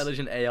for an us.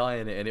 intelligent AI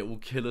in it, and it will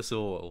kill us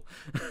all.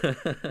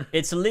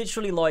 It's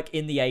literally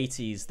in the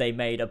 80s they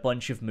made a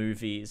bunch of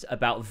movies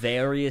about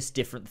various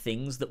different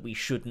things that we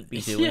shouldn't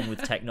be doing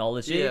with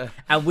technology,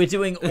 and we're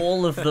doing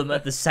all of them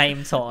at the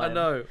same time. I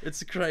know,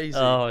 it's crazy.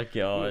 Oh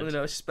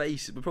god.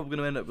 Space. We're probably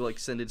going to end up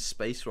sending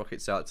space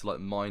rockets out to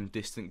mine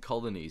distant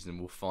colonies, and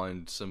we'll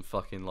find some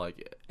fucking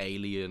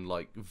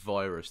alien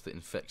virus that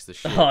infects the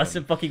shit. Oh,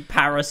 some fucking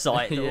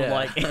parasite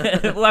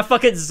that will we'll have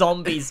fucking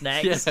zombies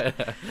next. Yeah.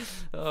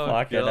 Oh,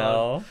 fucking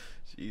hell.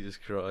 Jesus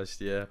Christ,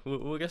 yeah.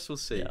 Well, I guess we'll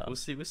see. Yeah. We'll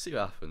see what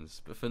happens.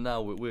 But for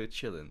now, we're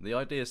chilling. The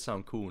ideas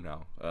sound cool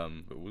now.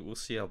 But we'll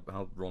see how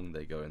wrong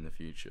they go in the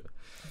future.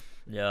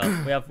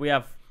 Yeah, we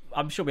have.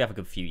 I'm sure we have a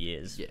good few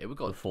years. Yeah, we've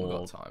got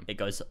time. It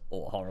goes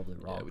horribly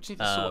wrong. Yeah, we just need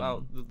to sort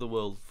out the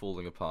world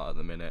falling apart at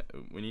the minute.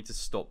 We need to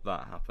stop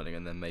that happening,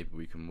 and then maybe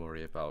we can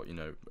worry about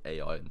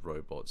AI and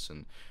robots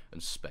and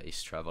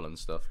space travel and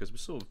stuff, because we're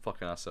sort of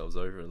fucking ourselves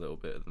over a little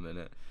bit at the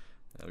minute.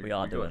 We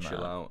are doing that.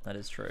 Chill out. That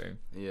is true.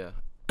 Yeah.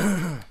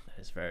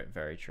 It's very,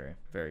 very true.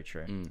 Very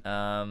true.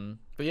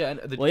 But yeah,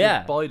 and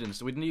Biden.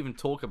 So we didn't even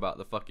talk about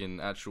the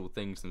fucking actual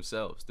things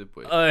themselves, did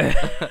we? Oh,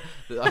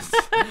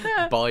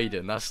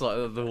 Biden. That's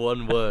like the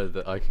one word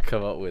that I could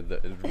come up with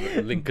that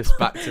would link us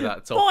back to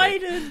that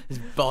topic. Biden. It's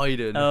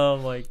Biden. Oh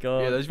my god.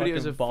 Yeah, those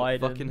videos are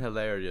Biden. fucking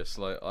hilarious.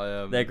 Like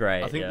they're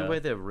great. I think the way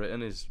they're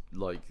written is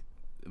like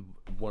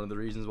one of the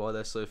reasons why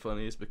they're so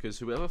funny is because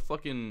whoever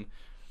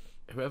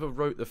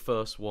wrote the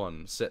first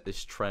one set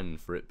this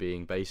trend for it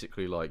being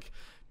basically like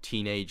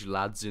teenage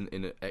lads in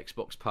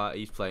Xbox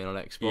parties playing on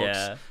Xbox.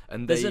 Yeah.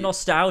 And there's a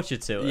nostalgia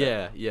to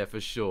it. Yeah, for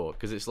sure.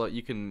 Because it's like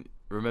you can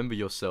remember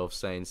yourself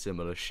saying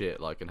similar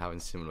shit, like, and having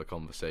similar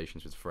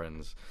conversations with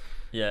friends.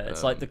 Yeah,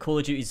 it's like the Call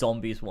of Duty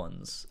Zombies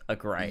ones are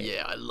great.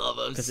 Yeah, I love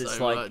them so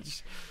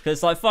much. Because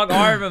it's like, fuck,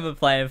 I remember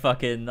playing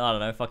fucking, I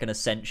don't know, fucking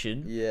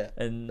Ascension. Yeah.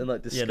 And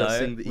like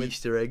discussing the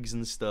Easter eggs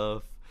and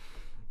stuff.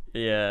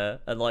 Yeah,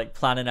 and like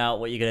planning out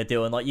what you're gonna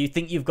do, and like you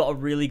think you've got a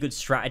really good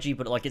strategy,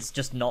 but like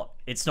it's not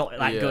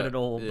that good at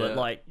all. But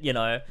like you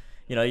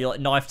like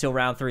knife till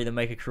round 3, then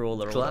make a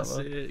crawler. Or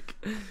Classic.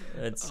 Whatever.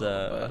 It's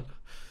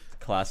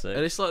classic.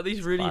 And it's like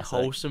these really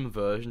wholesome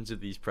versions of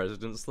these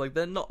presidents. Like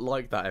they're not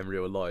like that in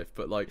real life,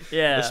 but like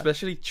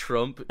especially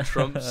Trump's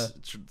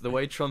the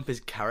way Trump is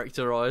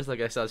characterized, I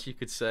guess as you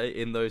could say,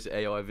 in those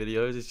AI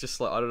videos, it's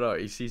just like I don't know,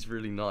 he's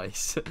really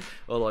nice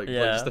or like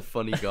just a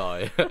funny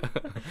guy.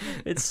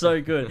 It's so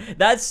good.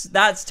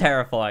 That's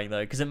terrifying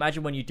though, because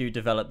imagine when you do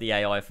develop the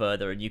AI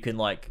further and you can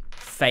like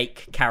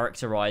fake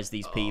characterize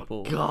these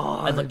people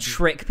and like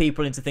trick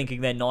people into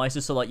thinking they're nicer,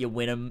 so like you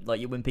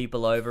win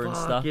people over and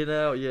stuff. You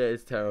know, yeah,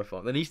 it's terrifying.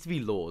 There needs to be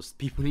laws.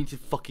 People need to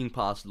fucking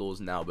pass laws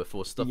now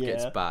before stuff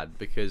gets bad,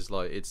 because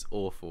like it's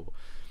awful.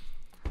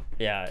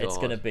 Yeah, God. It's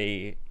gonna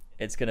be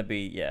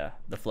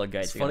the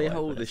floodgates. It's funny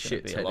how all this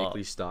shit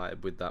technically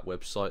started with that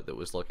website that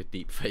was like a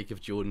deep fake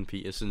of Jordan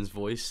Peterson's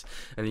voice,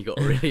 and he got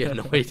really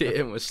annoyed at it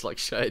and was like,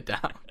 shut it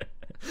down.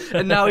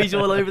 And now he's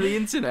all over the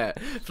internet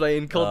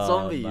playing COD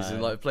Zombies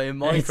and like playing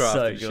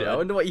Minecraft and shit. I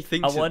wonder what he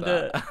thinks of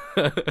that.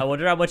 I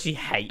wonder how much he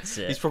hates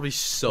it. He's probably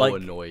so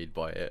annoyed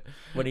by it.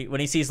 When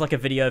he sees like a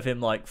video of him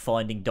like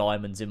finding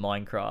diamonds in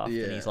Minecraft,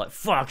 and he's like,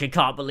 fuck, I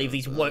can't believe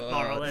these woke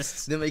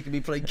moralists. They're making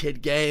me play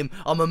kid game.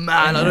 I'm a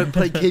man, I don't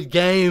play kid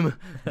game.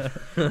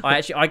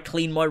 I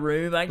clean my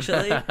room,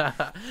 actually.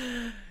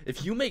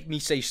 If you make me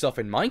say stuff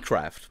in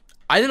Minecraft,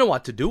 I don't know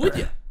what to do with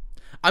you.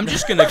 I'm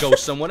just gonna go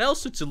someone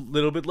else. It's a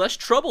little bit less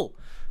trouble.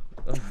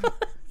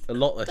 A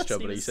lot less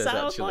trouble, he says,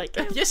 actually. Like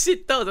yes,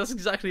 it does. That's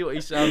exactly what he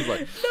sounds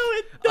like. No,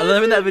 it doesn't. I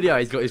love in that video,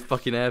 he's got his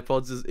fucking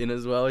AirPods in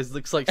as well. He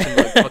looks like some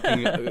like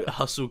fucking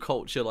hustle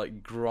culture,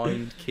 like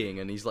grind king,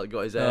 and he's like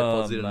got his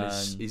AirPods in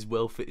and his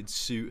well-fitted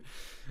suit.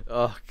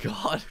 Oh,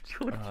 God.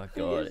 Oh,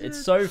 God.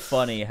 It's so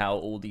funny how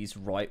all these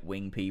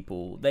right-wing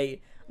people,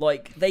 they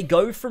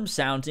go from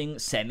sounding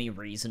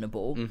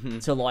semi-reasonable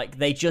to, like,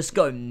 they just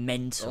go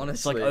mental. Honestly.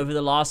 It's like, over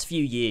the last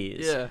few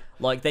years,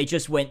 like, they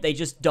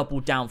just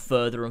doubled down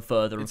further and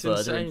further and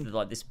further into,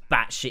 like, this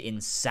batshit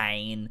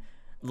insane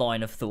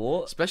line of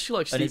thought. Especially,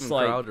 like, Steven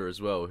Crowder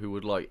as well, who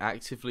would, like,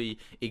 actively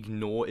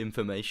ignore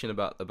information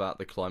about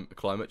the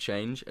climate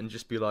change and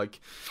just be like,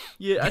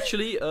 yeah,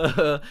 actually,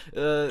 the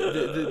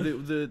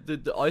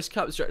ice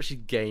caps are actually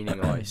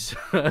gaining ice.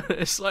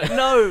 It's like,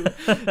 no,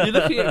 you're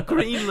looking at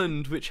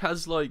Greenland, which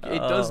has, like, it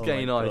does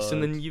gain ice,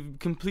 and then you're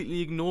completely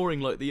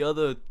ignoring, like, the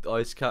other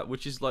ice cap,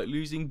 which is, like,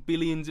 losing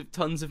billions of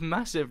tons of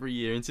mass every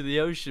year into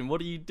the ocean.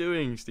 What are you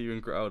doing, Steven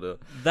Crowder?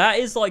 That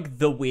is, like,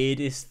 the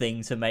weirdest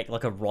thing to make,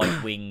 like, a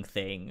right-wing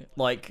thing.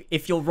 Like,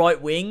 if you're right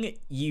wing,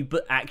 you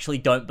actually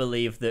don't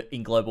believe that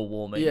in global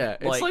warming. Yeah,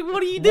 it's like,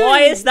 what are you doing?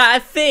 Why is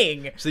that a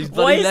thing?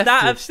 Why is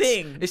that a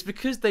thing? It's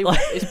because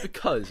it's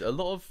because a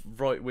lot of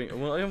right wing.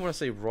 Well, I don't want to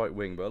say right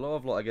wing, but a lot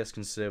of, like, I guess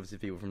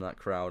conservative people from that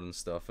crowd and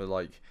stuff are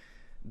like,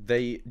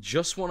 they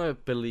just want to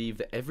believe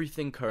that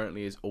everything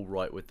currently is all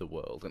right with the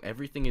world and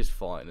everything is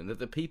fine, and that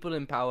the people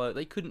in power,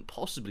 they couldn't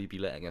possibly be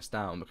letting us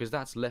down, because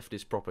that's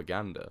leftist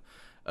propaganda.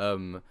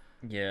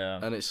 Yeah,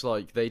 and it's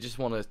like they just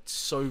want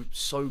to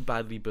so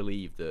badly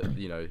believe that,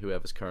 you know,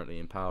 whoever's currently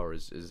in power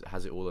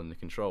has it all under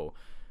control,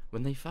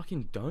 when they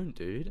fucking don't,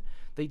 dude.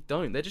 They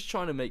don't. They're just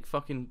trying to make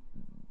fucking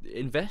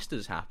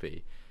investors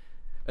happy,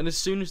 and as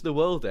soon as the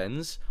world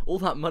ends, all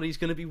that money's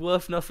going to be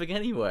worth nothing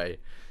anyway.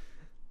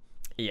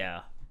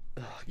 Yeah.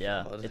 Oh,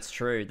 yeah, God. It's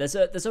true. There's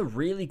a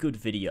really good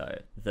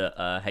video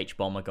that H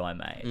Bomber guy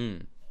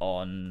made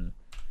on.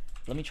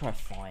 Let me try to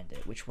find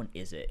it. Which one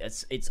is it?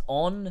 It's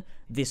on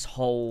this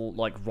whole,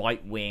 like,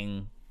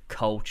 right-wing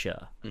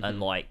culture and,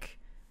 like,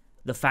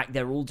 the fact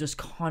they're all just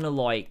kind of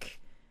like,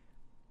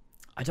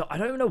 I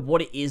don't even know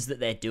what it is that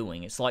they're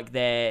doing. It's like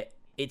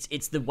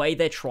it's the way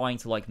they're trying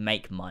to, like,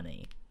 make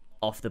money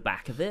off the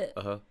back of it.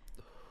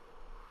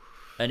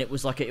 And it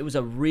was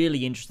a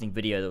really interesting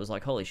video that was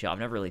like, holy shit, I've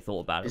never really thought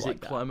about it like that.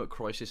 Is it Climate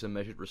Crisis and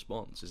Measured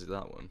Response? Is it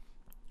that one?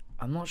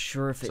 I'm not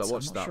sure if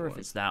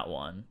it's that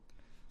one.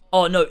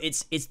 Oh no,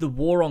 it's the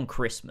War on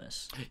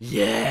Christmas.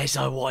 Yes,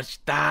 I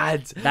watched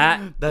that.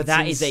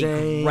 That is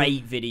a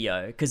great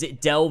video because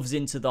it delves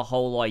into the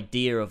whole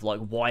idea of like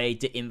why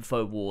do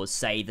InfoWars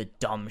say the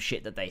dumb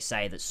shit that they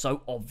say that's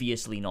so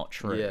obviously not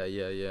true.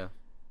 Yeah.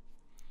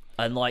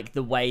 And like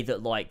the way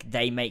that like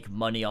they make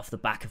money off the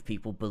back of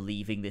people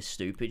believing this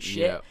stupid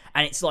shit. Yeah.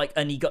 And it's like,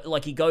 and he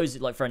goes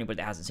like, for anybody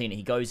that hasn't seen it,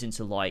 he goes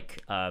into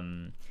like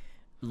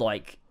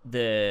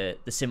the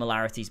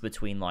similarities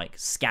between like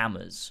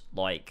scammers,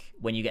 like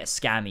when you get a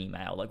scam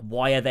email, like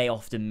why are they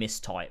often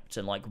mistyped,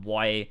 and like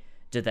why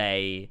do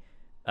they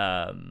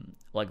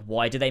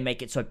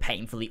make it so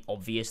painfully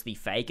obviously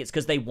fake? It's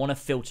because they want to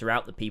filter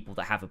out the people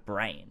that have a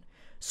brain.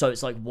 So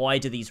it's like, why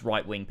do these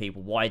right-wing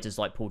people, why does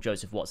like Paul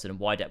Joseph Watson and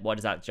why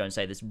does Alex Jones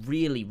say this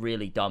really,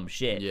 really dumb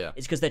shit? Yeah.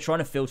 It's because they're trying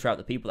to filter out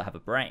the people that have a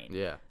brain.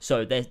 Yeah.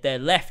 So they're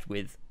left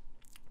with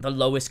the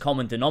lowest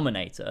common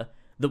denominator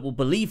that will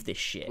believe this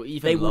shit. Well,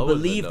 they will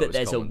believe that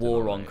there's a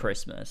war on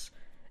Christmas.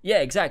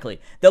 Yeah,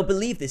 exactly. They'll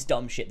believe this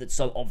dumb shit that's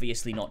so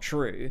obviously not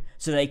true,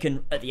 so they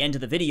can, at the end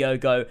of the video,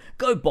 go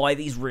buy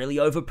these really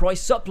overpriced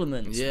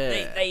supplements.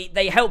 Yeah.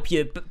 They help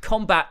you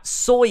combat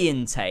soy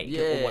intake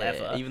or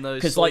whatever. Even though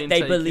because like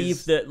they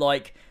believe that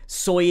like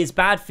soy is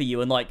bad for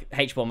you, and like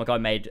H-Bomber Guy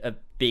made a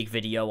big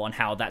video on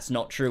how that's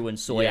not true, and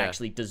soy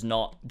actually does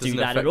not do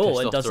that at all,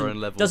 and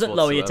doesn't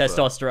lower your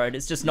testosterone.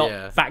 It's just not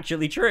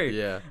factually true.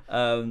 Yeah.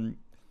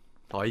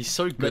 Oh, he's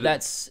so good at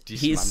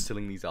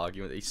dismantling these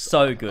arguments. He's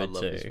so good I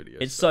love too. his videos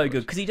It's so so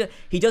good because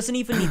he doesn't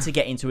even need to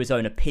get into his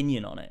own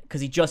opinion on it, because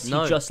he just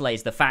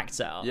lays the facts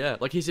out. Yeah,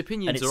 like his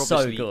opinions are so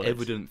obviously good.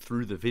 evident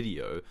through the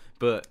video,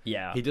 but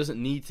he doesn't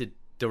need to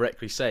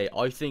directly say,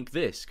 I think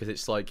this, because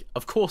it's like,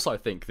 of course I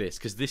think this,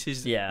 because this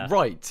is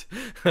right.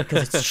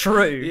 Because it's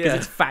true, because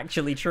it's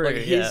factually true. Like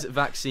his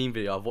vaccine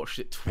video, I've watched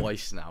it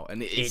twice now,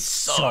 and it's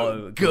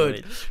so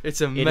good.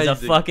 It's amazing. It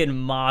is a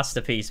fucking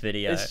masterpiece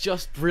video. It's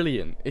just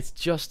brilliant. It's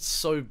just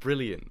so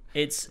brilliant.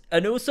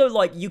 And also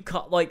like you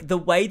cut like the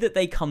way that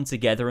they come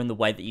together and the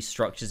way that he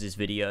structures his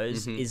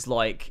videos is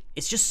like,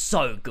 it's just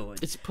so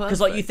good. It's perfect.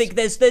 Because like you think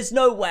there's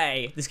no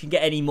way this can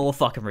get any more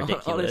fucking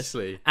ridiculous.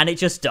 Honestly. And it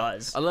just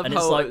does. I love and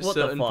how it's like, what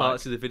certain the fuck?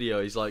 parts of the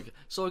video he's like,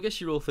 so I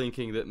guess you're all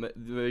thinking that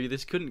maybe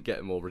this couldn't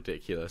get more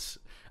ridiculous.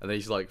 And then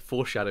he's like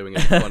foreshadowing a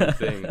fun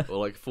thing, or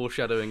like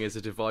foreshadowing as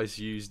a device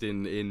used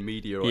in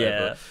media or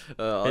whatever.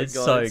 It's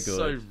so good. It's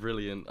so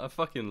brilliant. I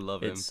fucking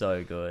love him. It's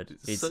so good.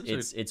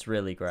 It's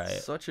really great.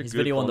 Such a his good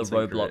video on the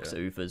content Roblox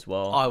oof as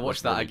well. Oh, I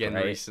watched that really again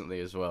great.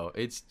 recently as well.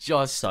 It's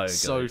just so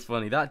good.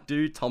 funny. That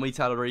dude, Tommy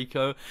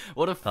Tallarico,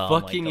 what a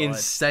fucking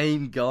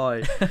insane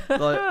guy.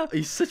 Like,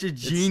 he's such a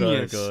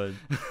genius.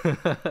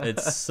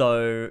 It's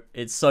so good.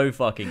 It's so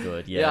fucking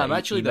good. Yeah, I'm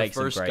actually the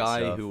first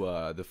guy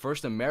the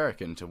first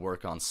American to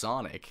work on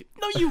Sonic.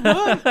 No, you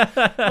weren't.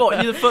 What?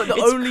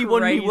 The only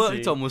one we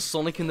worked on was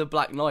Sonic and the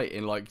Black Knight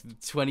in like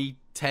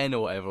 2010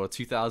 or whatever, or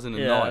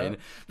 2009.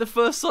 The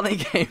first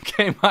Sonic game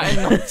came out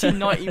in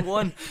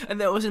 1991, and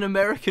there was an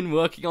American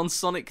working on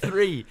Sonic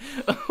 3.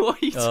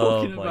 What are you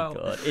talking about?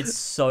 Oh my god, it's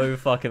so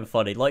fucking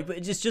funny. Like, but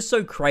it's just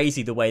so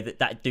crazy the way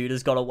that dude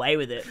has got away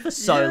with it for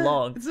so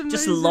long.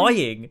 Just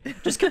lying,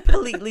 just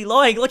completely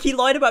lying. Like he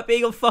lied about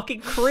being on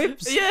fucking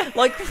Cribs. Yeah.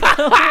 Like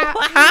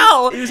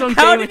how? He was on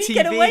how Gamer did he TV.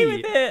 get away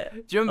with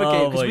it? Do you remember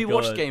Gamer? Because we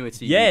watched Gamer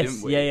TV,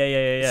 didn't we?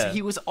 Yeah. So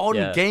he was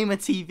on Gamer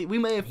TV. We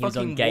may have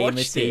fucking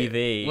watched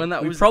TV. It when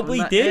that we was probably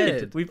when that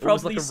did. aired. We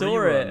probably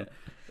saw it.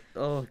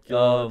 Oh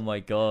god. Oh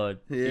my god.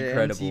 Yeah,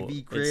 incredible.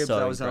 MTV Cribs. It's so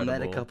I was incredible. on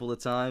that a couple of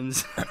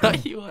times.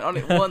 You went on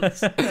it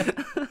once.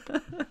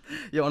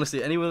 Yeah,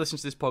 honestly, anyone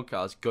listens to this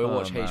podcast, go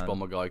watch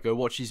H-Bomber Guy. Go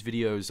watch his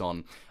videos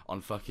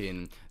on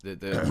fucking the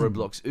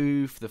Roblox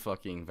oof, the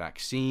fucking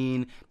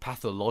vaccine,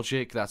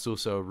 Pathologic. That's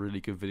also a really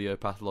good video.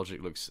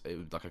 Pathologic looks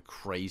like a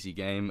crazy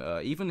game.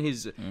 Even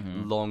his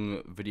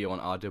long video on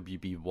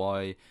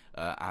RWBY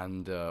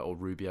and or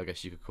Ruby, I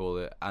guess you could call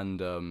it,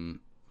 and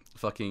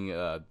fucking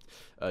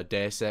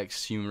Deus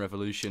Ex Human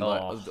Revolution,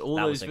 like all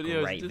that those was a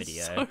videos great are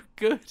video. so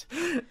good.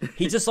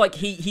 He just like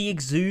he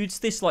exudes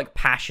this like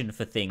passion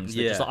for things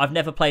that just like, I've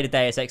never played a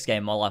Deus Ex game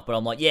in my life, but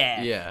I'm like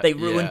they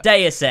ruined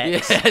Deus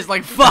Ex. Yeah, it's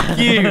like fuck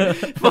you.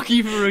 Fuck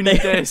you for ruining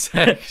Deus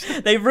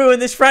Ex. They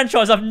ruined this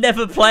franchise I've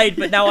never played,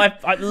 but now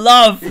I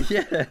love.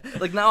 Yeah,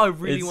 like now I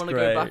really want to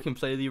great. go back and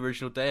play the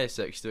original Deus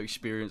Ex to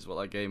experience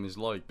what that game is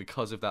like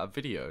because of that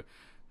video.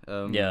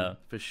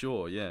 For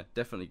sure. Yeah,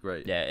 definitely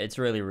great. Yeah, it's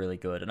really, really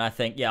good. And I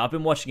think, I've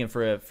been watching him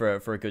for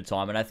a good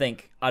time. And I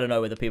think, I don't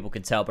know whether people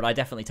can tell, but I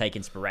definitely take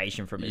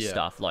inspiration from his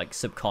stuff. Like,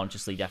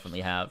 subconsciously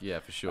definitely have. Yeah,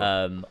 for sure.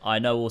 I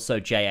know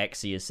also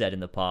JXE has said in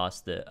the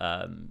past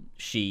that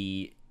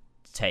she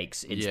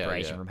takes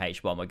inspiration from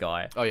H-Bomber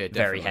Guy. Oh, yeah,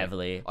 definitely. Very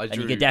heavily. And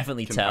you can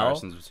definitely tell.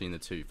 Comparisons between the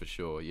two, for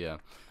sure, yeah.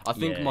 I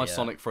think my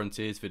Sonic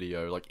Frontiers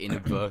video, like,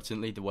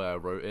 inadvertently, the way I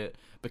wrote it,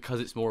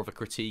 because it's more of a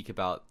critique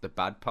about the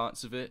bad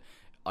parts of it,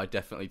 I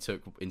definitely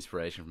took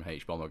inspiration from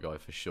H-Bomber Guy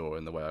for sure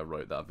in the way I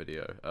wrote that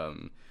video.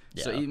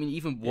 So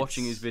even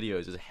watching his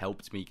videos has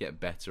helped me get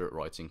better at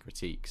writing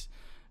critiques.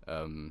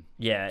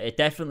 Yeah, it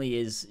definitely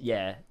is.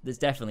 Yeah, there's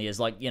definitely is.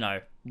 Like,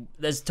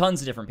 there's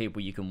tons of different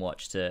people you can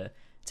watch to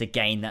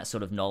gain that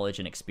sort of knowledge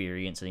and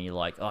experience, and you're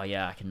like, oh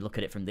yeah, I can look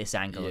at it from this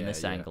angle and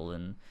this angle,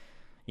 and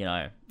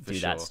do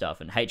that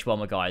stuff. And H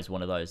Bomber Guy is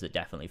one of those that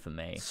definitely for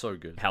me so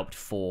good helped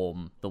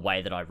form the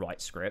way that I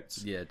write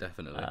scripts. Yeah,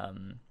 definitely.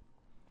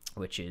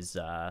 Which is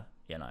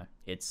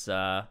it's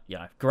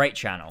great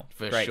channel.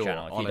 Great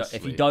channel.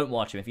 If you don't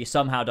watch him, if you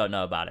somehow don't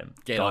know about him,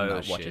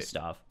 go watch his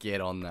stuff. Get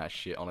on that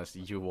shit.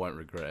 Honestly, you won't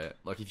regret it.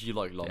 Like, if you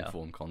like long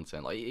form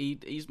content, like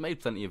he's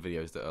made plenty of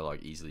videos that are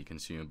like easily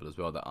consumable as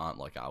well, that aren't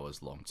like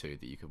hours long too,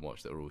 that you can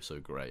watch, that are also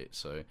great.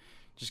 So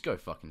just go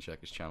fucking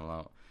check his channel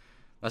out.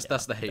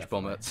 That's the H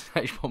Bomber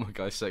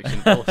Guy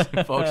section of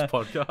Austin Fox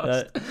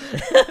podcast.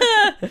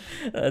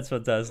 That's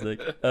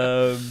fantastic.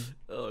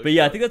 But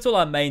yeah, I think that's all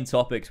our main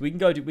topics. We can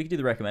do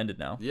the recommended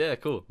now. Yeah,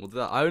 cool.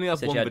 Well, I only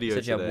have one video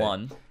today. You have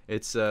one.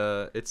 It's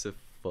a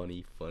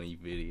funny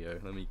video.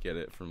 Let me get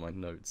it from my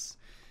notes.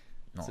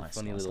 It's a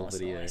funny little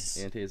video,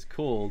 and it is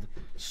called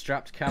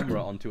 "Strapped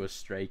Camera Onto a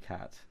Stray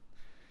Cat,"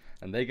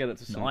 and they get up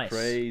to some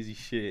crazy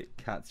shit.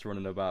 Cats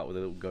running about with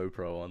a little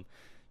GoPro on.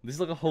 This is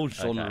like a whole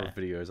genre of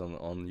videos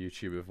on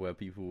YouTube of where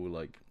people will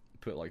like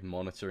put like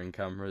monitoring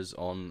cameras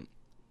on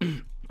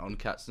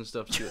cats and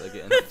stuff. See what they're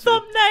getting the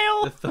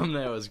thumbnail. The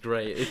thumbnail is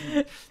great.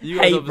 You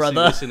guys obviously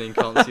listening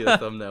can't see the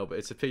thumbnail, but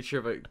it's a picture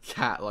of a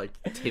cat like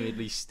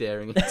timidly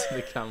staring into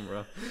the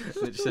camera,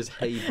 and it just says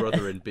 "Hey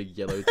brother" in big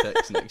yellow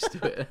text next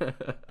to it.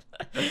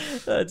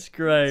 That's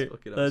great.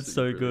 That's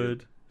so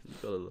good. You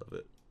gotta love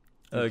it.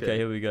 Okay,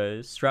 here we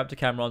go. Strapped a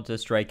camera onto a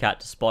stray cat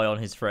to spy on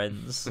his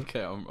friends.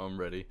 Okay, I'm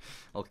ready.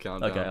 I'll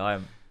count down. Okay,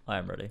 I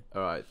am ready.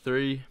 All right,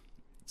 3,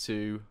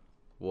 2,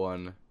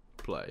 1,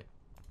 play.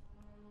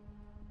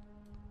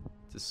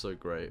 This is so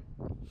great.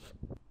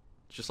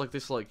 Just like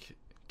this like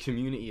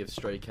community of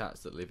stray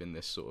cats that live in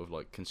this sort of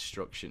like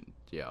construction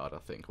yard, I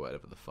think,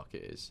 whatever the fuck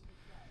it is.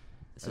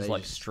 This is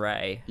like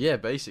Stray. Yeah,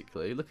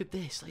 basically. Look at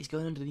this. Like, he's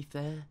going underneath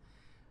there.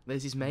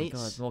 There's his mates. Oh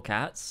my God, more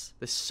cats.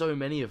 There's so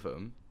many of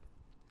them.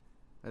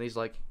 And he's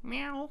like,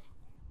 meow.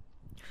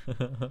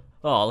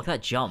 Oh, look at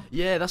that jump.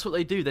 Yeah, that's what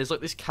they do. There's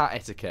like this cat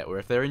etiquette where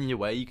if they're in your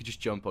way, you could just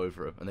jump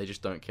over them, and they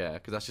just don't care,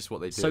 because that's just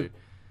what they do.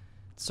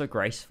 So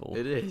graceful.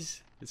 It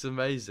is. It's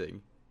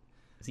amazing.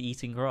 Is he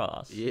eating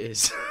grass? He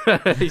is.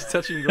 He's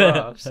touching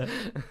grass.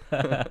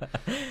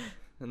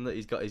 And look,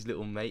 he's got his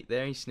little mate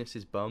there. He sniffs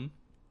his bum.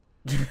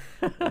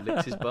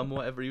 Licks his bum,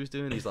 whatever he was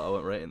doing. He's like, I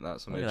won't rate in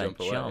that, so I'm going to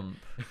jump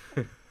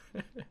away.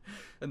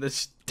 And they're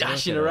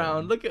dashing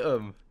around. Look at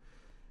them.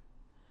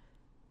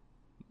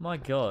 My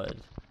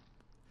God.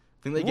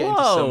 I think they get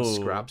into some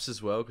scraps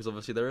as well, because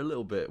obviously they're a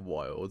little bit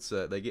wild,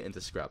 so they get into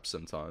scraps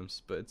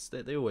sometimes, but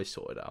they always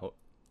sort it out.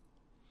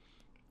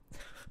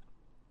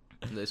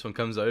 And this one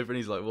comes over and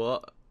he's like,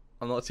 what?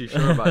 I'm not too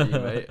sure about you,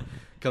 mate.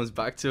 Comes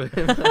back to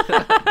him.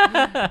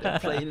 They're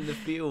playing in the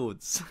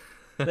fields.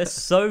 They're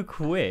so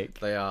quick.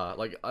 They are.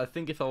 Like, I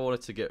think if I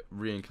wanted to get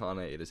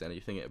reincarnated as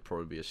anything, it'd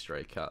probably be a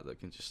stray cat that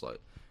can just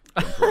like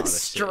jump around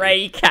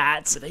stray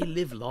cats. But they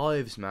live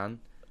lives, man.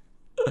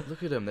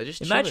 Look at them. They're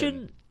just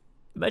chilling.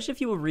 Imagine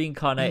if you were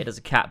reincarnated as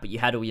a cat, but you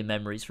had all your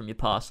memories from your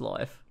past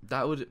life.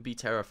 That would be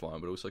terrifying,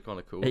 but also kind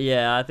of cool.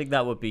 Yeah, I think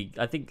that would be.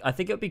 I think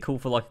it would be cool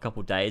for like a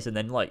couple of days, and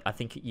then like I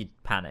think you'd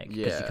panic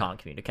because you can't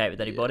communicate with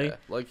anybody. Yeah.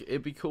 Like,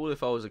 it'd be cool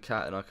if I was a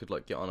cat and I could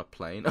like get on a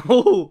plane.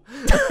 Oh,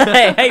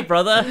 hey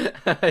brother.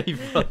 Hey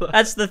brother.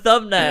 That's the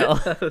thumbnail.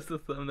 That's the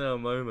thumbnail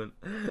moment.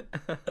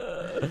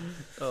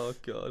 Oh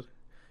God.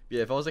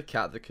 Yeah, if I was a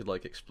cat that could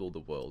like explore the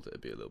world,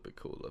 it'd be a little bit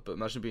cooler. But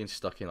imagine being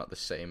stuck in like the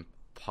same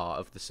part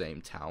of the same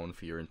town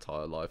for your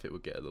entire life. It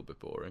would get a little bit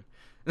boring.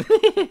 Look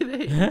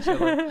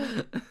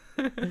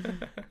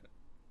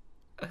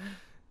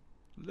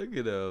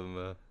at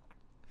them.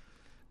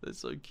 They're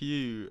so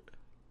cute.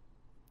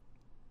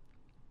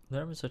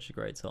 They're having such a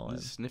great time.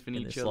 Just sniffing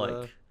each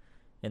other. Like,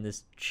 in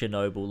this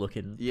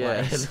Chernobyl-looking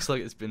place. It looks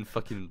like it's been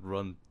fucking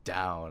run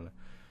down.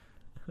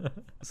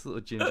 This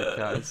little ginger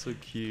cat is so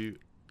cute.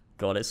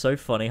 God, it's so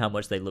funny how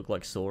much they look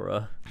like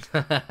Sora.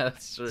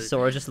 That's true.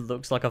 Sora just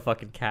looks like a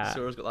fucking cat.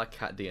 Sora's got that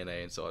cat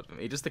DNA inside of him.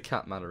 He does the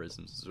cat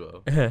mannerisms as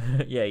well.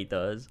 Yeah, he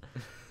does.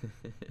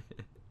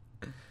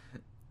 I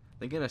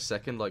think in a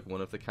second, like,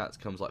 one of the cats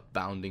comes like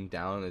bounding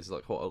down and is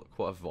like quite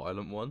a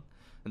violent one,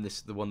 and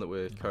the one that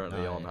we're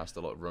currently on has to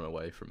like run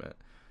away from it.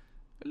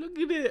 Look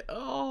at it!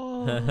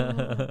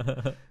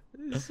 Oh,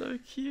 it's so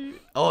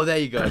cute. Oh, there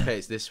you go. Okay,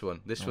 it's this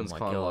one. This one's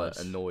kind of like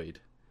annoyed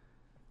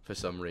for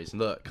some reason.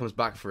 Look, comes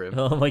back for him.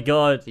 Oh my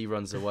God! He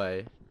runs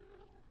away.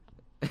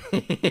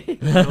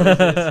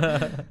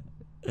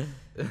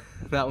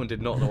 That one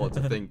did not know what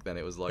to think. Then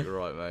it was like,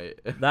 right, mate.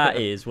 That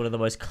is one of the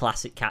most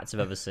classic cats I've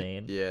ever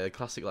seen. Yeah,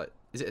 classic. Like,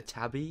 is it a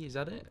tabby? Is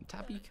that it? A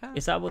tabby cat?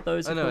 Is that what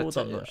those are called?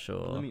 I'm not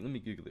sure. Let me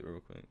Google it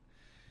real quick.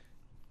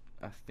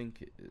 I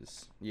think it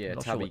is. Yeah,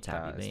 tabby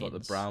cat. It's like the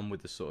brown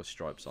with the sort of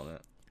stripes on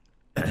it.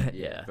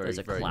 Yeah, there's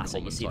a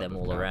classic. You see them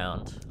all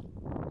around.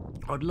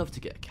 I'd love to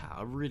get a cat.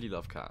 I really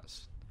love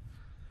cats.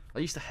 I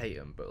used to hate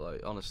them, but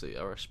like honestly,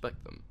 I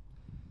respect them.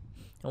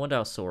 I wonder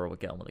how Sora would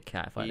get on with a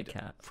cat if I had a He'd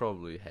cat.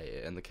 probably hate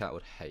it, and the cat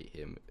would hate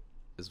him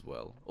as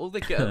well. Or they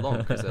get along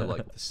because they're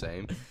like the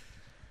same.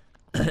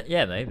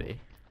 Yeah, maybe.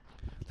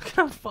 Look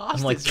how fast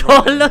I'm like, it's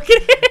God, running. look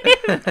at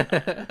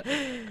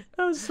him!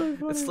 That was so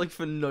funny. It's like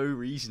for no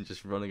reason,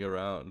 just running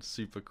around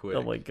super quick.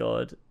 Oh my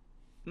God.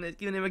 And it's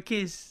giving him a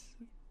kiss.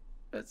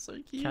 That's so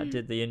cute. Cat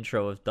did the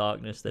intro of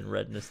darkness, then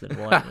redness, then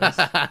whiteness.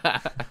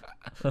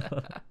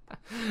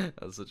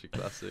 That's such a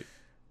classic.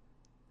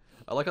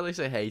 I like how they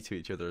say hey to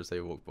each other as they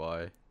walk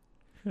by.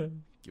 Give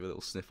a little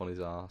sniff on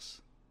his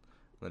ass.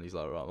 And then he's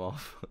like, right, I'm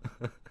off.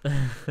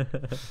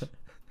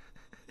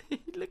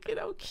 Look at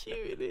how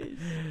cute it is.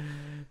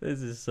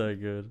 This is so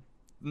good.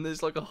 And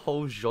there's like a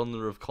whole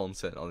genre of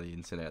content on the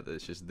internet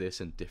that's just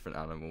this and different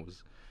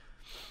animals.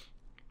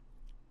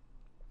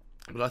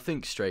 But I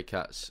think stray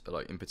cats are,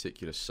 like, in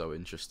particular, so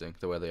interesting,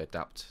 the way they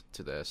adapt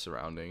to their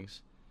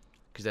surroundings.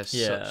 Because they're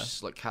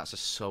such, like, cats are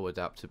so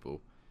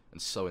adaptable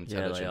and so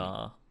intelligent. Yeah, they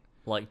are.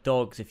 Like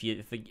dogs,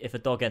 if a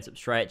dog ends up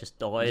stray, it just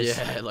dies.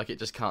 Yeah, like, it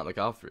just can't look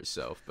after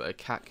itself. But a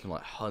cat can,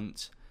 like,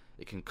 hunt,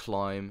 it can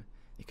climb,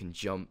 it can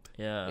jump,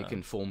 it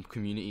can form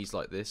communities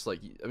like this. Like,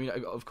 I mean,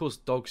 of course,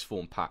 dogs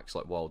form packs,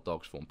 like wild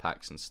dogs form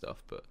packs and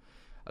stuff, but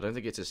I don't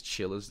think it's as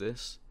chill as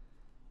this.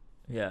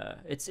 Yeah,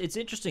 it's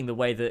interesting the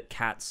way that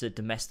cats are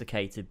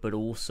domesticated, but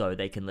also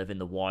they can live in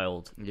the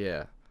wild.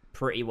 Yeah,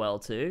 pretty well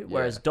too.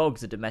 Whereas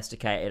dogs are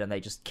domesticated and they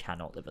just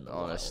cannot live in the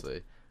wild.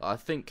 Honestly, I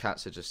think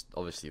cats are just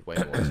obviously way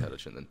more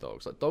intelligent than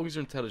dogs. Like, dogs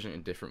are intelligent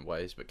in different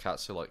ways, but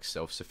cats are like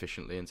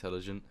self-sufficiently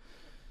intelligent.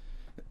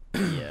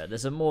 Yeah,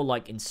 there's a more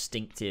like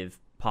instinctive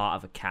part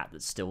of a cat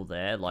that's still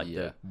there, like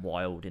the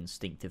wild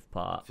instinctive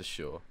part. For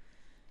sure.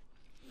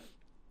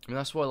 I mean,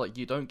 that's why like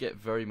you don't get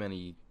very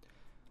many.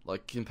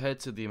 Like,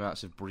 compared to the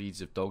amounts of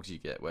breeds of dogs you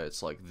get, where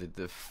it's like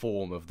the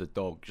form of the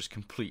dog just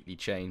completely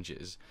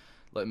changes.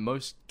 Like,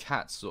 most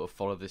cats sort of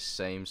follow this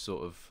same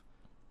sort of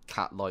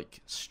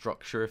cat-like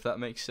structure, if that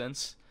makes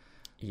sense.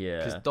 Yeah.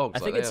 Because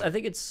dogs, I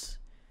think it's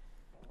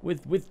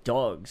with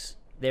dogs,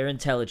 their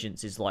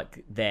intelligence is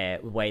like their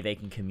way they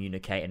can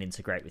communicate and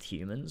integrate with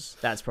humans.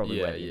 That's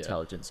probably where the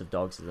intelligence of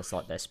dogs is. That's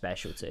like their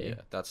specialty.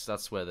 Yeah,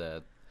 that's where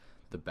they're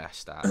the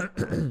best at.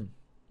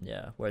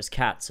 Yeah. Whereas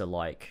cats are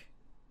like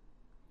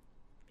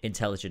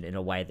intelligent in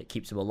a way that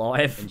keeps them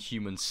alive, and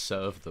humans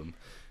serve them.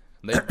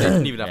 They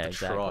didn't even have to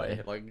exactly. try.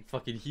 Like,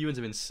 fucking humans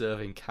have been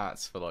serving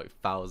cats for like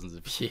thousands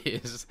of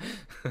years.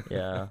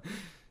 Yeah.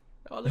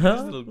 Oh, look at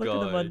this little look guy.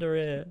 at him under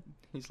here.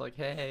 He's like,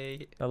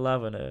 hey. I'm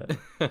loving it.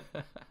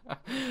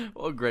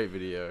 What a great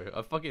video.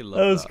 I fucking love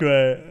that. Was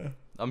great.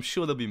 I'm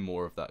sure there'll be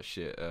more of that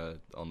shit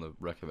on the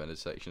recommended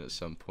section at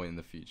some point in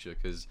the future,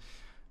 because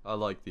I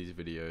like these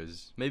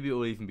videos. Maybe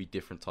it'll even be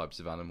different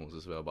types of animals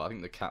as well, but I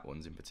think the cat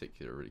ones in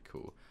particular are really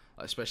cool.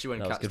 Especially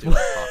when cats do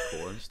like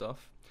parkour and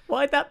stuff.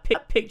 Why'd that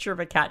picture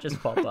of a cat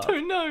just pop up? I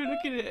don't know,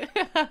 look at it.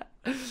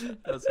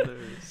 That's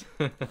hilarious.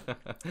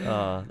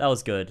 That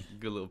was good.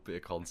 Good little bit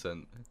of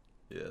content.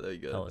 Yeah, there you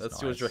go. That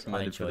That's nice. what's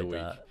recommended for the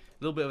week. That.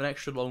 A little bit of an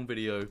extra long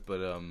video,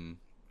 but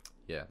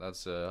yeah,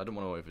 that's I don't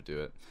want to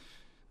overdo it.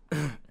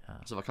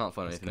 So if I can't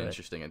find anything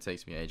interesting, it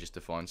takes me ages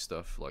to find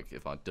stuff, like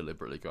if I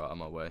deliberately go out of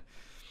my way.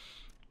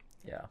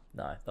 Yeah,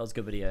 no, that was a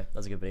good video. That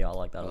was a good video. I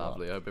like that a lot.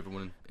 Lovely. I hope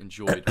everyone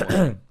enjoyed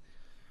watching.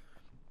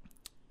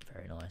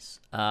 Very nice.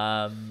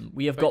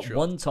 We have got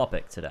one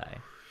topic today.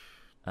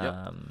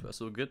 Yep, that's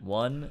all good.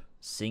 One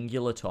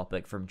singular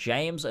topic from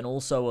James and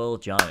also Earl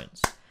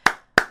Jones.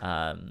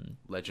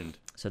 Legend.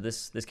 So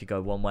this could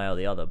go one way or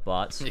the other,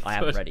 but I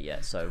haven't read it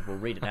yet, so we'll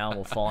read it now and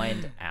we'll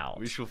find out.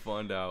 We shall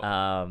find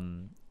out.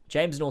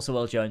 James and also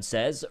Earl Jones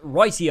says,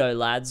 "Rightio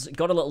lads,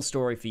 got a little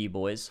story for you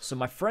boys. So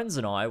my friends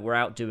and I were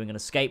out doing an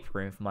escape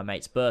room for my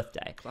mate's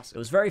birthday. Classic. It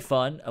was very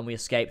fun, and we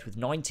escaped with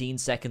 19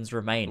 seconds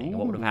remaining.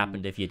 What would have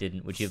happened if you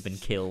didn't? Would you have been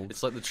killed?"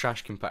 It's like the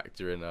trash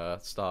compactor in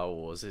Star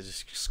Wars. It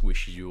just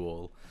squishes you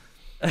all.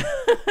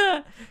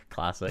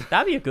 Classic.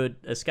 That'd be a good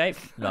escape.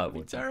 No, it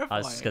wouldn't. Terrifying. I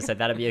was just gonna say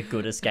that'd be a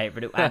good escape,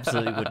 but it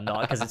absolutely would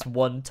not, because it's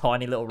one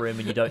tiny little room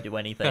and you don't do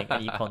anything,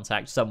 and you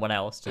contact someone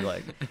else to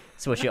like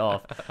switch it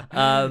off.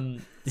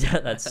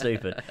 That's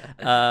stupid.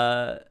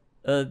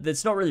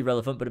 That's not really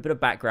relevant, but a bit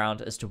of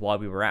background as to why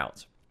we were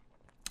out.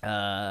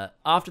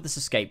 After this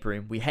escape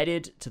room, we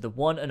headed to the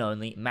one and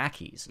only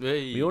Mackey's.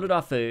 Hey. We ordered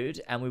our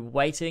food, and we were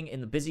waiting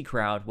in the busy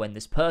crowd when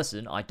this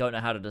person, I don't know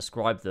how to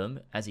describe them,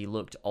 as he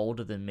looked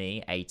older than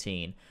me,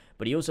 18,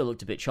 but he also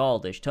looked a bit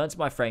childish, turned to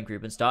my friend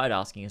group and started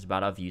asking us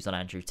about our views on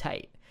Andrew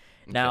Tate.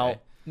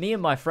 Now, me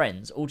and my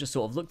friends all just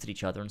sort of looked at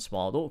each other and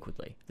smiled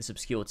awkwardly. This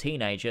obscure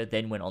teenager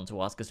then went on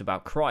to ask us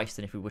about Christ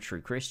and if we were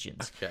true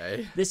Christians.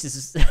 Okay. This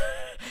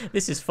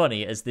is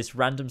funny, as this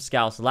random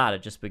Scouse lad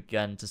had just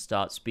begun to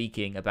start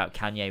speaking about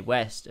Kanye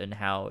West and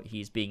how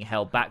he's being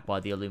held back by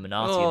the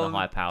Illuminati and the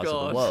high powers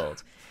of the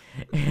world.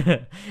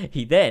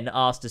 He then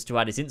asked us to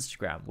add his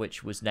Instagram,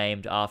 which was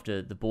named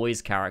after the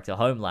Boys character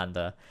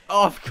Homelander.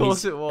 Oh, of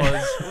course it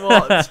was.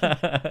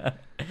 What?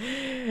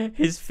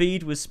 His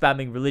feed was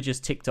spamming religious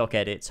TikTok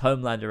edits,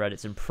 Homelander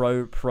edits, and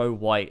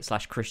pro-white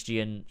 /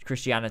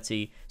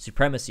 Christianity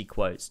supremacy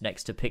quotes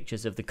next to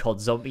pictures of the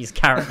COD Zombies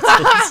characters.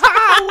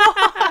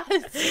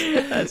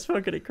 That's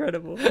fucking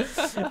incredible.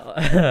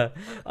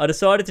 I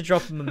decided to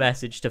drop him a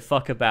message to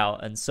fuck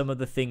about, and some of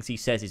the things he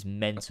says is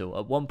mental.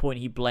 At one point,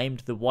 he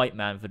blamed the white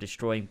man for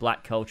destroying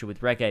black culture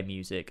with reggae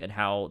music and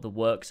how the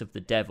works of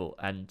the devil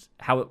and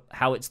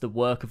how it's the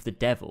work of the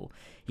devil.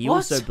 He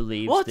also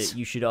believes that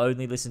you should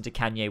only listen to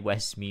Kanye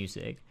West's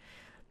music.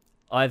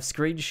 I have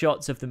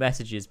screenshots of the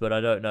messages, but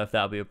I don't know if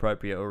that'll be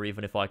appropriate or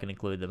even if I can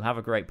include them. Have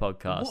a great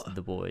podcast,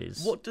 the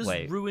boys. What does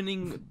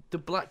ruining the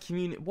black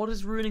community? What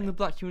does ruining the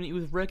black community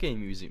with reggae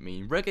music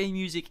mean? Reggae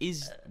music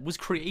was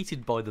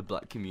created by the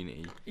black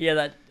community.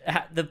 Yeah,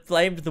 that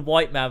blamed the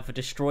white man for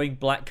destroying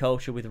black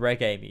culture with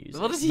reggae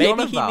music. What is he on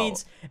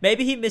about?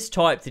 Maybe he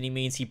mistyped and he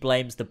means he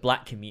blames the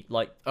black community,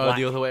 the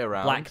other way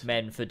around. Black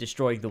men for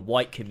destroying the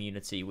white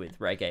community with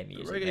reggae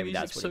music. Reggae Maybe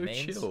music's that's what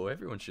he means. so chill.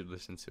 Everyone should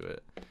listen to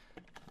it.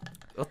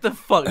 What the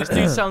fuck? This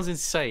dude sounds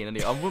insane.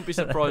 And I wouldn't be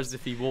surprised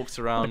if he walks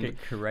around with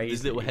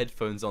his little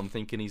headphones on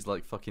thinking he's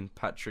like fucking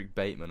Patrick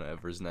Bateman or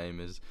whatever his name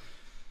is.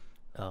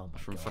 Oh my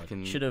from God.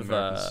 Fucking Should have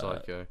American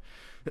Psycho.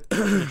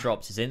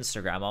 dropped his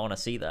Instagram. I want to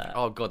see that.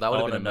 Oh God, that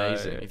would have been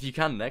amazing. If you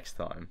can next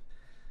time.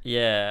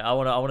 Yeah, I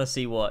want to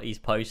see what he's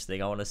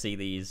posting. I want to see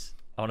these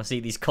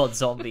COD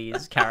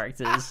Zombies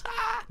characters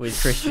with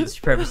Christian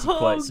supremacy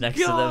quotes next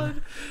to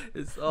them.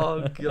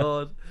 Oh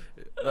God.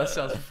 That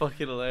sounds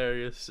fucking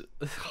hilarious.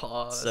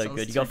 Oh, so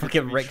good. You got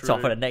fucking Rick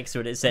Top and next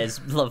to it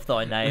says "Love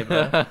thy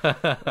neighbor."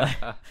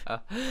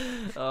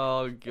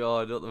 Oh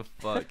God, what the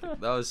fuck?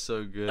 That was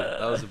so good.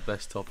 That was the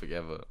best topic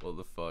ever. What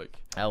the fuck?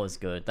 That was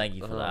good. Thank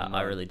you for that. Man.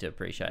 I really do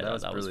appreciate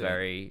that. That was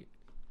very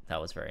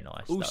nice.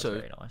 Also, that was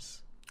very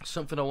nice.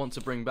 Something I want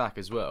to bring back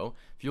as well.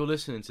 If you're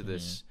listening to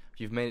this,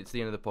 if you've made it to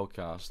the end of the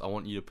podcast, I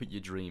want you to put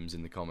your dreams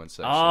in the comment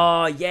section.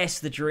 Oh, yes,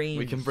 the dreams.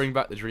 We can bring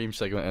back the dream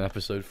segment in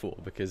episode 4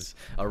 because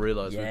I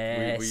realise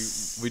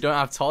we don't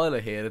have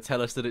Tyler here to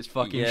tell us that it's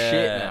fucking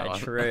shit now.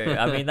 True.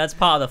 I mean, that's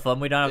part of the fun.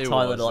 We don't have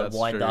Tyler to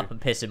wind up and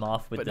piss him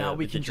off with the dreams. But now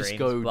we can just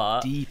go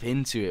deep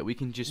into it. We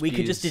can just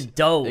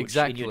indulge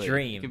in your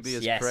dreams. We can be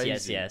as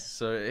crazy. Yes.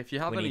 So if you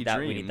have any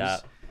dreams... We need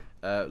that.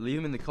 Leave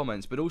them in the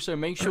comments, but also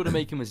make sure to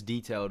make them as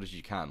detailed as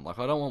you can. Like,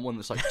 I don't want one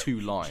that's like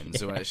 2 lines,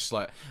 so it's just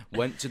like,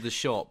 went to the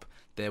shop,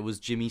 there was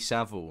Jimmy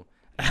Savile,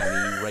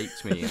 and he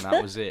raped me, and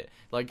that was it.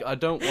 Like, I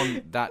don't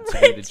want that to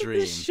be the dream.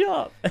 The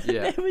shop,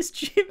 yeah. There was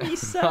Jimmy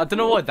Savile. I don't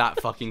know why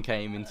that fucking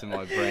came into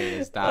my brain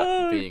as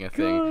that being a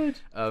thing.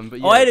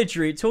 But yeah. I had a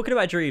dream. Talking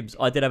about dreams,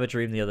 I did have a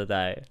dream the other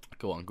day.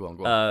 Go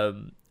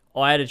on.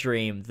 I had a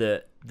dream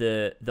that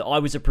I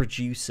was a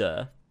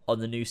producer on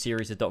the new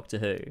series of Doctor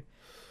Who.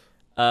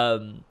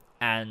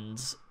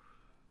 And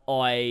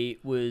I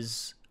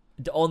was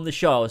on the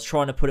show. I was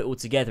trying to put it all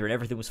together, and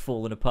everything was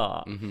falling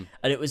apart. Mm-hmm.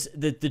 And it was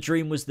the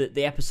dream was that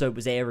the episode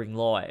was airing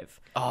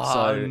live.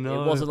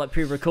 It wasn't like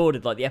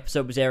pre-recorded. Like the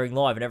episode was airing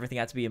live, and everything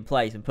had to be in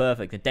place and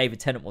perfect. And David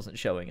Tennant wasn't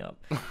showing up.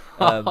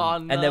 And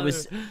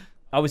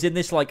I was in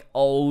this like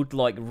old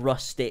like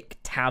rustic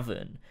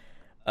tavern,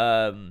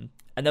 and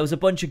there was a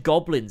bunch of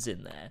goblins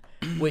in there,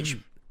 which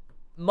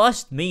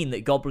must mean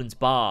that Goblin's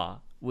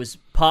Bar was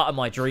part of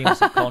my dream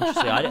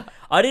subconsciously.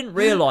 I didn't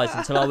realise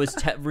until I was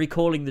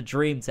recalling the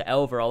dream to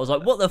Elva. I was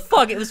like, what the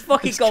fuck? It was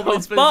fucking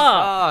Goblin's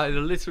Bar! In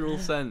a literal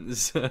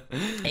sense.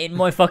 In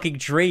my fucking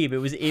dream. It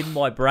was in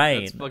my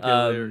brain. That's fucking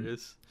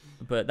hilarious.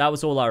 But that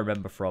was all I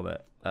remember from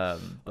it. I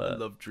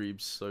love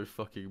dreams so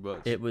fucking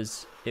much. It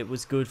was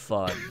good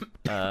fun.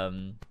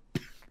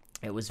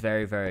 It was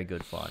very, very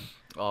good fun.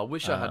 Oh, I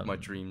wish I had my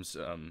dreams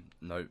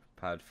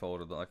notepad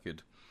folder that I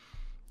could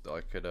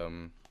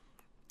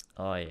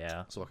Oh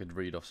yeah. So I could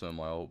read off some of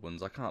my old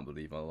ones. I can't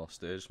believe I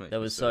lost it. There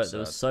was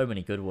so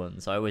many good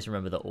ones. I always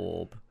remember the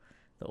orb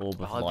of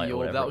light.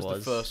 Or that was the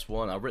first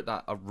one. I wrote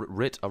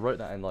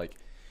that in like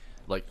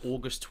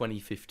August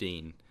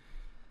 2015.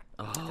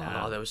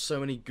 Oh, there were so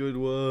many good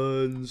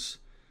ones.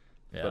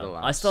 Yeah. But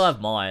I still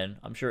have mine.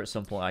 I'm sure at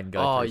some point I can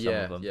go through some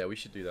of them. Yeah, we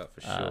should do that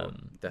for sure.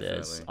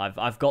 Definitely.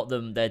 I've got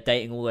them. They're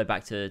dating all the way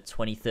back to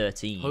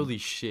 2013. Holy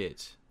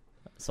shit.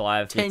 So I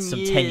have some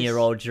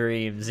 10-year-old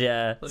dreams,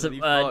 yeah.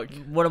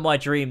 One of my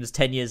dreams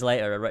 10 years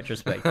later, a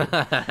retrospective.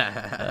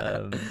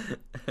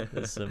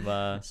 There's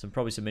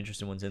probably some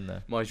interesting ones in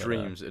there. My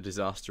dreams, a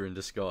disaster in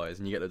disguise,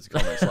 and you get those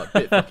comments like,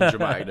 bit fucking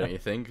dramatic, don't you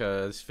think?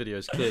 This video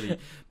is clearly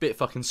bit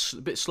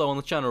slow on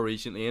the channel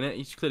recently, innit?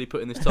 He's clearly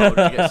putting this title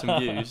to get some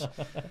views.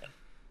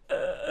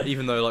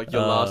 Even though like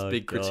your last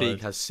big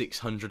critique has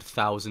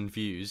 600,000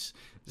 views.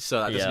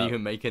 So that doesn't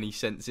even make any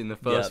sense in the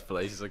first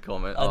place as a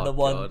comment. And the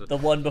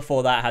one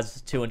before that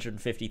has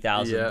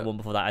 250,000. The one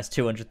before that has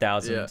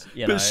 200,000.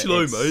 Yeah. Bit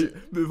slow, mate.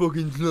 Bit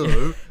fucking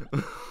slow.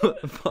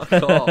 Fuck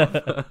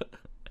off.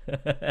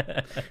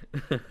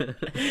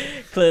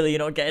 Clearly, you're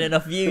not getting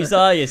enough views,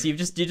 are you? So you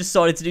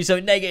decided to do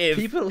something negative.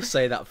 People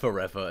say that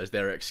forever as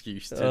their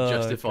excuse to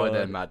justify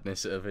their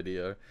madness at a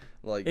video.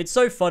 Like, it's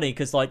so funny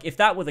because, like, if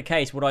that were the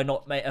case, would I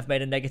not have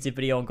made a negative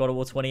video on God of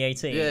War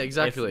 2018? Yeah,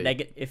 exactly.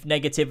 If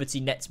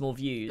negativity nets more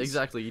views.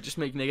 Exactly. You just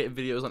make negative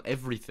videos on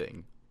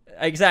everything.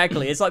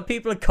 Exactly. It's like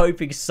people are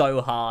coping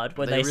so hard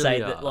when they really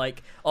say are. that,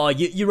 like, oh,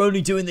 you're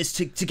only doing this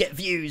to get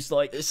views.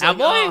 Like, It's am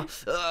like,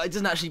 I? He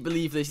doesn't actually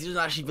believe this. He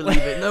doesn't actually believe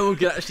it. No one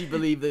can actually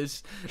believe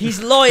this. He's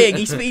lying.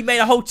 He made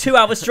a whole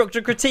 2-hour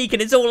structured critique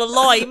and it's all a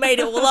lie. He made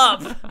it all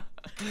up.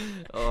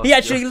 Oh, He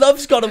actually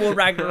loves God of War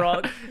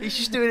Ragnarok. He's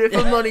just doing it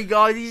for money,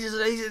 guys. He's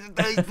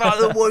part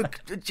of the woke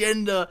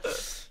agenda.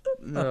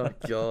 Oh,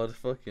 God.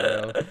 Fucking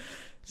hell.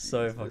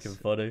 So fucking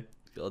funny.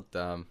 God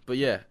damn. But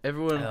yeah,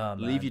 everyone,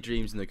 leave man. your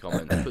dreams in the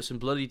comments. Put some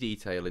bloody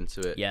detail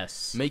into it.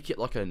 Yes. Make it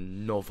like a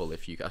novel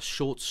if you can. A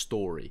short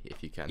story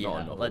if you can. Yeah, Not a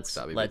novel. let's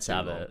That'd be a let's bit too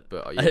have long. it.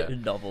 But yeah.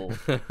 Novel.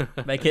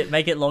 Make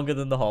it longer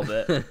than The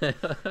Hobbit.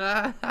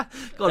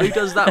 God, who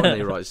does that when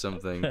they write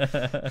something?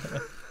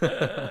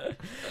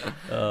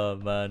 Oh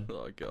man.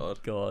 Oh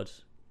God. God.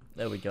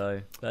 There we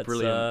go. That's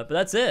Brilliant. But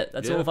that's it.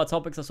 That's Yeah. all of our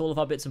topics. That's all of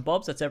our bits and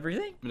bobs. That's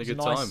everything. Been a It's good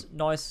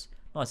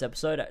nice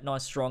episode. A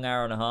nice strong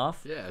hour and a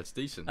half. Yeah, it's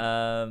decent.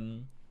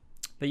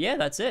 But yeah,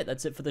 that's it.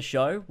 That's it for the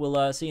show.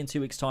 We'll see you in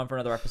 2 weeks' time for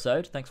another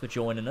episode. Thanks for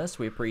joining us.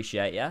 We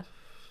appreciate you.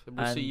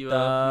 We'll see you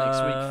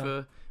next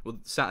week for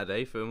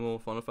Saturday for more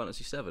Final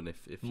Fantasy VII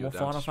if you're More down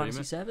Final to stream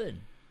Fantasy it.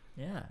 VII.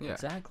 Yeah, Yeah.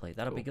 exactly.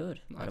 That'll be Cool. good.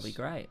 That'll be Nice.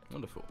 great.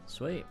 Wonderful.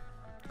 Sweet.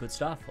 Good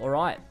stuff. All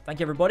right. Thank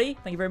you, everybody.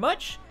 Thank you very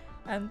much.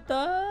 And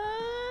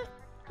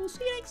we'll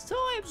see you next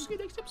time. See you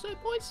next episode,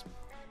 boys.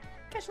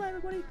 Catch you later,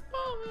 everybody.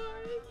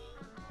 Bye.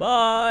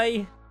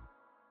 Bye.